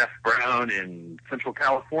is Jeff Brown in Central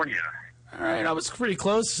California. All right, I was pretty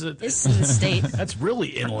close. This is the state. That's really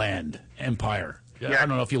Inland Empire. Yeah. I don't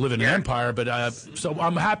know if you live in an empire, but so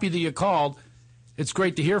I'm happy that you called. It's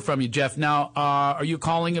great to hear from you, Jeff. Now, are you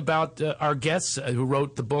calling about our guests who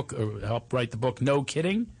wrote the book, or helped write the book, No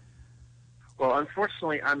Kidding? Well,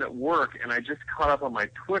 unfortunately, I'm at work, and I just caught up on my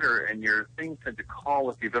Twitter, and your thing said to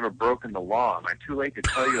call if you've ever broken the law. Am I too late to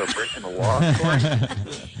tell you a breaking the law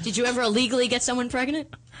story? Did you ever illegally get someone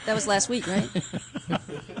pregnant? That was last week, right?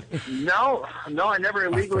 No, I never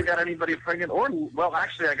illegally got anybody pregnant. Well,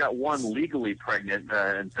 actually, I got one legally pregnant,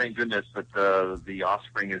 and thank goodness, but the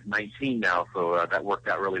offspring is 19 now, so that worked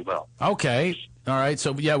out really well. Okay. All right.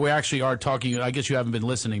 So, yeah, we actually are talking. I guess you haven't been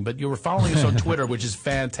listening, but you were following us on Twitter, which is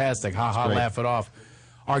fantastic. Ha ha, laugh it off.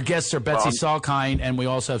 Our guests are Betsy Salkind, and we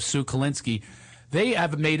also have Sue Kalinsky. They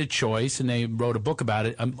have made a choice, and they wrote a book about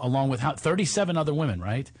it, along with 37 other women,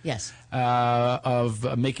 right? Yes.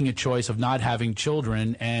 Of making a choice of not having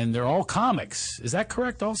children, and they're all comics. Is that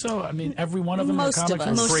correct also? I mean, every one of them are comics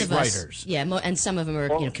and great writers. Yeah, and some of them are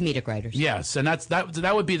comedic writers. Yes, and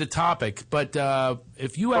that would be the topic. But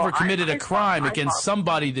if you ever committed a crime against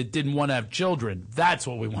somebody that didn't want to have children, that's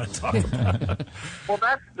what we want to talk about. Well,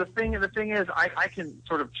 that's the thing. The thing is, I can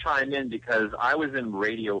sort of chime in because I was in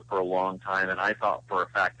radio for a long time, and I thought for a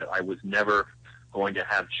fact that I was never going to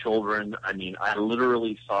have children. I mean, I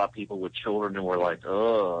literally saw people with children and were like,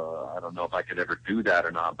 oh, I don't know if I could ever do that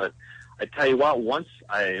or not. But I tell you what, once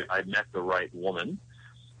I met the right woman,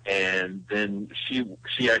 and then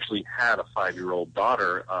she actually had a 5-year-old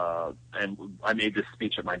daughter, and I made this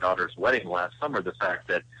speech at my daughter's wedding last summer, the fact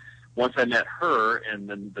that once I met her and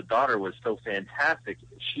then the daughter was so fantastic,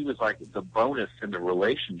 she was like the bonus in the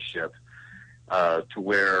relationship, to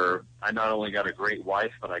where I not only got a great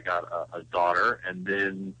wife, but I got a daughter. And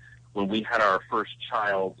then when we had our first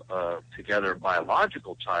child together,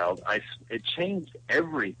 biological child, it changed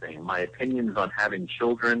everything. My opinions on having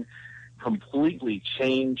children completely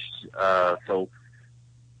changed. So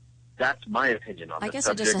that's my opinion on I the guess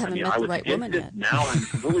subject. I just haven't met the right woman yet. Now I'm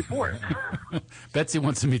completely for it. Betsy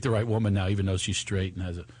wants to meet the right woman now, even though she's straight and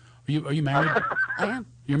has a. Are you married? I am.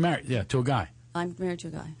 You're married, yeah, to a guy. I'm married to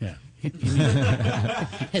a guy. Yeah.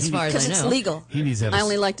 As far as I know. Because it's legal. He needs I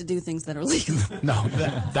only like to do things that are legal. No,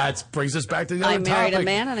 that brings us back to the other I married topic. a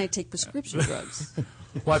man and I take prescription drugs.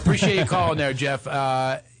 Well, I appreciate you calling there, Jeff.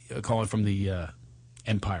 Calling from the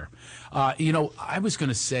Empire. I was going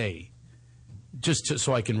to say,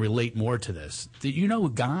 so I can relate more to this,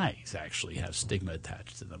 that guys actually have stigma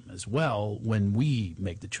attached to them as well when we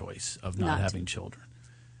make the choice of not having children.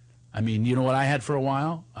 I mean, you know what I had for a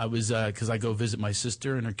while? I was, because I go visit my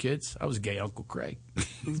sister and her kids, I was gay Uncle Craig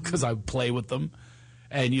because I play with them.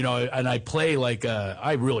 And, and I play like,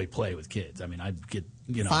 I really play with kids. I mean, I get,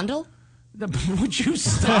 Fondle? Would you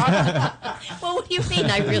stop? Well, what do you mean?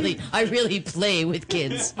 I really play with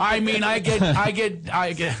kids. I mean, I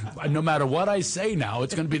get. No matter what I say now,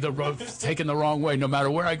 it's going to be taken the wrong way. No matter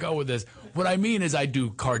where I go with this, what I mean is, I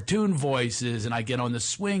do cartoon voices and I get on the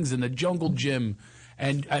swings in the jungle gym,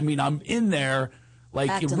 and I mean, I'm in there like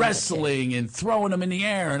Acting wrestling and throwing them in the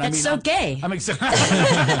air. And That's I mean, so gay.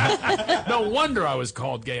 I'm no wonder I was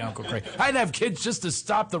called gay Uncle Craig. I'd have kids just to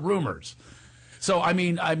stop the rumors. So, I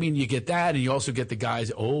mean, you get that, and you also get the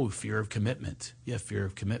guys, fear of commitment. Yeah, fear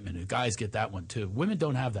of commitment. And guys get that one, too. Women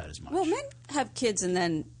don't have that as much. Well, men have kids and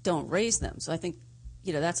then don't raise them. So I think,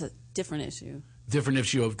 that's a different issue. Different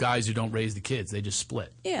issue of guys who don't raise the kids. They just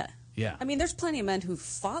split. Yeah. Yeah. I mean, there's plenty of men who've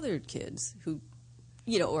fathered kids who,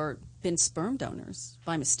 or been sperm donors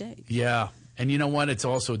by mistake. Yeah. And you know what? It's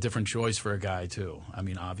also a different choice for a guy, too. I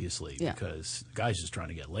mean, obviously, because the guy's just trying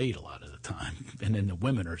to get laid a lot of the time. And then the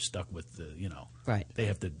women are stuck with the, Right. They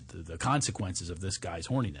have the consequences of this guy's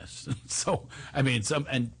horniness. So, I mean,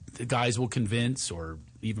 and the guys will convince, or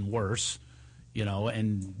even worse,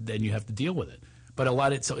 and then you have to deal with it. But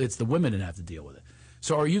it's the women that have to deal with it.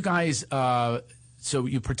 So are you guys, so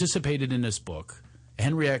you participated in this book.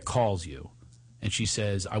 Henriette calls you. And she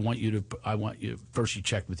says, I want you, first she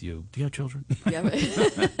checked with you. Do you have children? Yeah.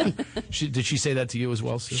 Did she say that to you as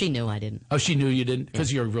well, Sue? She knew I didn't. Oh, she knew you didn't?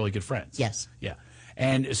 Because you're really good friends. Yes. Yeah.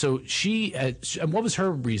 And so and what was her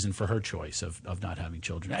reason for her choice of not having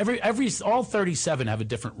children? All 37 have a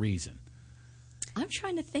different reason. I'm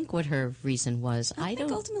trying to think what her reason was. I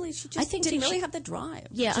think ultimately she just didn't really have the drive.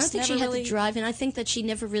 Yeah, I don't Just think she never had really- the drive, and I think that she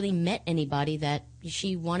never really met anybody that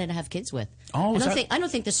she wanted to have kids with. Oh, I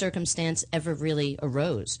don't think the circumstance ever really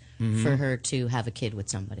arose for her to have a kid with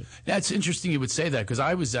somebody. That's interesting you would say that, because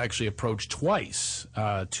I was actually approached twice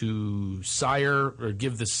to sire or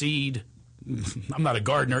give the seed. I'm not a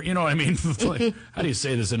gardener, you know what I mean? Like, how do you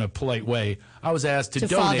say this in a polite way? I was asked to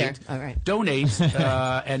donate, father. All right. donate,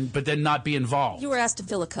 but then not be involved. You were asked to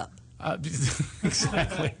fill a cup.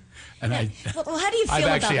 Exactly. And Well, how do you feel I've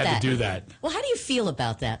about actually that? had to do that. Well, how do you feel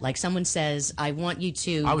about that? Like someone says, I want you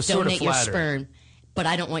to I was sort of donate your flattered. sperm, but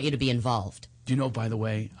I don't want you to be involved. Do you know, by the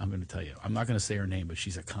way, I'm going to tell you, I'm not going to say her name, but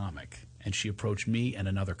she's a comic. And she approached me and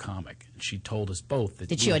another comic. And she told us both that.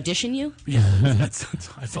 Did she audition you? Yeah.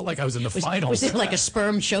 I felt like I was in the finals. Was it like a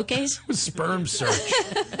sperm showcase? It was Sperm Search.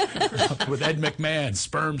 With Ed McMahon,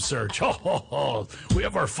 Sperm Search. Oh, we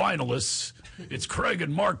have our finalists. It's Craig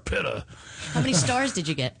and Mark Pitta. How many stars did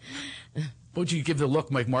you get? Would you give the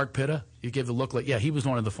look like Mark Pitta? You give the look like, yeah, he was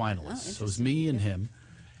one of the finalists. So it was me and him.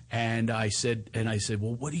 And I said,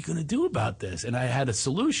 well, what are you going to do about this? And I had a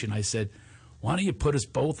solution. I said, why don't you put us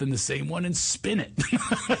both in the same one and spin it?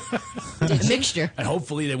 A mixture. And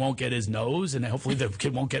hopefully they won't get his nose, and hopefully the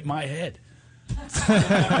kid won't get my head.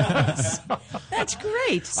 That's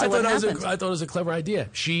great. So I what thought happened? it was a clever idea.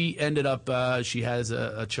 She ended up, she has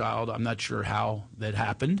a child. I'm not sure how that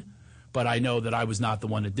happened, but I know that I was not the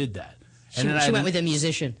one that did that. She went with a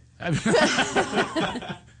musician.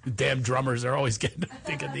 Damn drummers, they're always getting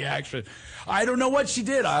the action. I don't know what she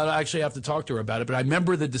did. I'll actually have to talk to her about it, but I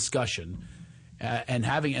remember the discussion. And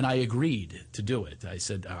I agreed to do it. I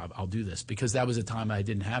said, I'll do this, because that was a time I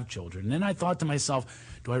didn't have children. And then I thought to myself,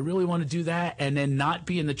 do I really want to do that? And then not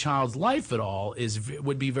be in the child's life at all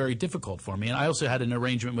would be very difficult for me. And I also had an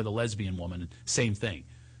arrangement with a lesbian woman, same thing,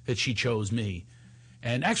 that she chose me.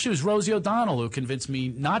 And actually it was Rosie O'Donnell who convinced me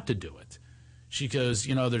not to do it. She goes,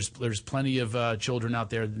 there's plenty of children out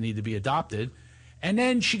there that need to be adopted. And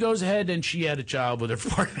then she goes ahead and she had a child with her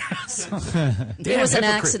partner. It was an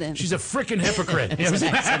accident. She's a freaking hypocrite. It was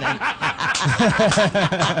an accident.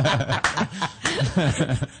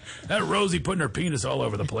 That Rosie putting her penis all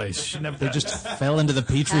over the place. They just fell into the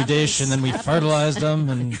petri dish, and then we fertilized them.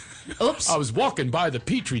 And oops! I was walking by the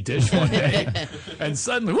petri dish one day, and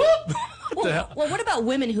suddenly, whoop! What the hell? Well, what about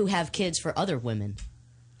women who have kids for other women?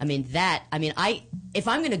 I mean, if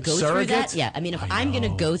I'm going to go through that, Surrogate? if I'm going to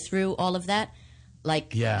go through all of that,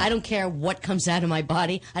 I don't care what comes out of my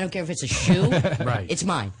body. I don't care if it's a shoe. Right. It's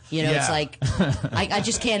mine. It's like, I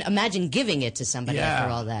just can't imagine giving it to somebody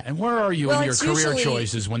after all that. And where are you in your it's career usually-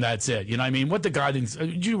 choices when that's it? You know what I mean? What the guidance,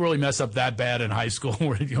 did you really mess up that bad in high school?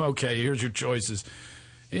 Okay, here's your choices.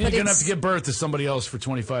 You're going to have to give birth to somebody else for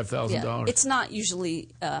 $25,000. Yeah, it's not usually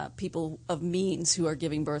people of means who are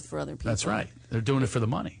giving birth for other people. That's right. They're doing it for the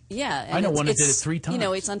money. Yeah. I know and one that it's- did it 3 times.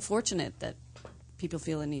 It's unfortunate that people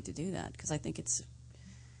feel the need to do that, because I think it's,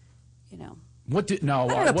 I don't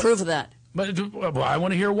approve of that. But I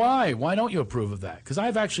want to hear why. Why don't you approve of that? Because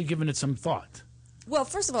I've actually given it some thought. Well,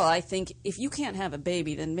 first of all, I think if you can't have a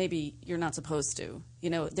baby, then maybe you're not supposed to.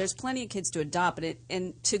 There's plenty of kids to adopt,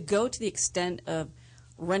 and to go to the extent of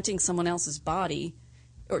renting someone else's body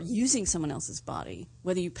or using someone else's body,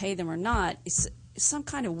 whether you pay them or not, is some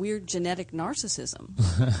kind of weird genetic narcissism.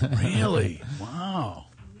 Really? Wow.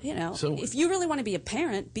 So, if you really want to be a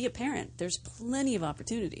parent, be a parent. There's plenty of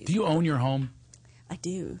opportunities. do you own your home? I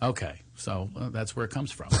do. Okay, so that's where it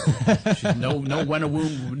comes from. no rent a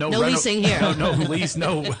womb, no leasing here. No lease,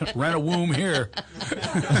 no rent a womb here.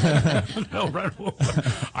 No rent a womb.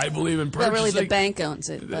 I believe in purchasing. Well, really, the bank owns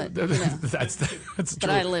it, but that's but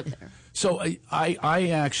true. I live there. So I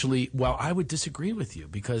actually, I would disagree with you,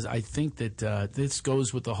 because I think that this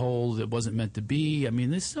goes with the whole "it wasn't meant to be." I mean,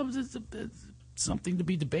 this is something to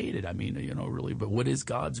be debated. I mean, really, but what is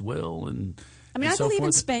God's will? I believe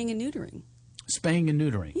in spaying and neutering. Spaying and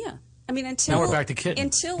neutering. Yeah. I mean, until now we're back to kittens.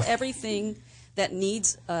 Until everything that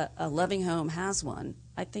needs a loving home has one,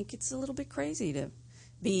 I think it's a little bit crazy to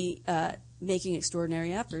be making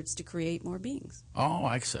extraordinary efforts to create more beings. Oh,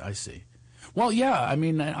 I see. Well, yeah. I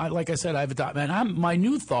mean, like I said, I've adopted. And my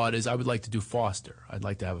new thought is I would like to do foster. I'd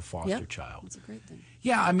like to have a foster child. That's a great thing.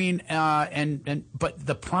 Yeah, I mean, but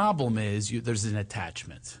the problem is there's an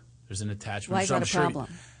attachment. There's an attachment. Why is that a problem?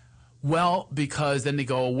 Well, because then they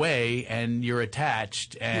go away and you're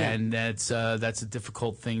attached, and that's a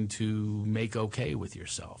difficult thing to make okay with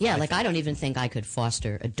yourself. Yeah, I don't even think I could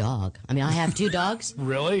foster a dog. I mean, I have 2 dogs.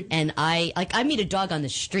 Really? And I meet a dog on the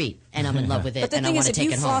street, and I'm in love with it, But the and I thing want is, to if take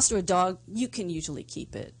you it home. foster a dog, you can usually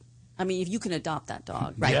keep it. I mean, if you can adopt that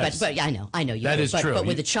dog, Right, Yes. but I know you That could. is but, true. But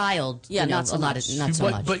with a child, Yeah, you know, not so not much. so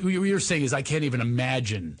much. But what you're saying is I can't even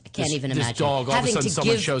imagine. I can't even this imagine. dog, all of a Having sudden to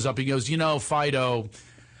someone give- shows up and goes, you know, Fido,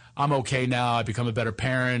 I'm okay now. I become a better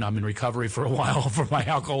parent. I'm in recovery for a while from my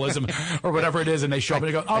alcoholism or whatever it is. And they show up and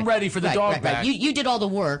they go, I'm ready for the dog back. Right. You did all the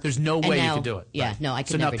work. There's no and way now- you could do it. Yeah, Right. no, I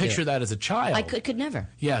could So never now picture do it. that as a child. I could never.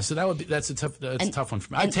 Yeah, so that's a tough one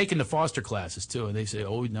for me. I've taken the foster classes too, and they say,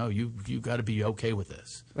 "Oh no, you got to be okay with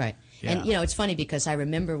this." Right. Yeah. And, you know, it's funny because I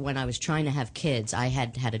remember when I was trying to have kids, I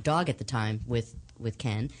had a dog at the time with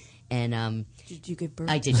Ken. And did you give birth?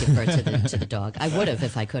 I did give birth to the dog. I would have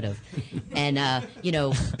if I could have. And you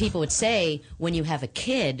know, people would say when you have a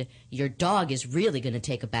kid, your dog is really going to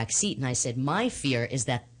take a back seat. And I said, my fear is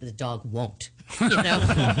that the dog won't. You know,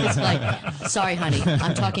 it's like, sorry, honey,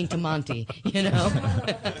 I'm talking to Monty. You know.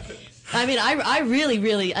 I mean, I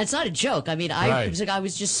really, it's not a joke. I mean, Right. I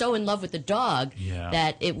was just so in love with the dog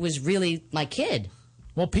that it was really my kid.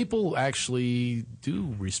 Well, people actually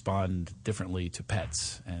do respond differently to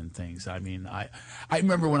pets and things. I mean, I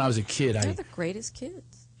remember when I was a kid. They're the greatest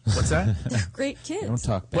kids. What's that? They're great kids. Don't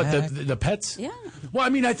talk What back. the pets? Yeah. Well, I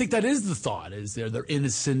mean, I think that is the thought. Is they're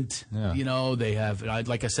innocent. Yeah. You know, they have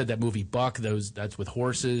like I said, that movie Buck. That's with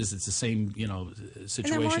horses. It's the same And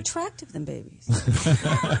situation. they're more attractive than babies.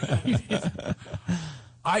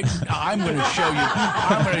 I'm going to show you.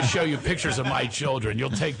 I'm going to show you pictures of my children.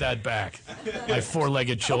 You'll take that back. My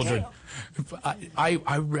four-legged children.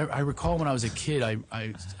 I recall when I was a kid.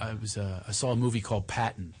 I saw a movie called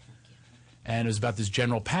Patton, and it was about this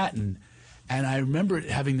General Patton, and I remember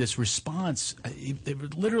having this response. They were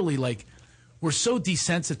literally like, we're so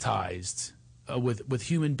desensitized with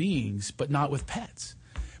human beings, but not with pets,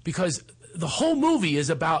 because the whole movie is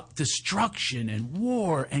about destruction and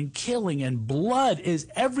war and killing, and blood is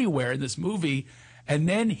everywhere in this movie. And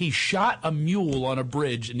then he shot a mule on a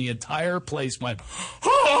bridge, and the entire place went,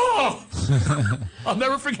 oh! I'll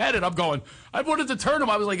never forget it. I wanted to turn him.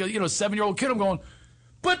 I was like a 7-year-old kid. I'm going,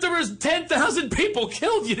 but there was 10,000 people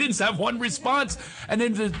killed. You didn't have one response. And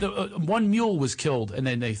then the one mule was killed, and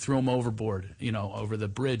then they threw him overboard, over the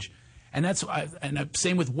bridge. And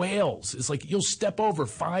same with whales. It's like you'll step over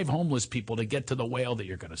 5 homeless people to get to the whale that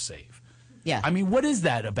you're going to save. Yeah. I mean, what is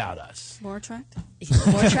that about us? More attractive.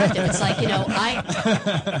 More attractive. It's like,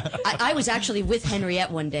 I was actually with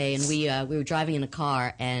Henriette one day, and we were driving in a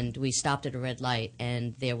car, and we stopped at a red light,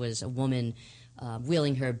 and there was a woman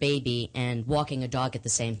wheeling her baby and walking a dog at the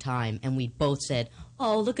same time, and we both said,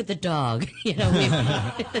 "Oh, look at the dog."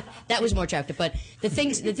 That was more attractive. But the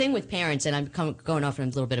thing with parents, and I'm going off on a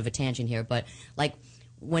little bit of a tangent here, but like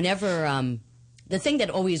whenever the thing that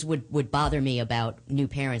always would bother me about new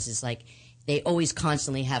parents is like they always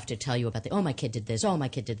constantly have to tell you about my kid did this, oh, my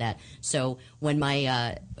kid did that. So when my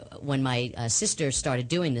sister started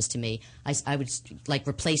doing this to me, I would like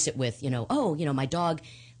replace it with my dog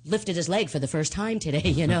lifted his leg for the first time today,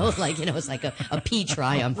 it's like a pee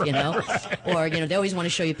triumph, Or, they always want to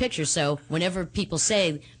show you pictures. So whenever people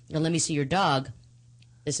say, let me see your dog,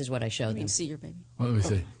 this is what I show them. Let me see your baby. Well, let me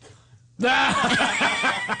see.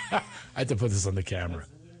 I had to put this on the camera.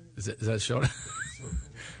 Is that showing?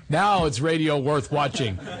 Now it's radio worth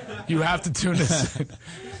watching. You have to tune this in.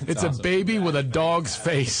 It's awesome. A baby with a dog's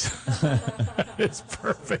face. It's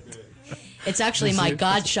perfect. It's actually my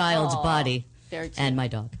godchild's body and my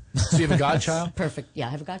dog. So you have a godchild? Perfect. Yeah, I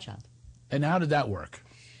have a godchild. And how did that work?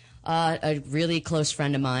 A really close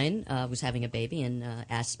friend of mine was having a baby and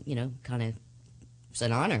asked, it's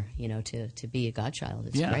an honor, to be a godchild.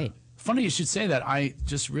 It's great. Funny you should say that. I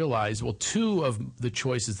just realized, 2 of the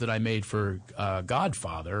choices that I made for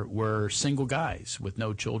Godfather were single guys with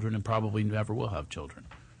no children and probably never will have children.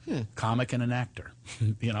 Comic and an actor,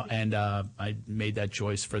 and I made that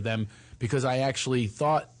choice for them because I actually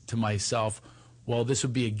thought to myself, well, this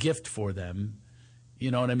would be a gift for them. You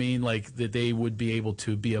know what I mean? Like that they would be able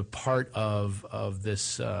to be a part of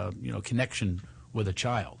this, connection with a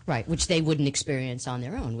child. Right, which they wouldn't experience on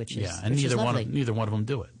their own, which is and which neither one of them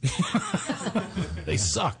do it. They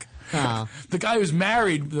suck. Oh. The guy who's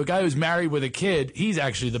married with a kid, he's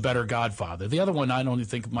actually the better godfather. The other one, I don't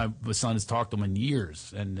think my son has talked to him in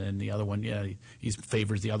years, and the other one, he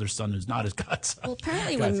favors the other son who's not his godson. Well,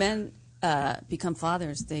 apparently when men become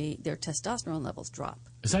fathers, their testosterone levels drop.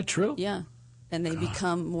 Is that true? Yeah, and they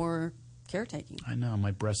become more caretaking. I know,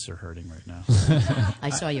 my breasts are hurting right now.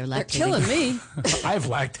 I saw your lactating. They're killing me. I've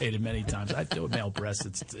lactated many times. I feel male breasts.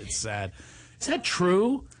 It's sad. Is that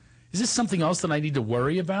true? Is this something else that I need to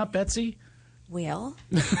worry about, Betsy? Well,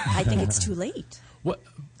 I think it's too late. What?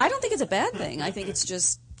 I don't think it's a bad thing. I think it's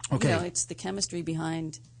just, okay. It's the chemistry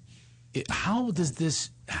behind how does this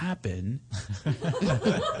happen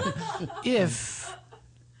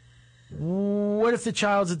what if the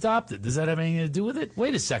child's adopted? Does that have anything to do with it?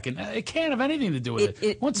 Wait a second. It can't have anything to do with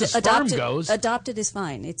it. Once the sperm goes... Adopted is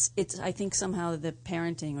fine. It's I think somehow the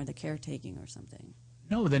parenting or the caretaking or something.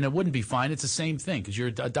 No, then it wouldn't be fine. It's the same thing because your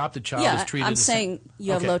adopted child is treated I'm the saying same.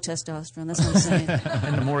 you have Okay. low testosterone. That's what I'm saying.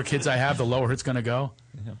 And the more kids I have, the lower it's going to go?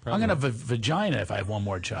 I'm probably. going to have a vagina if I have one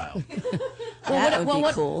more child. That would be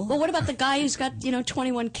what, cool. Well, what about the guy who's got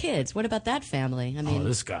 21 kids? What about that family? I mean,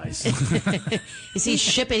 This guy's... is he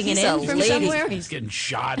shipping it He's in a from lady. somewhere? He's getting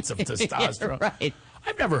shots of testosterone. Yeah, right.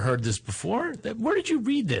 I've never heard this before. Where did you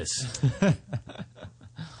read this?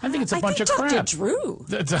 I think it's a bunch of Dr. crap. Drew.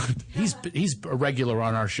 He's a regular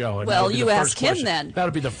on our show. And Well, that would be you the ask first him question. then. That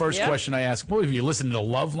would be the first Yeah. question I ask. Well, if you listen to the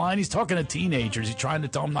Love Line, he's talking to teenagers. He's trying to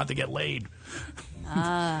tell them not to get laid.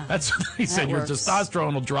 That's what he said. Your works.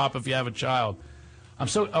 testosterone will drop if you have a child. I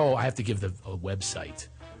have to give a website.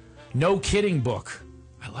 No Kidding Book.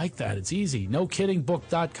 I like that. It's easy.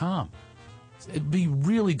 NoKiddingBook.com. It'd be a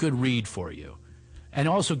really good read for you. And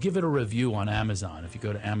also give it a review on Amazon. If you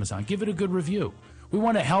go to Amazon, give it a good review. We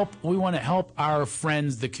want to help our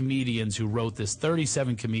friends, the comedians who wrote this.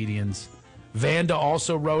 37 comedians. Vanda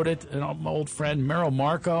also wrote it. And my old friend Meryl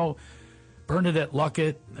Marco, Bernadette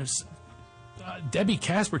Luckett. There's Debbie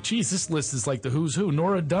Casper. Geez, this list is like the who's who.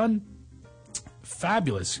 Nora Dunn.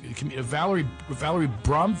 Fabulous. Valerie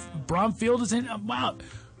Bromfield is in. Wow.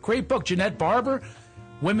 Great book. Jeanette Barber.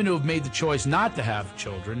 Women who have made the choice not to have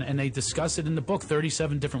children, and they discuss it in the book.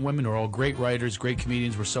 37 different women who are all great writers, great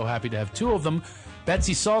comedians. We're so happy to have two of them.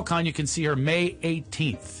 Betsy Salkon, you can see her May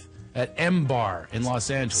 18th at M Bar in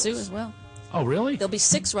Los Angeles. Sue as well. Oh, really? There'll be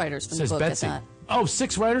 6 writers from Says the book Betsy. at that. Oh,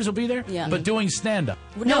 6 writers will be there? Yeah. But doing stand-up.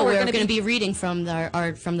 No, we're gonna going to be reading from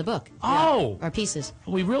from the book. Oh! Our pieces.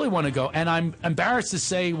 We really want to go. And I'm embarrassed to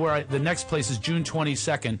say where the next place is June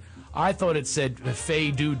 22nd. I thought it said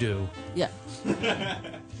Fay Doo Doo. Yeah.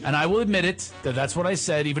 And I will admit it, that's what I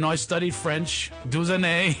said, even though I studied French, 12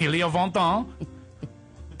 années, il y a 20 ans.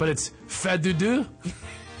 But it's Fay Doo Doo.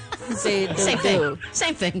 Same thing.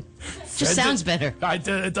 Same thing. Just sounds better.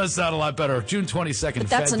 It does sound a lot better. June 22nd. But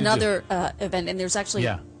that's Fay Doo Doo. another event, and there's actually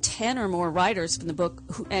Yeah. 10 or more writers from the book,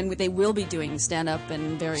 and they will be doing stand-up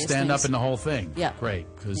and various Stand things. up in the whole thing. Yeah. Great.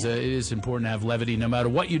 Because it is important to have levity no matter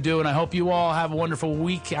what you do. And I hope you all have a wonderful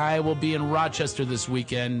week. I will be in Rochester this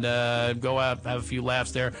weekend. Go out, have a few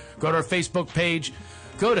laughs there. Go to our Facebook page.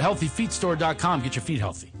 Go to healthyfeetstore.com. Get your feet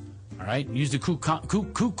healthy. All right? Use the coupon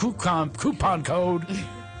code.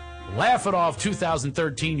 Laugh It Off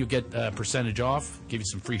 2013. You'll get a percentage off. Give you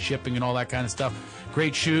some free shipping and all that kind of stuff.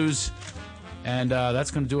 Great shoes. And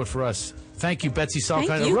that's going to do it for us. Thank you, Betsy Salkon.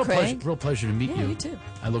 Thank you, Craig. Real pleasure to meet Yeah, you. you too.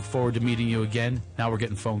 I look forward to meeting you again. Now we're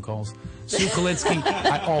getting phone calls. Sue Kalinsky,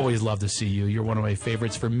 I always love to see you. You're one of my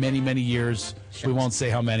favorites for many, many years. We won't say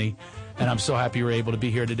how many. And I'm so happy you're able to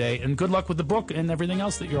be here today. And good luck with the book and everything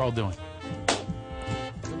else that you're all doing.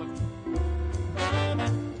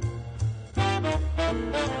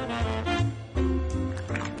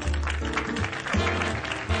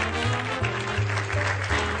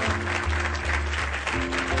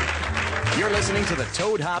 You're listening to the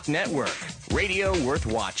Toad Hop Network, radio worth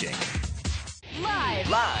watching.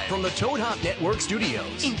 Live From the Toad Hop Network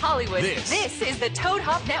studios. in Hollywood. This is the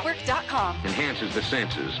ToadHopNetwork.com. Enhances the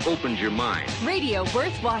senses, opens your mind. Radio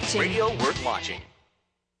worth watching. Radio worth watching.